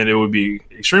other, and it would be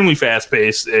extremely fast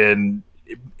paced and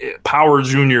Power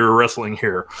Junior wrestling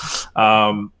here.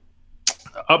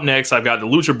 Up next, I've got the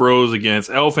Lucha Bros against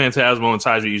El Phantasmo and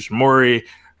Taiji Ishimori.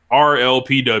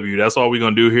 RLPW. That's all we're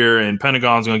going to do here. And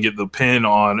Pentagon's going to get the pin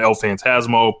on El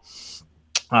Phantasmo.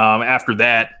 After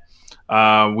that,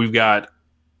 we've got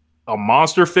a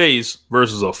monster face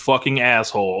versus a fucking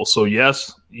asshole. So,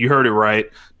 yes, you heard it right.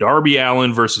 Darby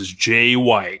Allin versus Jay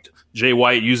White. Jay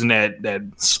White using that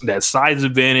size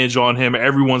advantage on him.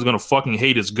 Everyone's going to fucking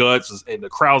hate his guts, and the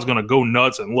crowd's going to go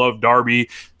nuts and love Darby.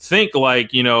 Think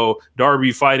like,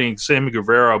 Darby fighting Sammy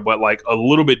Guevara, but like a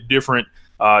little bit different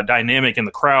dynamic in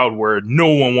the crowd where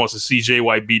no one wants to see Jay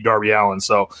White beat Darby Allin.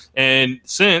 So, and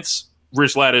since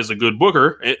Rich Latta is a good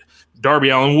booker, Darby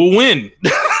Allin will win.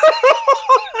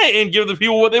 And give the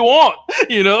people what they want,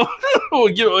 We'll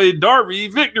give a Darby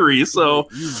victory. So,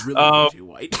 you really hate Jay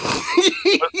White.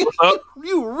 What's up?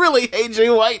 You really hate Jay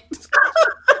White.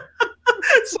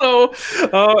 So,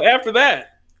 after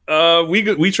that,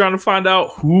 we trying to find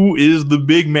out who is the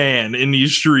big man in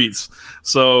these streets.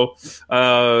 So,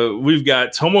 we've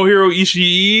got Tomohiro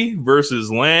Ishii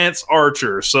versus Lance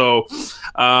Archer. So,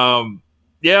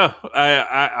 yeah,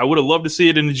 I would have loved to see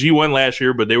it in the G1 last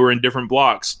year, but they were in different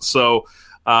blocks. So,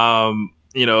 and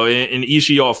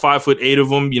Ishii, all 5'8" of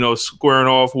them, squaring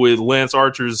off with Lance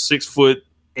Archer's 6'8"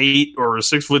 or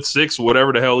 6'6",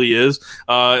 whatever the hell he is,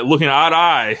 looking eye to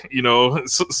eye,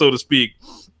 so to speak.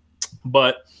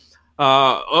 But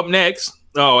up next,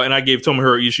 and I gave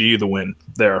Tomohiro Ishii the win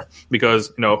there because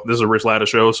this is a Rich Latta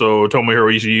show, so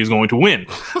Tomohiro Ishii is going to win.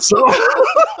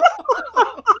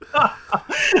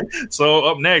 So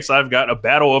up next, I've got a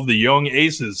battle of the young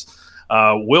aces.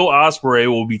 Will Ospreay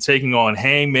will be taking on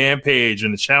Hangman Page,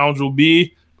 and the challenge will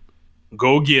be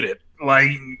go get it.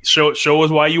 Like, show us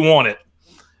why you want it.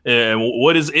 And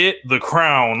what is it? The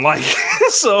crown. Like,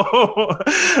 so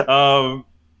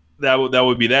that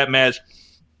would be that match.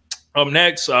 Up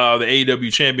next, the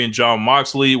AEW champion Jon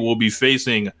Moxley will be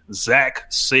facing Zack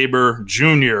Sabre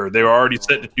Jr. They were already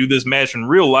set to do this match in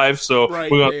real life, so we're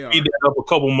going to speed that up a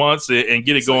couple months and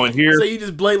get it going here. So you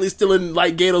just blatantly stealing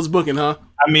like Gato's booking, huh?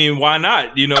 I mean, why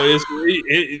not?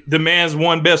 The man's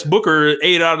won best booker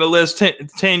 8 out of the last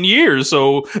 10 years,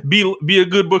 so be a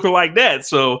good booker like that.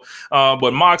 So,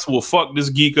 but Mox will fuck this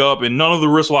geek up, and none of the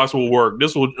wrist locks will work.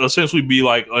 This will essentially be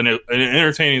like an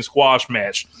entertaining squash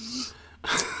match.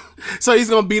 So he's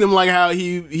gonna beat him like how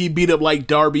he beat up like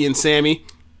Darby and Sammy.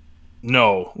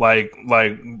 No, like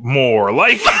more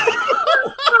like.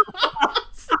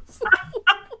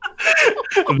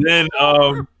 And then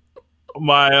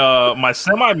my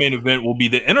semi-main event will be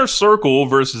the Inner Circle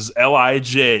versus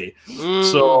LIJ.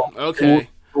 So okay, it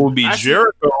will be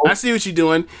Jericho. I see what you're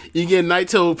doing. You get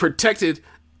Naito protected.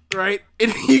 Right,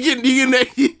 and you get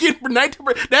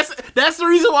Naito. That's the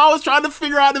reason why I was trying to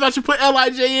figure out if I should put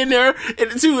LIJ in there, and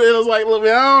too. And I was like, look,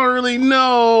 man, I don't really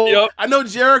know. Yep. I know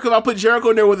Jericho. If I put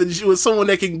Jericho in there with someone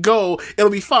that can go, it'll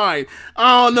be fine.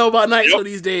 I don't know about Naito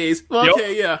these days. Well,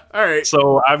 okay, yeah, all right.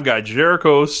 So I've got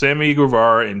Jericho, Sammy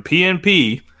Guevara, and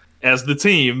PNP as the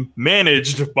team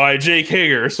managed by Jake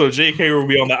Hager. So Jake Hager will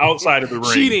be on the outside of the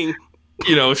ring,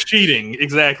 cheating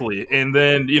exactly, and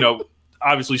then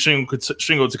obviously, Shingo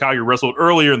Takagi wrestled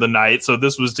earlier in the night, so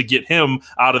this was to get him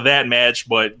out of that match,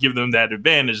 but give them that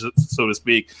advantage, so to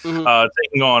speak. Mm-hmm.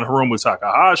 Taking on Hiromu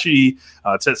Takahashi,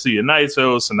 Tetsuya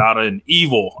Naito, Sonata, and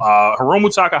Evil.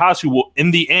 Hiromu Takahashi in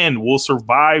the end, will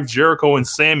survive Jericho and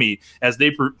Sammy as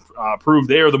they prove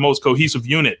they are the most cohesive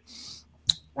unit.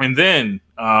 And then,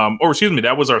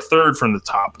 that was our third from the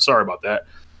top. Sorry about that.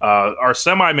 Our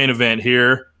semi-main event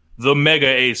here, the Mega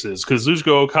Aces, Kazuchika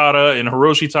Okada and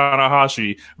Hiroshi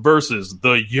Tanahashi versus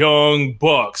the Young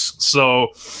Bucks. So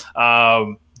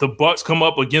the Bucks come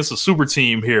up against a super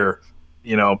team here.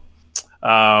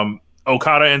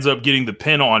 Okada ends up getting the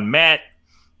pin on Matt,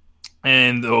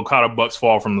 and the Okada Bucks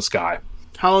fall from the sky.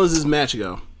 How long does this match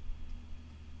go?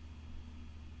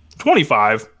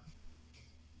 25.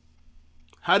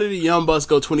 How did the Young Bucks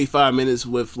go 25 minutes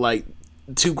with like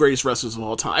two greatest wrestlers of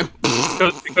all time?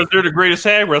 Because they're the greatest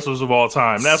tag wrestlers of all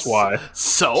time. That's why.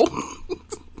 So,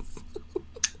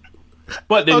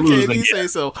 but they lose. Okay, if you say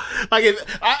so. Like,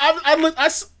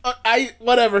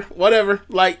 whatever.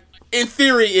 Like, in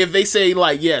theory, if they say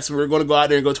like, yes, we're going to go out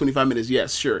there and go 25 minutes,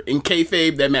 yes, sure. In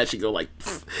kayfabe, that match should go like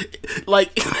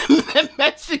that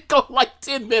match should go like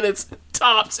 10 minutes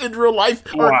tops in real life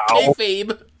or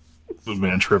kayfabe. This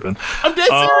man tripping. I'm dead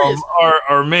serious.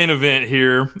 Our main event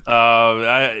here,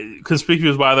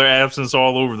 conspicuous by their absence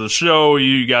all over the show.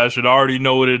 You guys should already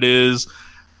know what it is.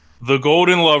 The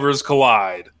Golden Lovers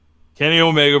collide. Kenny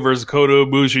Omega versus Kota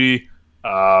Ibushi.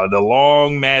 The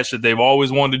long match that they've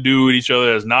always wanted to do with each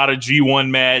other. It's not a G1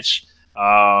 match.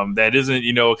 That isn't,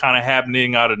 kind of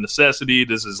happening out of necessity.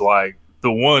 This is like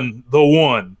the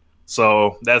one.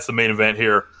 So that's the main event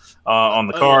here on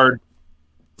the card.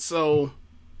 So,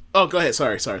 go ahead.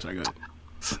 Sorry. Go ahead.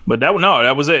 But that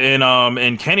was it.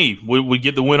 And Kenny would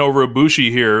get the win over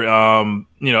Ibushi here.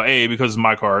 A, because it's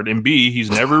my card, and B, he's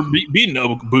never beaten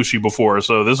Ibushi before.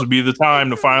 So this would be the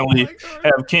time to finally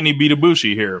have Kenny beat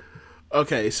Ibushi here.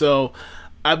 Okay, so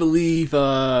I believe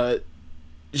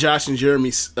Josh and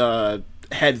Jeremy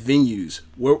had venues.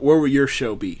 Where will your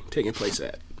show be taking place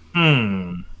at?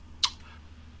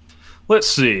 Let's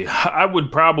see. I would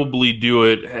probably do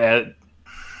it at...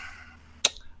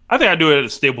 I think I'd do it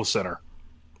at Staples Center.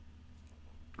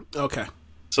 Okay.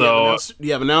 So... Do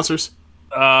you have announcers?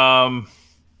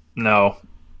 No.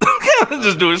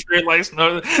 Just do it straight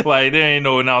like there ain't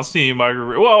no announced team.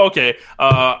 Well, okay.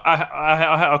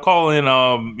 I'll call in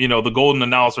the golden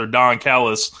announcer Don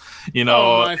Callis, and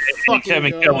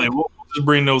Kevin Kelly. We'll just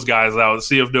bring those guys out and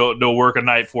see if they'll work a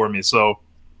night for me. So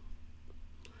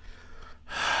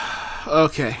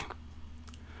okay.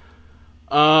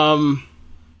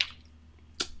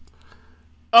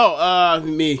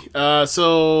 Me.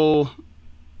 So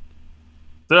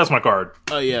that's my card.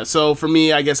 Oh, yeah. So, for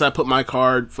me, I guess I put my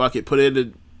card, put it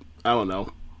in, I don't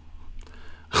know.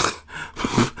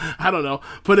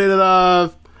 Put it in,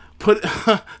 put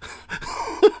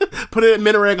it in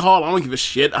Minoreg Hall. I don't give a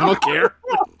shit. I don't care.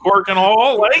 Corkin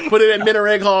Hall? Put it in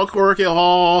Minoreg Hall, Corkin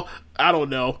Hall. I don't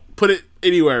know. Put it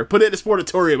anywhere. Put it in the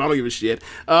Sportatorium. I don't give a shit.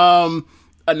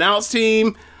 Announce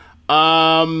team.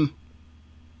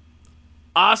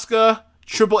 Asuka,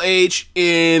 Triple H,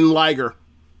 and Liger.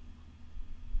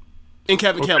 And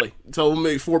Kevin Kelly. So we'll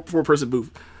make four-person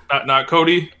booth. Not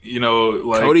Cody,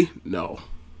 Cody? No.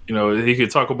 He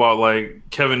could talk about like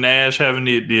Kevin Nash having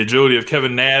the agility of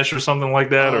Kevin Nash or something like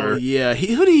that. Oh, yeah.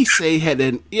 Who did he say had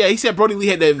that? Yeah, he said Brody Lee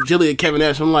had the agility of Kevin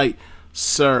Nash. I'm like,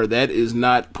 sir, that is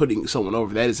not putting someone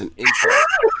over. That is an insult.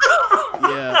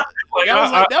 Yeah.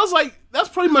 That's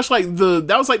pretty much like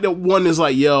the one is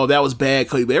like, yo, that was bad,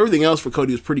 Cody. But everything else for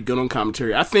Cody was pretty good on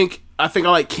commentary. I think I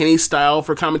like Kenny's style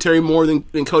for commentary more than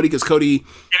Cody, because Cody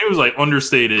was like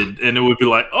understated, and it would be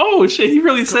like, oh shit, he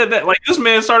really said that. Like, this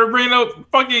man started bringing up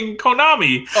fucking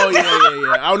Konami. Oh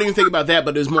yeah. I don't even think about that,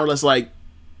 but it's more or less like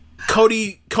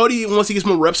Cody once he gets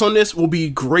more reps on this will be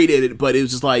great at it. But it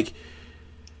was just like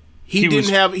he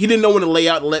didn't know when to lay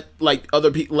out and let like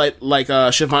other people let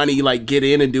Shivani like get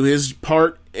in and do his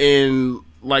part, and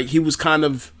like he was kind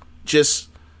of just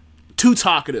too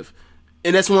talkative.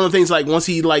 And that's one of the things, like, once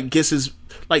he, like, gets his,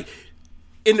 like,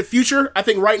 in the future, I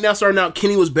think right now, starting out,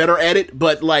 Kenny was better at it,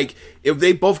 but, like, if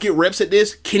they both get reps at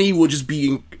this, Kenny will just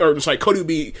be, Cody will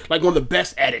be, like, one of the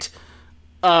best at it.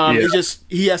 It's just,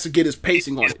 he has to get his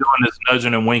pacing on it. He's doing this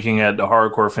nudging and winking at the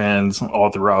hardcore fans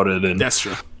all throughout it, and that's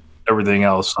true. Everything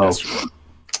else. So. That's true.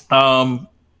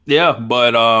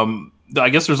 I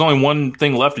guess there's only one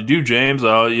thing left to do, James.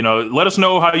 Let us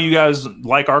know how you guys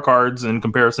like our cards in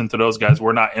comparison to those guys.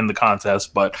 We're not in the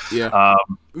contest, but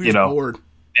bored.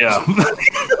 Yeah.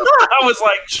 I was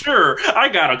like, sure, I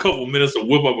got a couple minutes to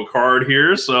whip up a card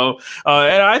here. So,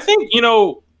 and I think,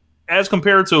 as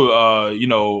compared to, I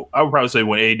would probably say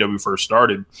when AEW first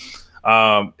started,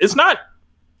 it's not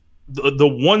the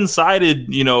one-sided,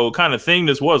 kind of thing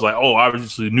this was. Like, oh,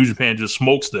 obviously New Japan just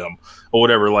smokes them or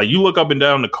whatever. Like, you look up and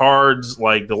down the cards,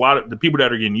 like a lot of the people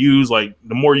that are getting used, like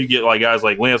the more you get like guys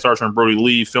like Lance Archer and Brody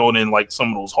Lee filling in like some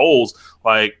of those holes,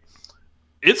 like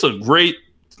it's a great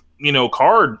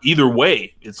card either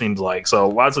way. It seems like so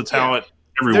lots of talent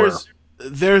everywhere.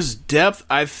 There's depth.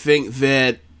 I think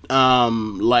that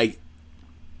like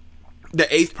the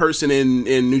 8th person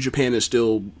in New Japan is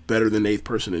still better than the 8th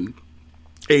person in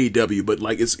AEW, but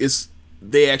like it's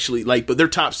they actually like, but their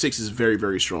top 6 is very,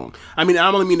 very strong. I mean,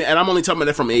 I'm only talking about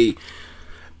that from a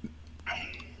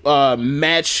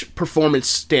match performance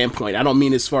standpoint. I don't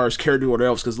mean as far as character or whatever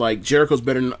else, because like Jericho's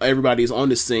better than everybody's on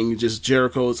this thing. Just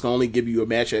Jericho's can only give you a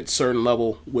match at a certain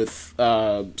level with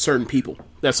certain people.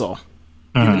 That's all.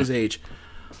 Given his age.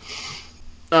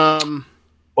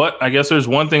 But I guess there's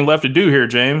one thing left to do here,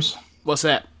 James. What's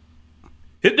that?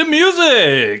 Hit the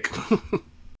music.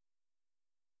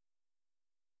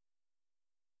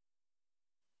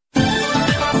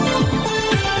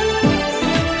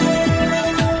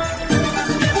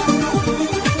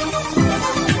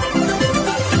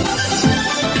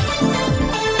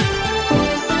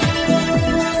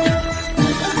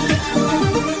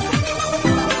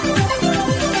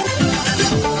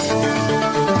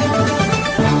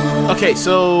 Okay,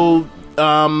 so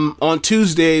on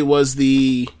Tuesday was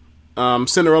the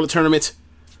Cinderella tournament,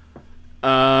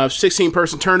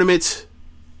 16-person tournament,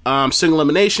 single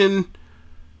elimination.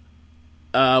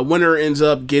 Winner ends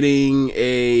up getting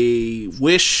a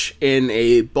wish in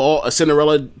a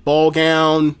Cinderella ball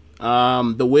gown.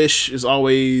 The wish is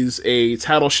always a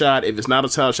title shot. If it's not a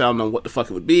title shot, I don't know what the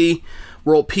fuck it would be.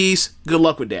 World peace. Good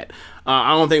luck with that.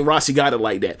 I don't think Rossi got it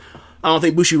like that. I don't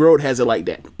think Bushi Road has it like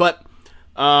that. But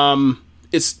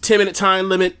it's 10-minute time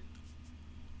limit.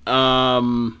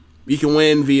 You can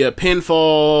win via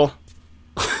pinfall,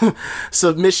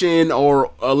 submission,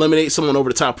 or eliminate someone over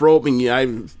the top rope.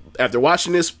 And after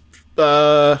watching this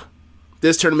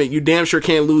tournament, you damn sure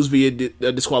can't lose via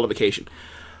disqualification.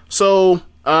 So,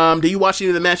 do you watch any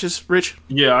of the matches, Rich?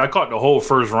 Yeah, I caught the whole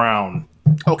first round.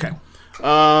 Okay.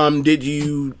 Did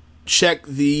you check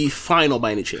the final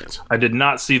by any chance? I did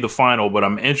not see the final, but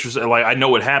I'm interested. Like, I know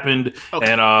what happened,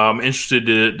 and I'm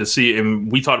interested to see. And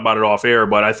we talked about it off air,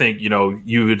 but I think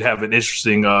you would have an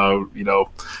interesting, kind of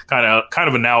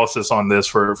analysis on this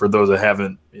for those that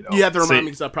haven't. You have to remind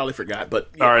me because I probably forgot. But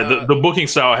all right, the booking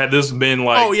style, had this been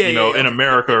like in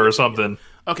America or something.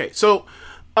 Okay, so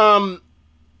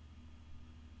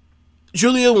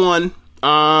Julia won.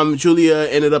 Julia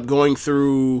ended up going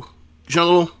through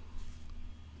Jungle,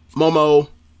 Momo,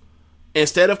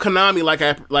 instead of Konami, like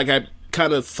I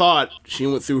kind of thought. She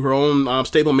went through her own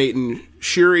stablemate in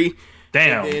Shuri.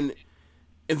 Damn. And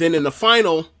then in the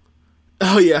final,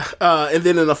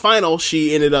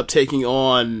 she ended up taking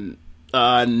on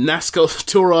Natsuko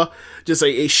Tora, just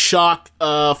a shock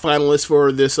finalist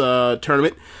for this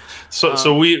tournament.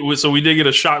 So we did get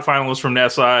a shock finalist from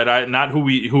that side. Not who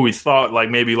we thought, like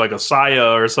maybe like a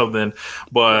Saya or something,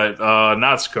 but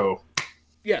Natsuko.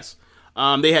 Yes.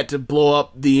 They had to blow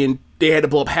up half of the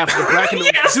bracket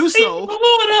with Zuso. He blew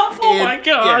it up. Oh my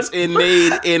god!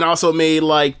 Yes, and also made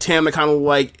like Tam the kind of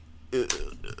like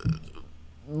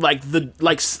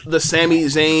the Sami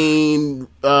Zayn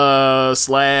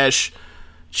 /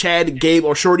 Chad Gable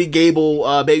or Shorty Gable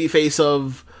babyface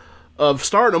of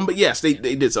Stardom. But yes, they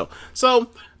did so.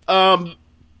 So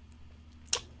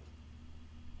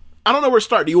I don't know where to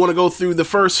start. Do you want to go through the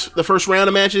first round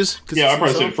of matches? Yeah, I'd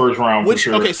probably say the first round for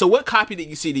sure. Okay, so what copy did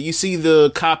you see? Did you see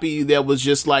the copy that was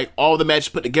just like all the matches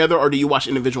put together, or do you watch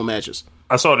individual matches?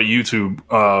 I saw the YouTube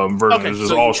version. Okay, it was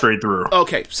just all straight through.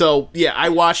 Okay, so yeah, I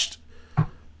watched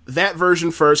that version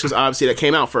first because obviously that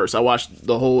came out first. I watched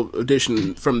the whole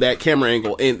edition from that camera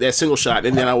angle and that single shot,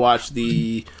 and then I watched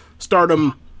the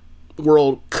Stardom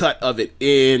World cut of it.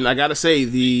 And I gotta say,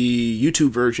 the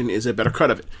YouTube version is a better cut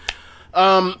of it.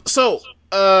 Yeah,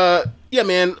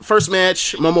 man, first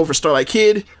match, Momo for Starlight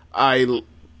Kid. I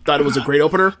thought it was a great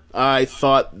opener. I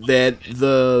thought that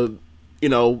the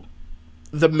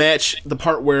match, the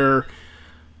part where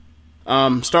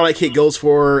Starlight Kid goes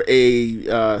for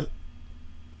a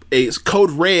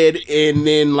code red, and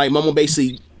then like Momo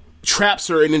basically traps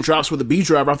her and then drops with a B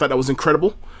driver. I thought that was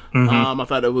incredible. I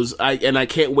thought it was, I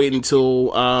can't wait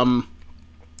until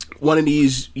one of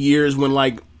these years when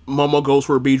like Momo goes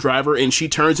for a B driver and she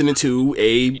turns it into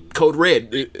a code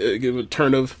red, give a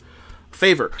turn of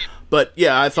favor. But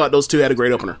yeah, I thought those two had a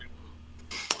great opener.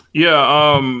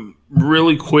 Yeah,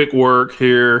 really quick work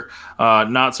here.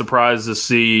 Not surprised to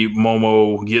see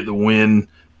Momo get the win,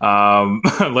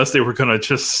 unless they were going to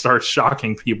just start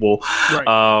shocking people. Right.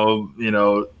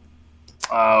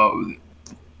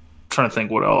 Trying to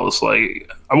think what else. Like,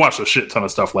 I watched a shit ton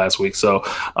of stuff last week, so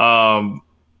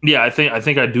yeah, I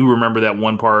think I do remember that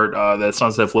one part that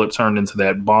Sunset Flip turned into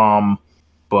that bomb.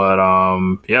 But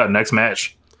yeah, next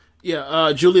match.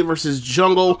 Yeah, Julia versus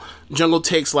Jungle. Jungle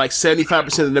takes like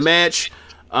 75% of the match,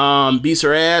 beats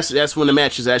her ass. That's when the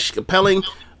match is actually compelling.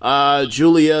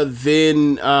 Julia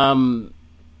then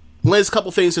learns a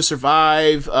couple things to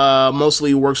survive.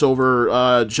 Mostly works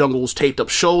over Jungle's taped up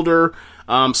shoulder.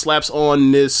 Slaps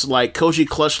on this like Koji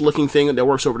clutch looking thing that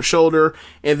works over the shoulder,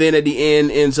 and then at the end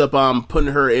ends up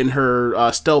putting her in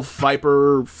her stealth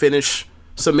Viper finish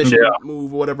submission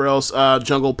move or whatever else.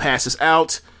 Jungle passes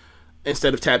out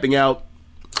instead of tapping out.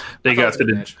 They got to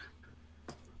the match.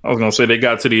 I was gonna say they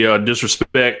got to the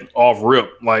disrespect off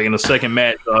rip, like in the second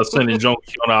match, sending Jungle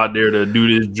out there to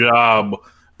do this job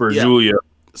for Julia.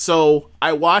 So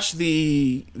I watched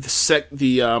the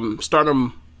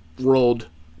Stardom World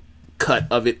cut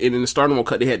of it, and in the Stardom World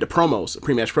cut they had the promos, the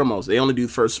pre-match promos. They only do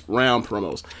first round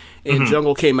promos, and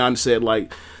Jungle came out and said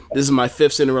like, "This is my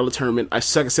 5th Cinderella tournament. I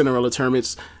suck at Cinderella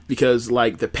tournaments because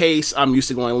like the pace, I'm used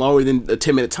to going lower than the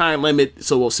 10-minute time limit.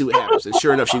 So we'll see what happens." And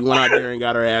sure enough, she went out there and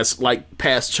got her ass like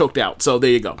choked out. So there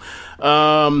you go.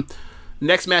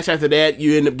 Next match after that,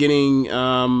 you end up getting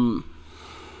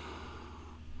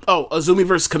Azumi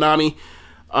versus Konami.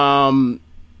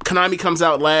 Konami comes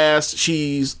out last.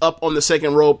 She's up on the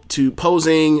second rope to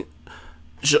posing.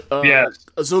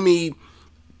 Azumi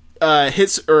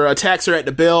hits or attacks her at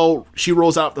the bell. She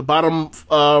rolls out the bottom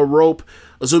rope.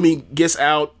 Azumi gets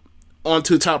out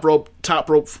onto the top rope,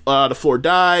 the floor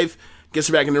dive, gets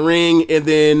her back in the ring, and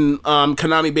then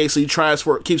Konami basically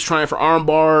keeps trying for arm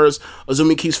bars.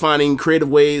 Azumi keeps finding creative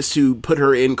ways to put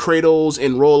her in cradles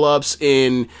and roll ups.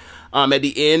 And at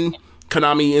the end,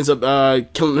 Konami ends up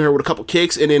killing her with a couple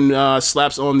kicks and then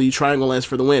slaps on the triangle lance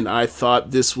for the win. I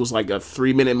thought this was like a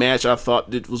 3-minute match. I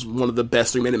thought it was one of the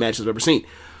best 3-minute matches I've ever seen.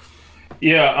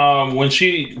 Yeah, when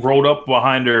she rolled up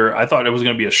behind her, I thought it was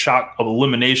going to be a shock of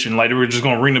elimination. Like they were just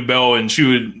going to ring the bell and she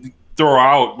would throw her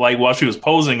out like while she was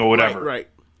posing or whatever. Right.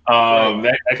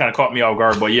 That kind of caught me off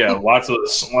guard. But yeah, lots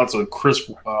of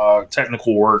crisp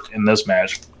technical work in this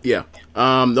match. Yeah.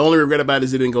 The only regret about it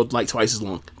is it didn't go like twice as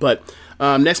long. But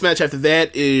next match after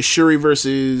that is Shuri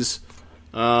versus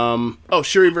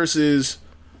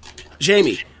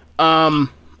Jamie. I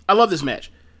love this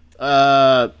match.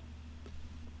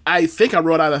 I think I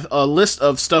wrote out a list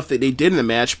of stuff that they did in the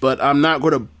match, but I'm not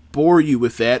going to bore you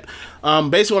with that.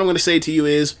 Basically, what I'm going to say to you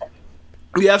is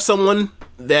we have someone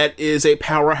that is a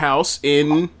powerhouse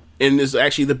and is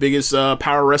actually the biggest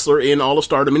power wrestler in all of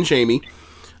Stardom in Jamie.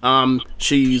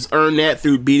 She's earned that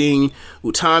through beating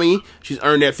Utami. She's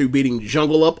earned that through beating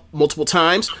Jungle up multiple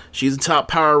times. She's a top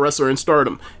power wrestler in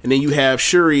Stardom. And then you have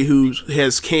Shuri, who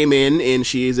has came in and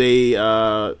she is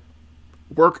a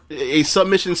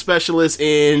submission specialist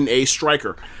and a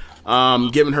striker,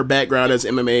 given her background as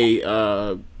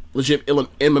MMA, legit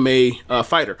MMA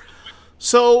fighter.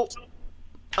 So,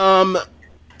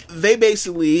 they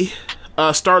basically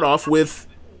start off with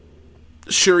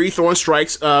Shuri throwing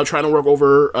strikes, trying to work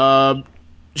over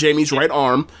Jamie's right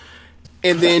arm,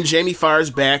 and then Jamie fires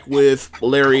back with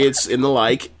lariats and the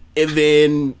like, and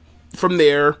then from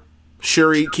there,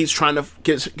 Shuri keeps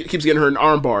getting her in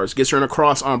arm bars, gets her in a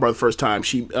cross arm bar the first time.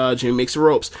 Jamie makes the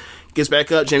ropes, gets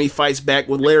back up. Jamie fights back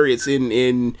with lariats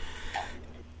and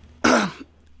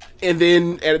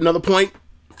then at another point,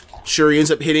 Shuri ends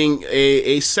up hitting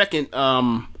a second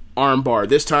arm bar.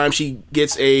 This time she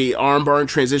gets a arm bar and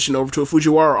transition over to a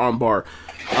Fujiwara arm bar.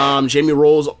 Jamie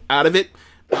rolls out of it,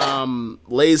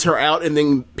 lays her out, and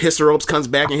then hits the ropes, comes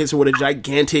back and hits her with a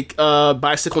gigantic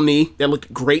bicycle knee that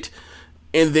looked great.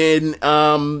 And then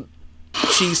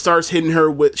she hits her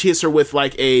with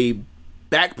like a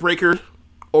backbreaker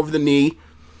over the knee,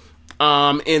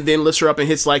 and then lifts her up and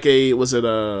hits like basically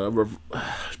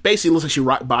looks like she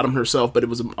rock bottomed herself, but it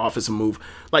was an offensive move,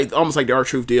 like almost like the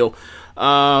R-Truth deal.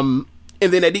 And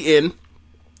then at the end,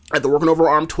 after working over her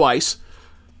arm twice,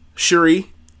 Shuri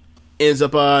ends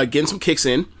up getting some kicks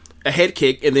in, a head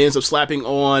kick, and then ends up slapping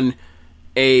on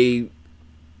a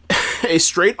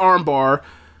straight arm bar.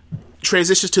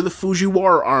 Transitions to the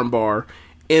Fujiwara armbar,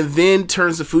 and then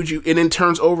turns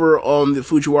over on the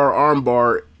Fujiwara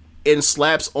armbar and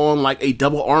slaps on like a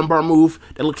double armbar move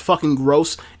that looked fucking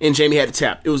gross. And Jamie had to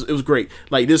tap. It was great.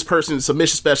 Like this person's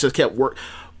submission specialist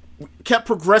kept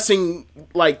progressing,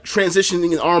 like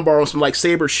transitioning an armbar on some like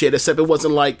saber shit, except it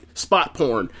wasn't like spot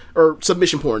porn or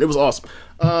submission porn. It was awesome.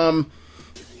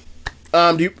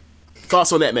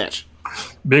 Thoughts on that match?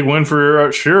 Big win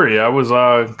for Shuri. I was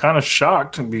kind of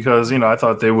shocked because, I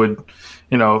thought they would,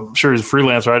 Shuri's a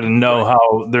freelancer. I didn't know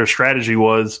how their strategy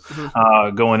was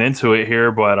going into it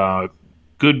here, but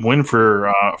good win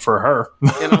for her.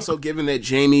 And also, given that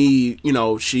Jamie,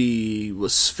 she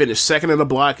was finished second in the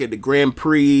block at the Grand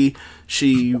Prix,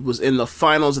 she was in the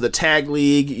finals of the Tag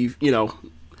League.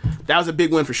 That was a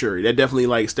big win for Shuri. That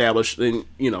definitely established it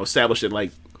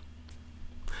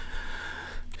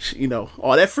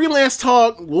all that freelance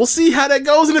talk. We'll see how that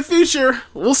goes in the future.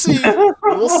 We'll see.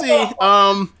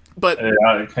 But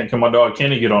can my dog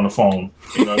Kenny get on the phone?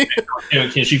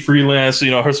 Can she freelance?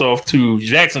 Herself to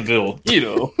Jacksonville.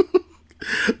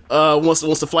 Once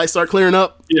the flights start clearing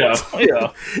up. Yeah.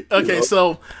 Okay,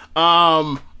 so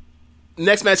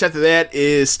next match after that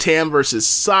is Tam versus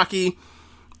Saki,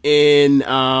 and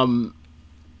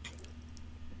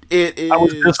it is. I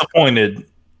was disappointed.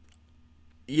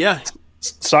 Yeah.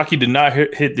 Saki did not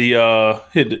hit the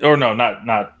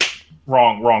not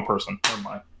wrong person. Never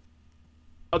mind.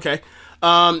 Okay.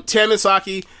 Tam and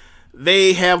Saki,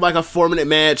 they have a 4-minute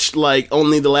match.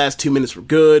 Only the last 2 minutes were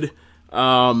good.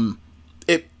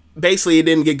 It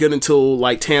didn't get good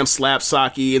until Tam slaps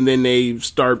Saki, and then they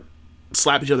start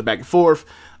slapping each other back and forth.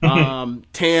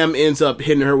 Tam ends up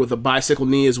hitting her with a bicycle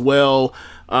knee as well.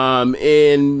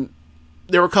 And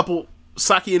there were a couple.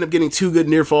 Saki ended up getting 2 good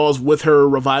near falls with her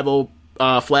revival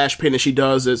flash pin that she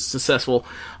does. It's successful.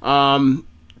 Tam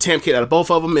kicked out of both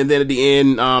of them, and then at the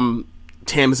end,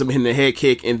 Tam is hitting the head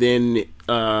kick and then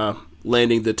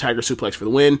landing the Tiger Suplex for the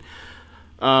win.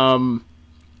 I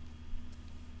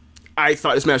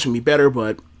thought this match was going to be better,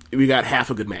 but we got half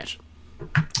a good match.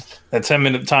 That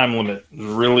 10-minute time limit is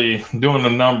really doing the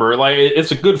number.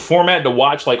 It's a good format to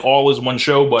watch, all is one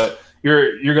show, but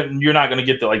you're not going to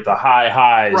get the high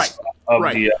highs. Right.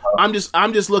 Right. I'm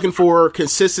just looking for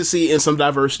consistency and some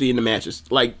diversity in the matches.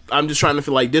 I'm just trying to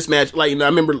feel this match. I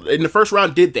remember in the first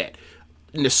round did that.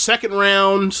 In the second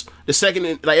rounds,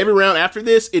 every round after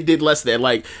this, it did less of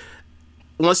that.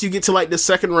 Once you get to the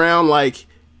second round,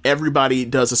 everybody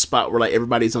does a spot where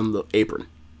everybody's on the apron,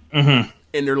 and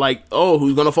they're oh,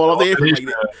 who's gonna fall off the apron? And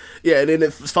then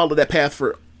it followed that path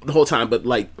for the whole time. But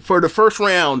for the first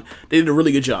round, they did a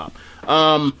really good job.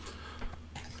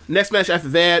 Next match after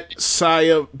that,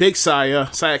 Saya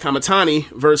Kamatani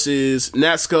versus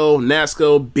Natsuko.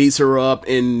 Natsuko beats her up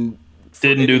and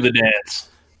didn't do the dance.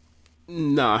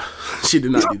 Nah, she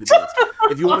did not do the dance.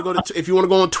 If you want to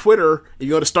go on Twitter, if you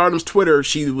go to Stardom's Twitter,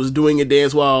 she was doing a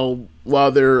dance while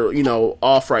they're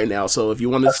off right now. So if you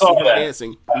want to see her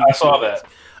dancing, I saw that.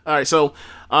 All right, so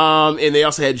and they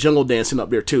also had jungle dancing up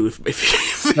there too.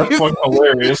 That's fucking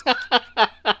hilarious.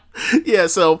 Yeah.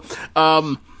 So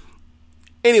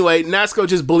anyway, Natsuko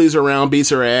just bullies her around, beats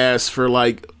her ass for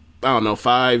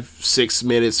 5-6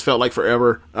 minutes. Felt like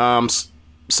forever.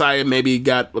 Saya maybe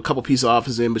got a couple pieces off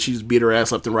his end, but she just beat her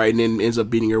ass left and right, and then ends up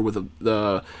beating her with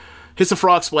hits a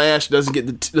frog splash, doesn't get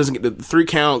the 3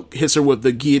 count, hits her with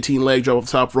the guillotine leg drop off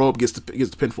the top rope, gets the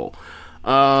pinfall.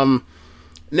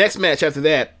 Next match after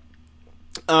that,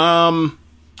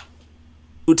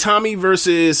 Utami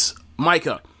versus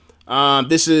Micah.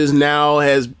 This is now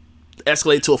has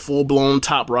escalated to a full blown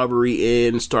top robbery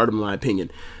in Stardom, in my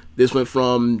opinion. This went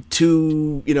from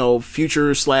 2,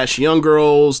 future/young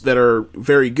girls that are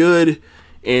very good,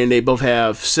 and they both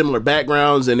have similar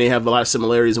backgrounds, and they have a lot of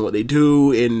similarities in what they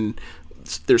do and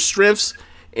their strengths.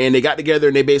 And they got together,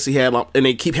 and they basically had, and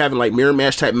they keep having mirror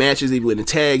match type matches, even in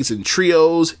tags and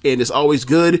trios, and it's always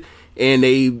good. And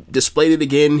they displayed it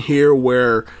again here,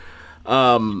 where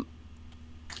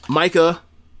Micah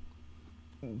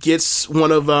gets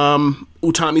one of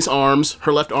Utami's arms,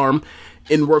 her left arm,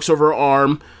 and works over her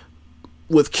arm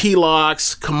with key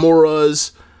locks,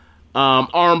 kimuras,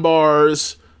 arm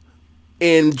bars,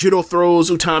 and judo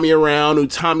throws Utami around.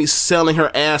 Utami's selling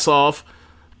her ass off,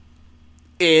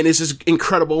 and it's just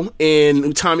incredible. And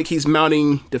Utami keeps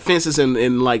mounting defenses and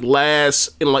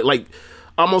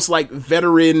almost like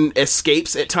veteran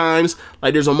escapes at times.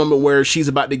 There's a moment where she's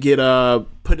about to get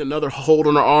put another hold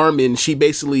on her arm, and she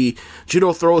basically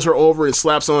judo throws her over and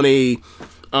slaps on a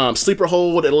sleeper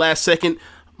hold at the last second.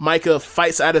 Micah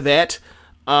fights out of that,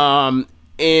 and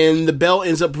the bell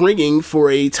ends up ringing for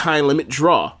a time limit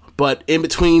draw. But in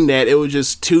between that, it was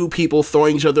just 2 people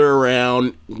throwing each other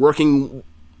around, working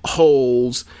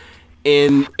holds,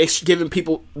 and it's giving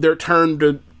people their turn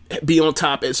to be on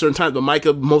top at certain times. But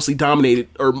Micah mostly dominated,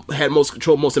 or had most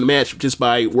control most of the match, just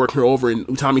by working her over, and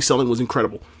Utami's selling was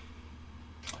incredible.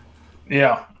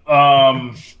 Yeah.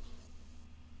 Are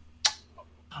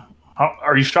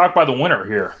you shocked by the winner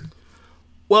here?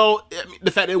 Well, the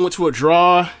fact that it went to a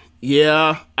draw,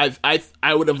 yeah,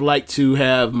 I would have liked to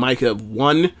have Micah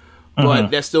won, but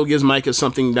that still gives Micah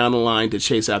something down the line to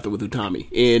chase after with Utami.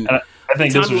 And I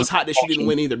think Utami was hot that she didn't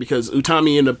win either, because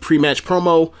Utami in the pre-match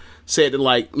promo said that,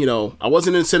 like, you know, I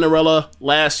wasn't in Cinderella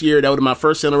last year. That was my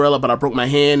first Cinderella, but I broke my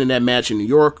hand in that match in New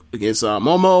York against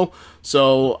Momo.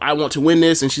 So I want to win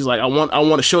this. And she's like, I want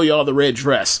to show y'all the red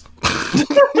dress. I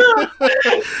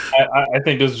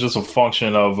think this is just a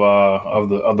function of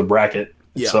the bracket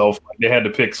itself. They had to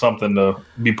pick something to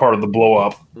be part of the blow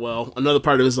up. Well, another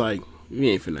part of it is like,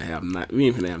 we ain't finna have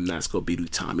Natsuko beat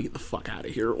Utami. Get the fuck out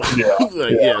of here.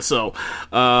 So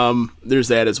there's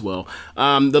that as well.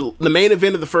 The main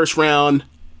event of the first round,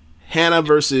 Hannah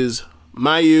versus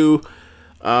Mayu.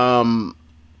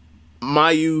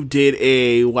 Mayu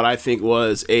did what I think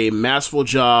was a masterful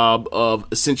job of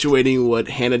accentuating what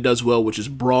Hannah does well, which is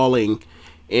brawling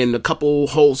in a couple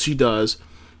holds she does.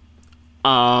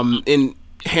 And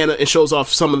Hannah, it shows off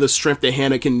some of the strength that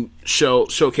Hannah can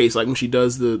showcase, like when she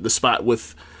does the spot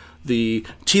with the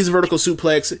cheese vertical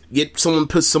suplex,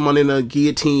 puts someone in a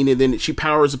guillotine, and then she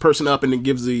powers the person up and then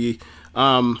gives the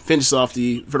finishes off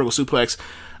the vertical suplex.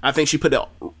 I think she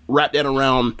wrapped that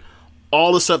around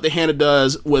all the stuff that Hannah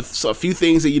does with a few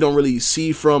things that you don't really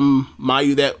see from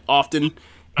Mayu that often.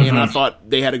 And I thought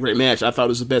they had a great match. I thought it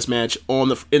was the best match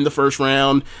in the first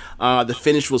round. The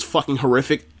finish was fucking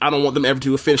horrific. I don't want them ever to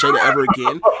do a finish ever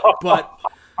again. But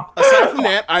aside from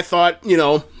that, I thought,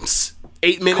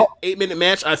 8 minute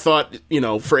match. I thought,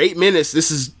 for 8 minutes,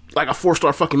 this is like a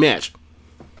 4-star fucking match.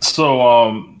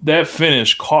 So that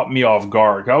finish caught me off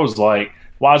guard. I was like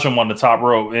watching him on the top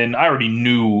rope, and I already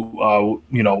knew,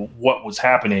 what was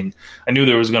happening. I knew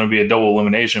there was going to be a double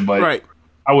elimination, but right.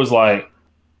 I was like,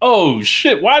 oh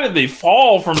shit! Why did they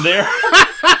fall from there?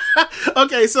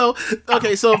 Okay, so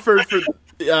for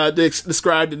to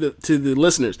describe to the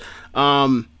listeners,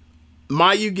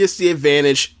 Mayu gets the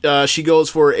advantage. She goes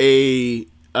for to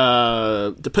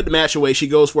put the match away. She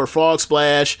goes for a frog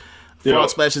splash. Frog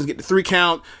splash doesn't get the 3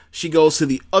 count. She goes to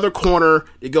the other corner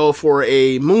to go for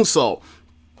a moonsault.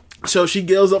 So she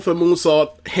goes up for a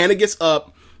moonsault. Hannah gets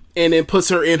up and then puts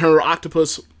her in her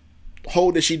octopus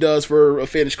hold that she does for a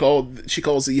finish she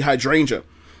calls the hydrangea.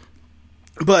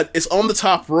 But it's on the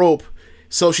top rope,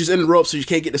 so she's in the rope, so she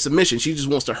can't get the submission. She just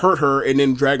wants to hurt her and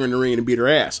then drag her in the ring and beat her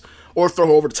ass. Or throw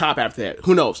her over the top after that.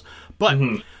 Who knows? But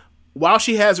while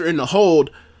she has her in the hold,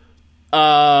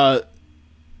 on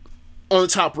the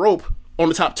top rope, on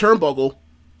the top turnbuckle,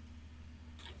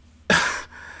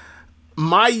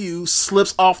 Mayu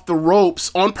slips off the ropes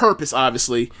on purpose,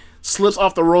 obviously, slips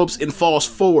off the ropes and falls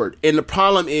forward. And the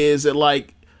problem is that,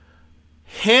 like,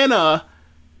 Hannah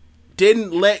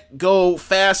didn't let go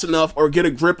fast enough or get a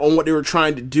grip on what they were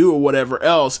trying to do or whatever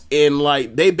else. And,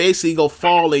 like, they basically go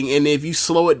falling. And if you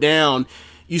slow it down,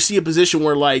 you see a position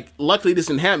where, like, luckily this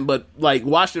didn't happen, but, like,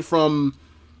 watching it,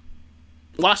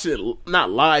 not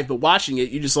live, but watching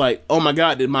it, you're just like, oh my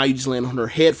God, did Mayu just land on her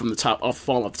head from the top,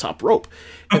 falling off the top rope?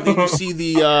 And then you see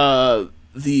the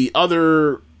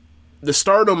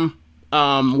Stardom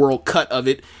world cut of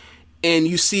it, and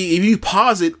you see, if you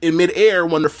pause it in midair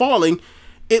when they're falling,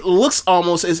 it looks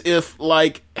almost as if,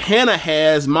 like, Hannah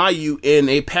has Mayu in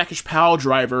a package pile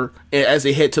driver as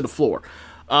they head to the floor.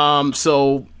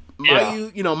 So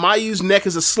Mayu, Mayu's neck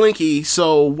is a slinky,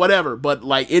 so whatever. But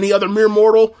like any other mere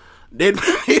mortal, they'd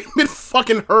been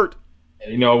fucking hurt.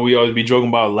 We always be joking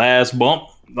about last bump.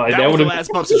 Like, that was the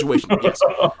last bump situation. Yes,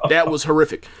 that was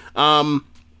horrific.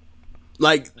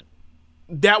 Like,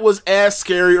 that was as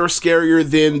scary or scarier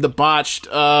than the botched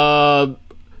top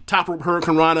rope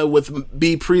Hurricane Rana with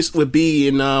B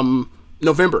in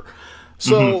November.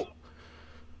 So,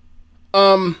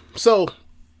 so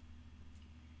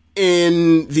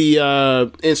in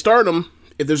Stardom,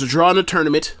 if there's a draw in the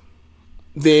tournament,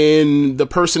 then the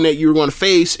person that you're going to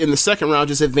face in the second round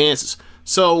just advances.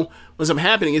 So what's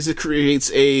happening is it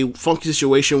creates a funky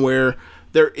situation where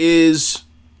there's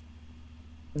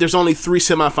only 3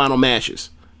 semifinal matches,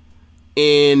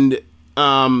 and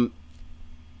the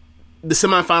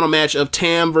semifinal match of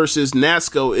Tam versus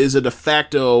Natsuko is a de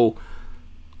facto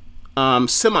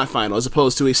semifinal as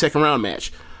opposed to a second round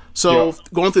match. So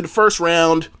going through the first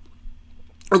round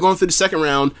or going through the second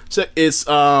round, it's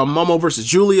Momo versus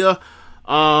Julia.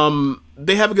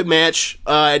 They have a good match.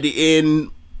 At the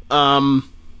end,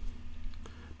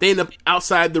 they end up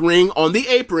outside the ring on the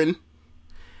apron,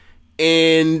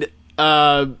 and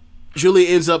Julia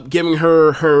ends up giving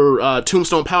her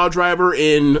tombstone power driver,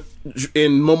 and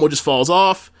Momo just falls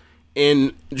off,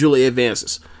 and Julia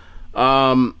advances.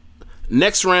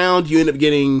 Next round, you end up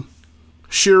getting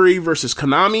Shuri versus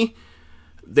Konami.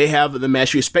 They have the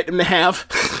match you expect them to have.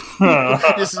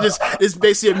 It's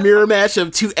basically a mirror match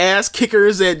of two ass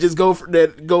kickers that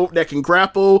that can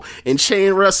grapple and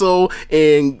chain wrestle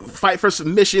and fight for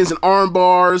submissions and arm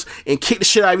bars and kick the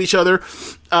shit out of each other.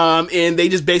 And they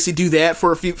just basically do that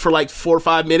for like 4 or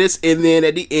 5 minutes, and then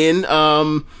at the end,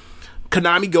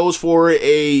 Konami goes for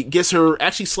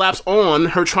actually slaps on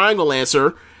her Triangle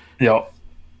Lancer. Yep.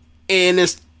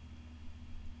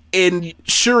 And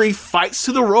Shuri fights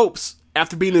to the ropes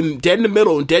after being dead in the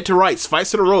middle and dead to rights,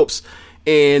 fights to the ropes.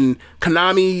 And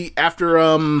Konami, after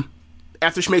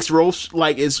she makes the ropes,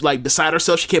 is beside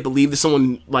herself. She can't believe that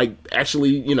someone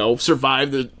actually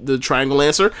survived the Triangle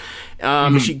Lancer.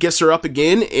 She gets her up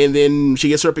again, and then she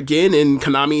gets her up again, and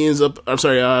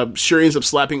Shuri ends up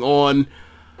slapping on.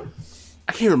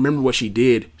 I can't remember what she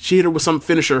did. She hit her with some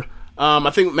finisher. I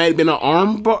think it might have been an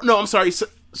arm bar. No, I'm sorry.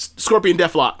 Scorpion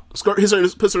Deathlock.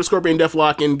 Puts her to Scorpion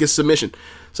Deathlock and gets submission.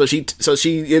 So she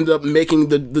ends up making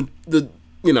the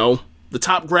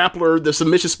top grappler, the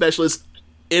submission specialist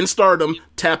in Stardom,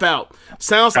 tap out.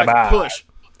 Sounds like a push.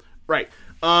 Right.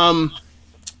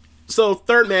 So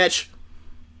third match,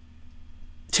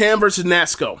 Tam versus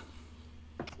Natsuko.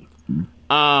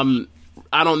 I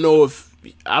don't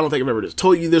think I've ever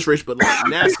told you this, Rich, but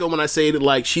Natsuko, when I say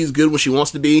that she's good when she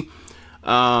wants to be,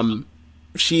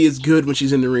 she is good when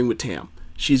she's in the ring with Tam.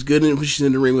 She's good when she's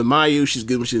in the ring with Mayu. She's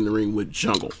good when she's in the ring with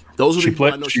Jungle. Those are the people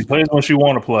I know. She plays when she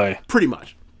want to play. Pretty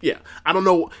much, yeah. I don't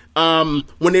know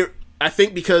I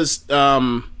think because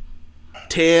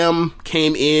Tam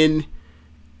came in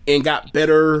and got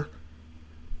better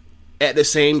at the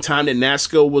same time that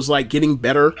Natsuko was getting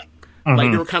better.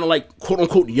 They were kind of quote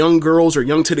unquote young girls or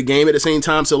young to the game at the same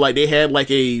time. So they had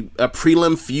a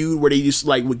prelim feud where they just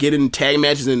would get in tag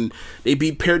matches and they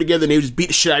be paired together and they would just beat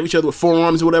the shit out of each other with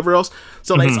forearms or whatever else.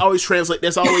 So it's always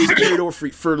that's always carried over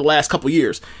for the last couple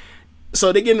years.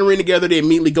 So they get in the ring together. They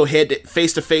immediately go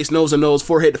face to face, nose to nose,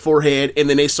 forehead to forehead, and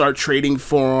then they start trading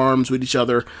forearms with each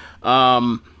other. We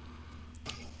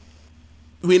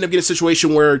end up getting a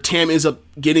situation where Tam ends up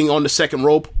getting on the second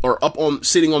rope or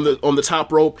sitting on the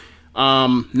top rope.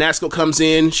 Natsuko comes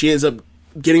in. She ends up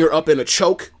getting her up in a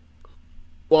choke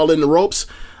while in the ropes.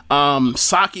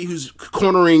 Saki, who's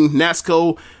cornering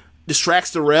Natsuko,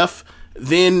 distracts the ref.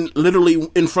 Then, literally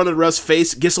in front of the ref's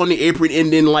face, gets on the apron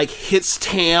and then hits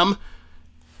Tam.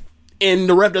 And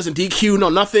the ref doesn't DQ, no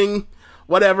nothing,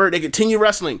 whatever. They continue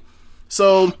wrestling.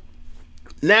 So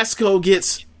Natsuko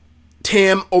gets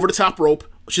Tam over the top rope.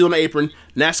 She's on the apron.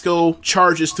 Natsuko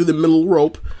charges through the middle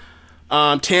rope.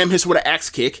 Tam hits her with an axe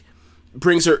kick,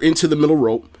 brings her into the middle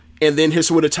rope, and then hits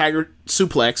her with a tiger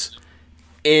suplex,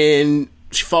 and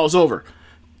she falls over.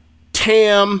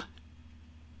 Tam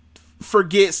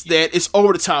forgets that it's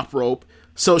over the top rope,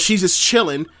 so she's just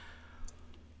chilling.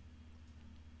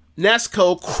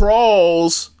 Natsuko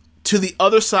crawls to the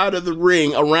other side of the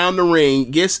ring, around the ring,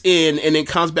 gets in, and then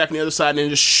comes back on the other side and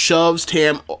just shoves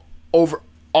Tam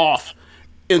off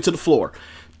into the floor.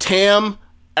 Tam,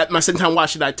 at my second time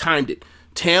watching, I timed it.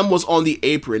 Tam was on the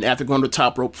apron after going to the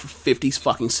top rope for 50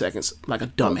 fucking seconds, like a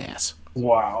dumbass.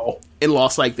 Wow. And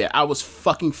lost like that. I was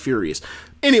fucking furious.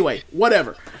 Anyway,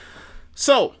 whatever.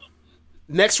 So,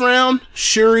 next round,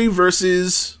 Shuri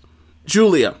versus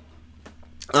Julia.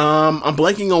 I'm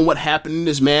blanking on what happened in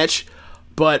this match,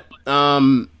 but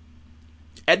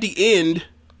at the end,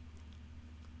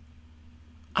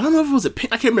 I don't know if it was a pin,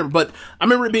 I can't remember, but I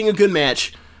remember it being a good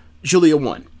match. Julia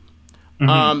won.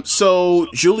 So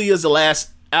Julia's the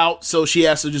last out, so she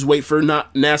has to just wait for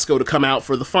Natsuko to come out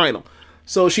for the final.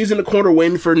 So she's in the corner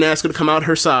waiting for Natsuko to come out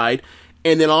her side,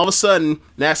 and then all of a sudden,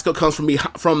 Natsuko comes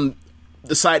from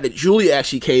the side that Julia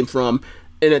actually came from,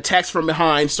 and attacks from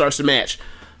behind, starts the match.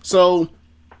 So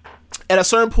at a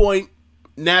certain point,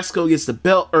 Natsuko gets the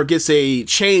belt, or gets a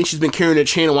chain. She's been carrying a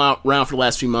chain around for the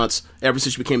last few months, ever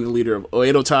since she became the leader of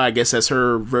Oedo Tai. I guess that's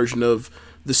her version of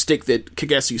the stick that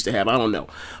Kagetsu used to have. I don't know.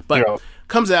 But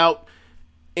comes out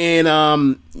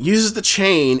and uses the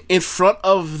chain in front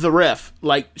of the ref.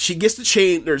 She gets the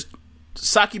chain.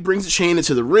 Saki brings the chain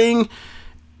into the ring.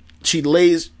 She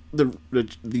lays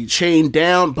the chain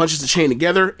down, bunches the chain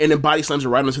together, and then body slams her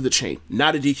right onto the chain.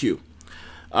 Not a DQ.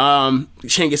 The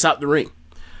chain gets out the ring.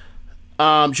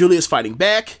 Julia's fighting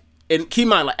back. And keep in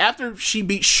mind, after she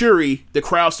beats Shuri, the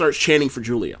crowd starts chanting for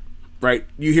Julia. Right?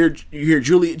 You hear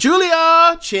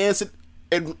Julia chants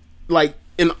in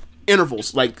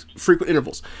intervals, frequent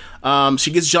intervals.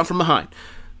 She gets jumped from behind.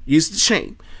 Uses the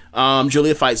chain.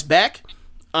 Julia fights back.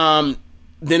 Then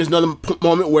there's another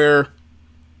moment where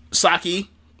Saki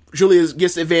Julia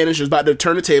gets the advantage, is about to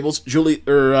turn the tables.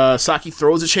 Saki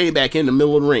throws the chain back in the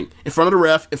middle of the ring, in front of the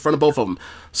ref, in front of both of them.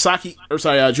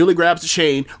 Julia grabs the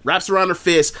chain, wraps around her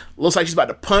fist, looks like she's about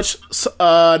to punch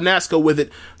Natsuko with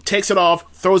it, takes it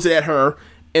off, throws it at her,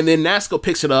 and then Natsuko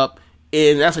picks it up,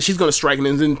 and that's like she's going to strike,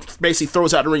 and then basically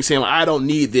throws out the ring saying, like, I don't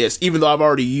need this, even though I've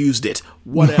already used it.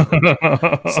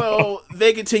 Whatever. So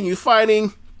they continue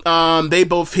fighting. They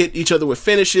both hit each other with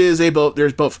finishes.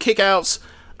 There's both kickouts.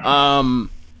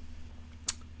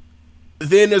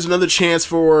 Then there's another chance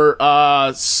for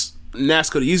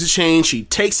Natsuko to use the chain. She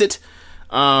takes it.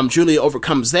 Julia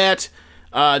overcomes that.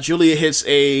 Julia hits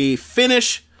a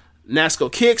finish.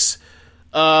 Natsuko kicks.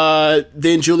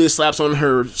 Then Julia slaps on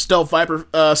her Stealth Viper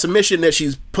submission that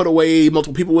she's put away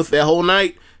multiple people with that whole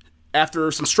night.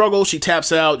 After some struggle, she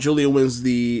taps out. Julia wins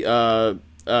the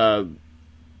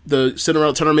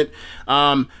Cinderella tournament.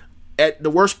 At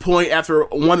the worst point, after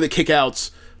one of the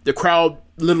kickouts, the crowd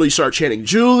literally start chanting,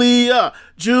 Julia,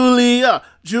 Julia,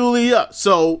 Julia.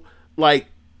 So, like,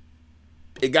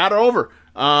 it got her over.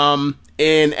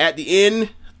 And at the end,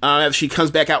 after she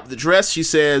comes back out with the dress, she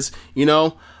says,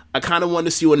 I kind of wanted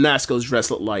to see what Natsuko's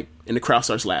dress looked like. And the crowd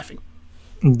starts laughing.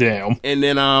 Damn. And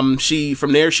then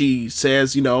from there, she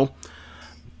says, I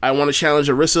want to challenge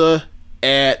Arisa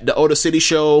at the Oda City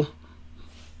show.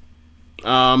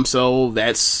 So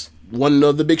that's one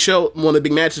of the big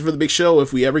matches for the big show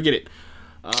if we ever get it.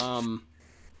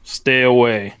 Stay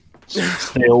away.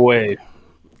 Stay away.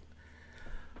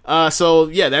 So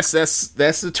yeah, that's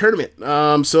the tournament.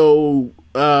 What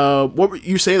were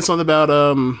you saying? Something about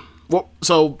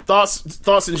so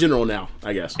thoughts in general now,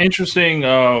 I guess. Interesting,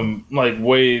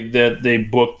 way that they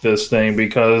booked this thing,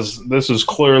 because this is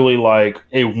clearly like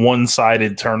a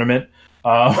one-sided tournament,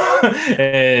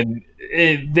 and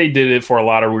they did it for a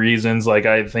lot of reasons. Like,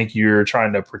 I think you're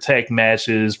trying to protect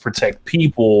matches, protect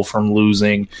people from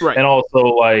losing, right, and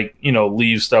also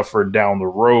leave stuff for down the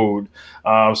road.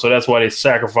 So that's why they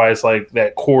sacrificed like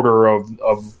that quarter of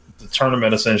the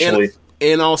tournament essentially.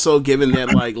 And also, given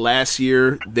that last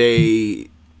year they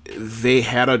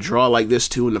had a draw like this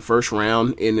too in the first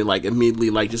round, and then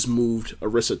immediately just moved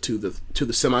Arisa to the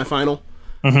semifinal.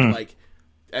 Mm-hmm.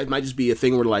 It might just be a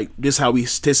thing where this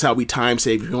is how we time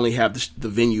save. We only have the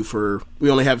venue we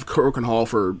only have Korakuen Hall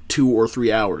for 2 or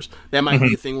 3 hours. That might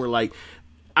be a thing where I'm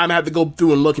gonna have to go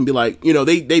through and look and be they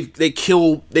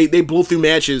blow through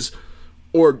matches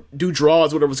or do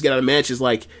draws, whatever, to get out of matches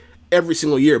every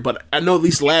single year, but I know at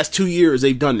least the last 2 years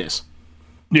they've done this.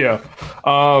 Yeah.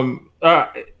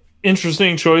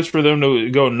 Interesting choice for them to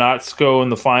go Natsuko in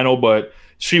the final, but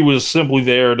she was simply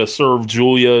there to serve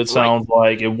Julia. It sounds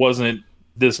like it wasn't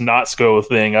this Natsuko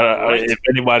thing. If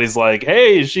anybody's like,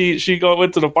 hey, she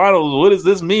went to the finals, what does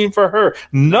this mean for her?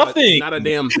 Nothing. Not a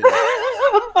damn thing.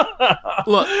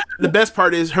 Look, the best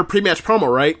part is her pre-match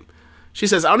promo, right? She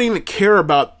says, I don't even care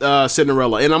about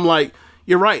Cinderella. And I'm like,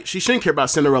 you're right. She shouldn't care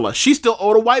about Cinderella. She's still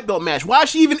owed a white belt match. Why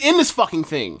is she even in this fucking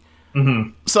thing?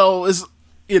 Mm-hmm. So it's,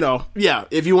 yeah,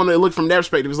 if you want to look from that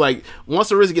perspective, it's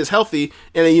once Arisa gets healthy,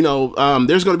 and then,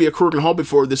 there's going to be a Korakuen Hall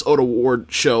before this Oda Award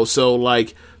show. So,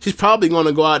 she's probably going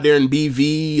to go out there and be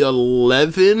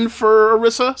V11 for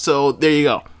Arisa. So there you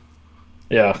go.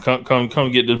 Yeah,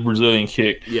 come get the Brazilian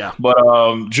kick. Yeah. But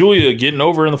Julia getting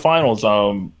over in the finals.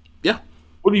 Yeah.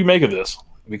 What do you make of this?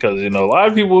 Because, a lot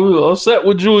of people are upset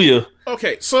with Julia.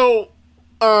 Okay, so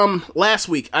last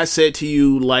week I said to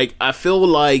you, I feel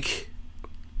like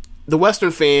the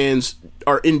Western fans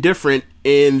are indifferent,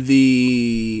 and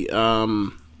the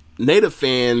native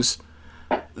fans,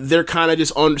 they're kind of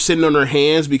just sitting on their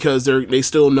hands because they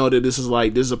still know that this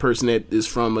is a person that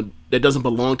is that doesn't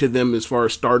belong to them as far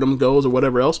as Stardom goes or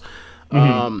whatever else.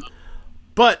 Mm-hmm.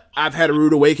 But I've had a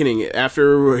rude awakening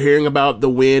after hearing about the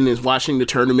win and watching the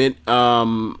tournament,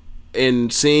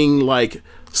 and seeing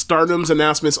Stardom's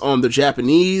announcements on the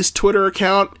Japanese Twitter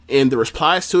account and the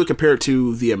replies to it compared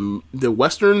to the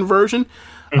Western version.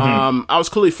 Mm-hmm. I was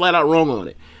clearly flat out wrong on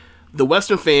it. The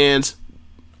Western fans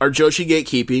are Joshi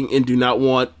gatekeeping and do not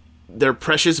want their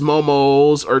precious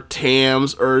Momos or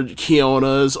Tams or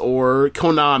Kionas or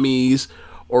Konamis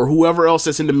or whoever else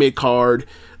that's in the mid card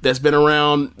that's been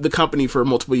around the company for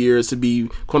multiple years to be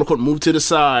quote unquote moved to the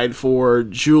side for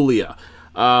Julia.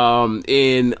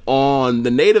 And on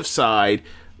the native side,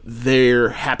 they're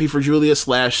happy for Julia /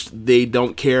 they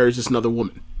don't care. It's just another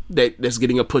woman that's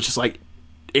getting a push just like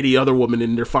any other woman,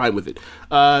 and they're fine with it.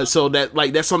 So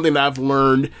that's something that I've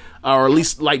learned, or at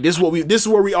least this is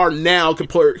where we are now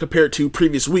compared to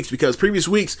previous weeks, because previous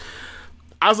weeks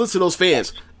I was listening to those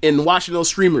fans and watching those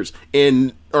streamers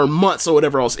or months or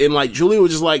whatever else, and Julia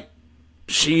was just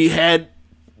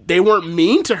they they weren't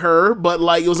mean to her, but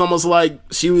like it was almost like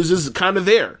she was just kind of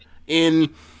there. And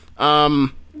I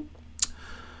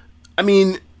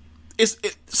mean,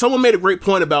 someone made a great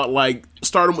point about like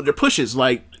Stardom with their pushes,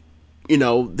 like, you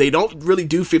know, they don't really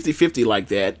do 50-50 like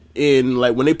that. And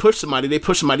like when they push somebody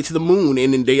to the moon.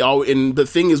 And then and the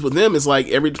thing is with them is like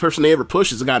every person they ever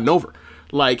push has gotten over.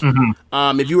 Like,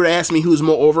 if you were to ask me who's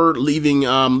more over leaving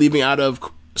out of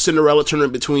Cinderella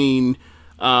tournament between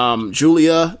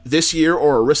Julia this year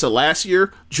or Arisa last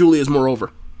year, Julia's more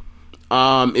over.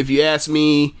 If you ask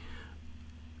me,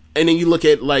 and then you look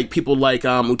at like people like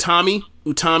Utami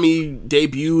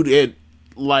debuted at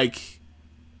like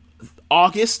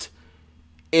August,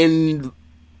 and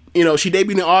you know she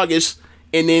debuted in August,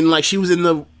 and then like she was in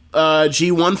the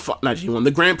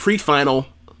the Grand Prix final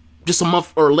just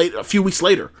a few weeks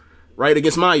later, right,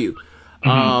 against Mayu.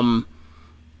 I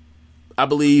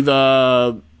believe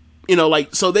you know,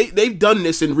 like, so they've done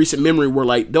this in recent memory where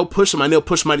like they'll push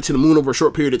somebody to the moon over a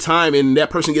short period of time, and that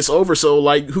person gets over. So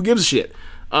like, who gives a shit?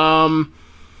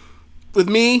 With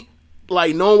me,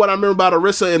 like, knowing what I remember about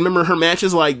Arisa and remember her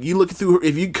matches, like, you look through,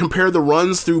 if you compare the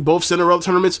runs through both Cinderella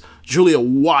tournaments, Julia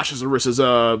washes Arisa's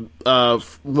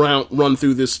run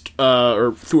through this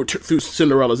or through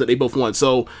Cinderella's that they both won.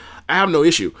 So I have no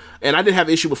issue, and I didn't have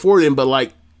an issue before then, but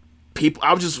like people,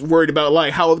 I was just worried about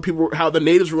like how the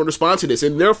natives were going to respond to this,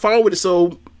 and they're fine with it,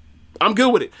 so I'm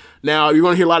good with it. Now you're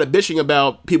going to hear a lot of bitching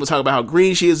about people talking about how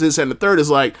green she is, this and the third. Is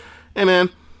like, hey man,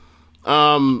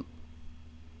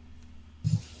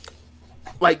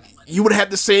 like you would have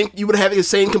the same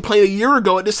complaint a year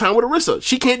ago at this time with Arisa.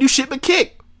 She can't do shit but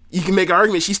kick. You can make an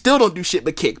argument she still don't do shit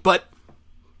but kick, but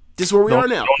this is where we are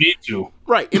now. Don't need to.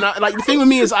 Right. And like the thing with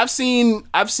me is I think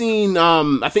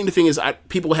the thing is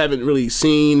people haven't really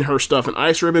seen her stuff in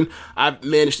Ice Ribbon. I've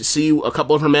managed to see a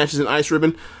couple of her matches in Ice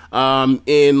Ribbon.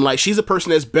 And like she's a person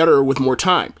that's better with more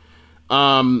time.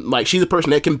 Like she's a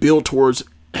person that can build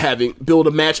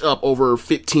a match up over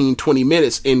 15-20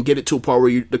 minutes and get it to a part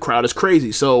where the crowd is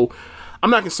crazy. So I'm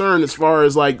not concerned as far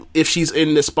as like if she's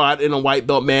in this spot in a white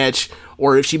belt match,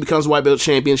 or if she becomes a white belt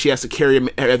champion, she has to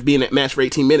be in that match for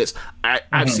 18 minutes.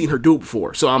 I've seen her do it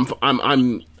before, so I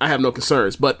have no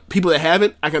concerns. But people that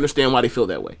haven't, I can understand why they feel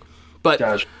that way. But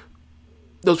Gotcha.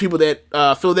 Those people that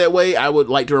feel that way, I would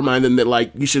like to remind them that like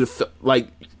you should have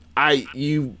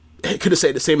you could have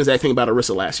said the same exact thing about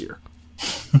Arisa last year,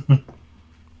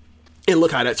 and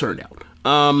look how that turned out.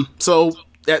 So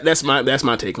that's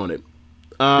my take on it.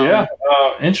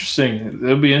 Interesting.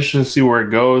 It'll be interesting to see where it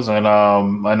goes. And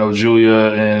I know Julia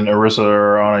and Arisa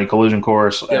are on a collision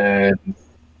course, and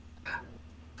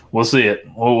we'll see it.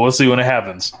 We'll see when it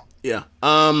happens. Yeah.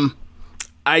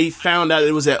 I found out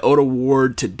it was at Oda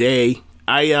Ward today.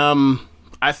 I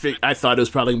thought it was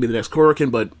probably gonna be the next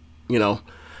Korakuen, but you know,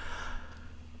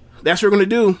 that's what we're gonna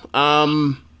do.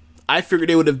 I figured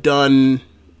they would have done,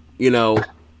 you know,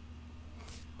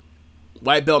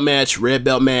 white belt match, red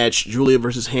belt match, Julia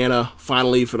versus Hannah,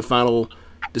 finally for the final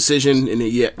decision, and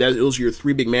those are your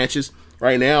three big matches.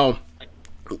 Right now,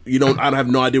 I have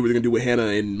no idea what they're gonna do with Hannah,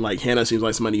 and like Hannah seems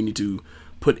like somebody you need to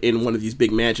put in one of these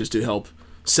big matches to help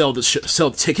sell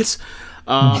the tickets.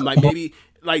 Like maybe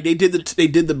like they did the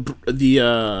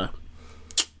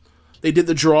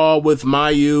draw with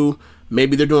Mayu.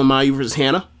 Maybe they're doing Mayu versus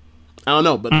Hannah. I don't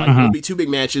know, but like it'll be two big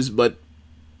matches, but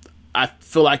I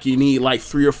feel like you need like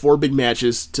 3 or 4 big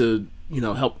matches to, you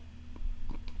know, help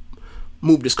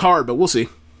move this card, but we'll see.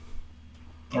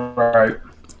 All right.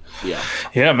 Yeah.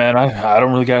 Yeah, man, I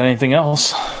don't really got anything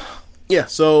else. Yeah,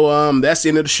 so that's the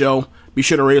end of the show. Be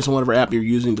sure to rate us on whatever app you're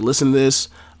using to listen to this,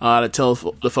 to tell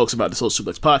the folks about the Social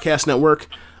Suplex Podcast Network.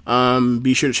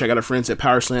 Be sure to check out our friends at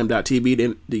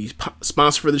Powerslam.tv, the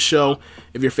sponsor for the show.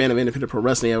 If you're a fan of independent pro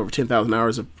wrestling, over 5,000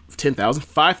 hours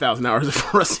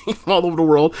of wrestling from all over the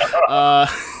world.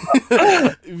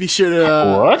 Be sure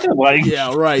to what? Like,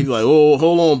 yeah, right. Like, oh,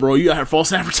 hold on, bro, you got her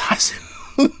false advertising.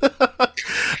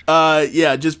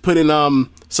 Yeah, just put in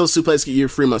Social Suplex, get your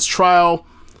free month's trial.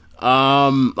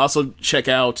 Also check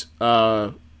out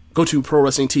go to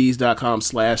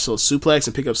prowrestlingtees.com/socialsuplex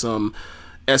and pick up some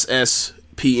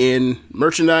SSPN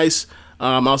merchandise.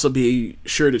 Also be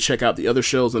sure to check out the other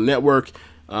shows on the network.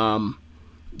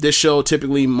 This show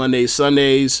typically Mondays,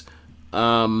 Sundays,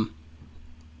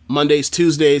 Mondays,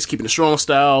 Tuesdays, Keeping It Strong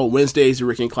Style, Wednesdays, the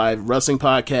Rick and Clive Wrestling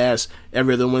Podcast,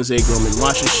 every other Wednesday, Grown Men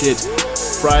Watching Shit,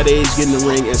 Fridays, Get in the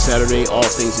Ring, and Saturday, All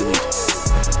Things Elite.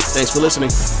 Thanks for listening.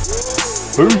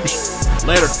 Peace.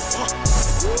 Later.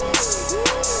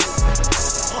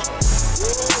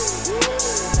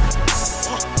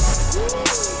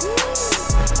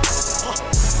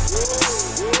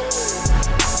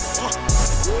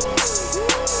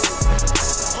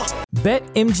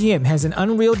 BetMGM has an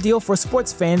unreal deal for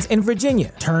sports fans in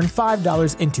Virginia. Turn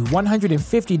 $5 into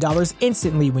 $150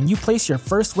 instantly when you place your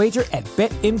first wager at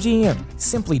BetMGM.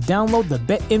 Simply download the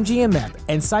BetMGM app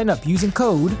and sign up using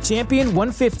code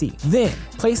Champion150. Then,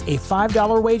 place a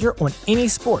 $5 wager on any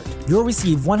sport. You'll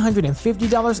receive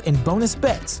 $150 in bonus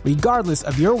bets, regardless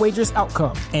of your wager's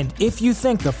outcome. And if you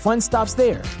think the fun stops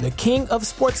there, the king of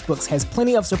sportsbooks has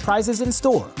plenty of surprises in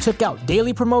store. Check out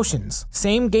daily promotions,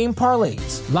 same-game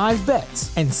parlays, live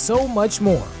bets, and so much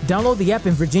more. Download the app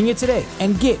in Virginia today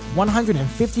and get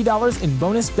 $150 in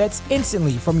bonus bets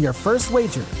instantly from your first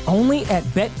wager. Only at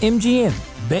BetMGM.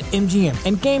 BetMGM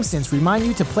and GameSense remind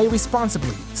you to play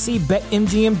responsibly. See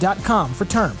BetMGM.com for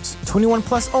terms. 21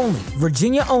 plus only.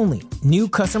 Virginia only. New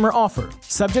customer offer.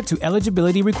 Subject to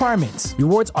eligibility requirements.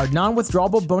 Rewards are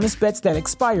non-withdrawable bonus bets that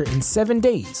expire in 7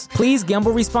 days. Please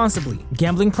gamble responsibly.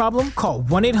 Gambling problem? Call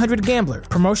 1-800-GAMBLER.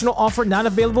 Promotional offer not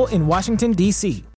available in Washington, D.C.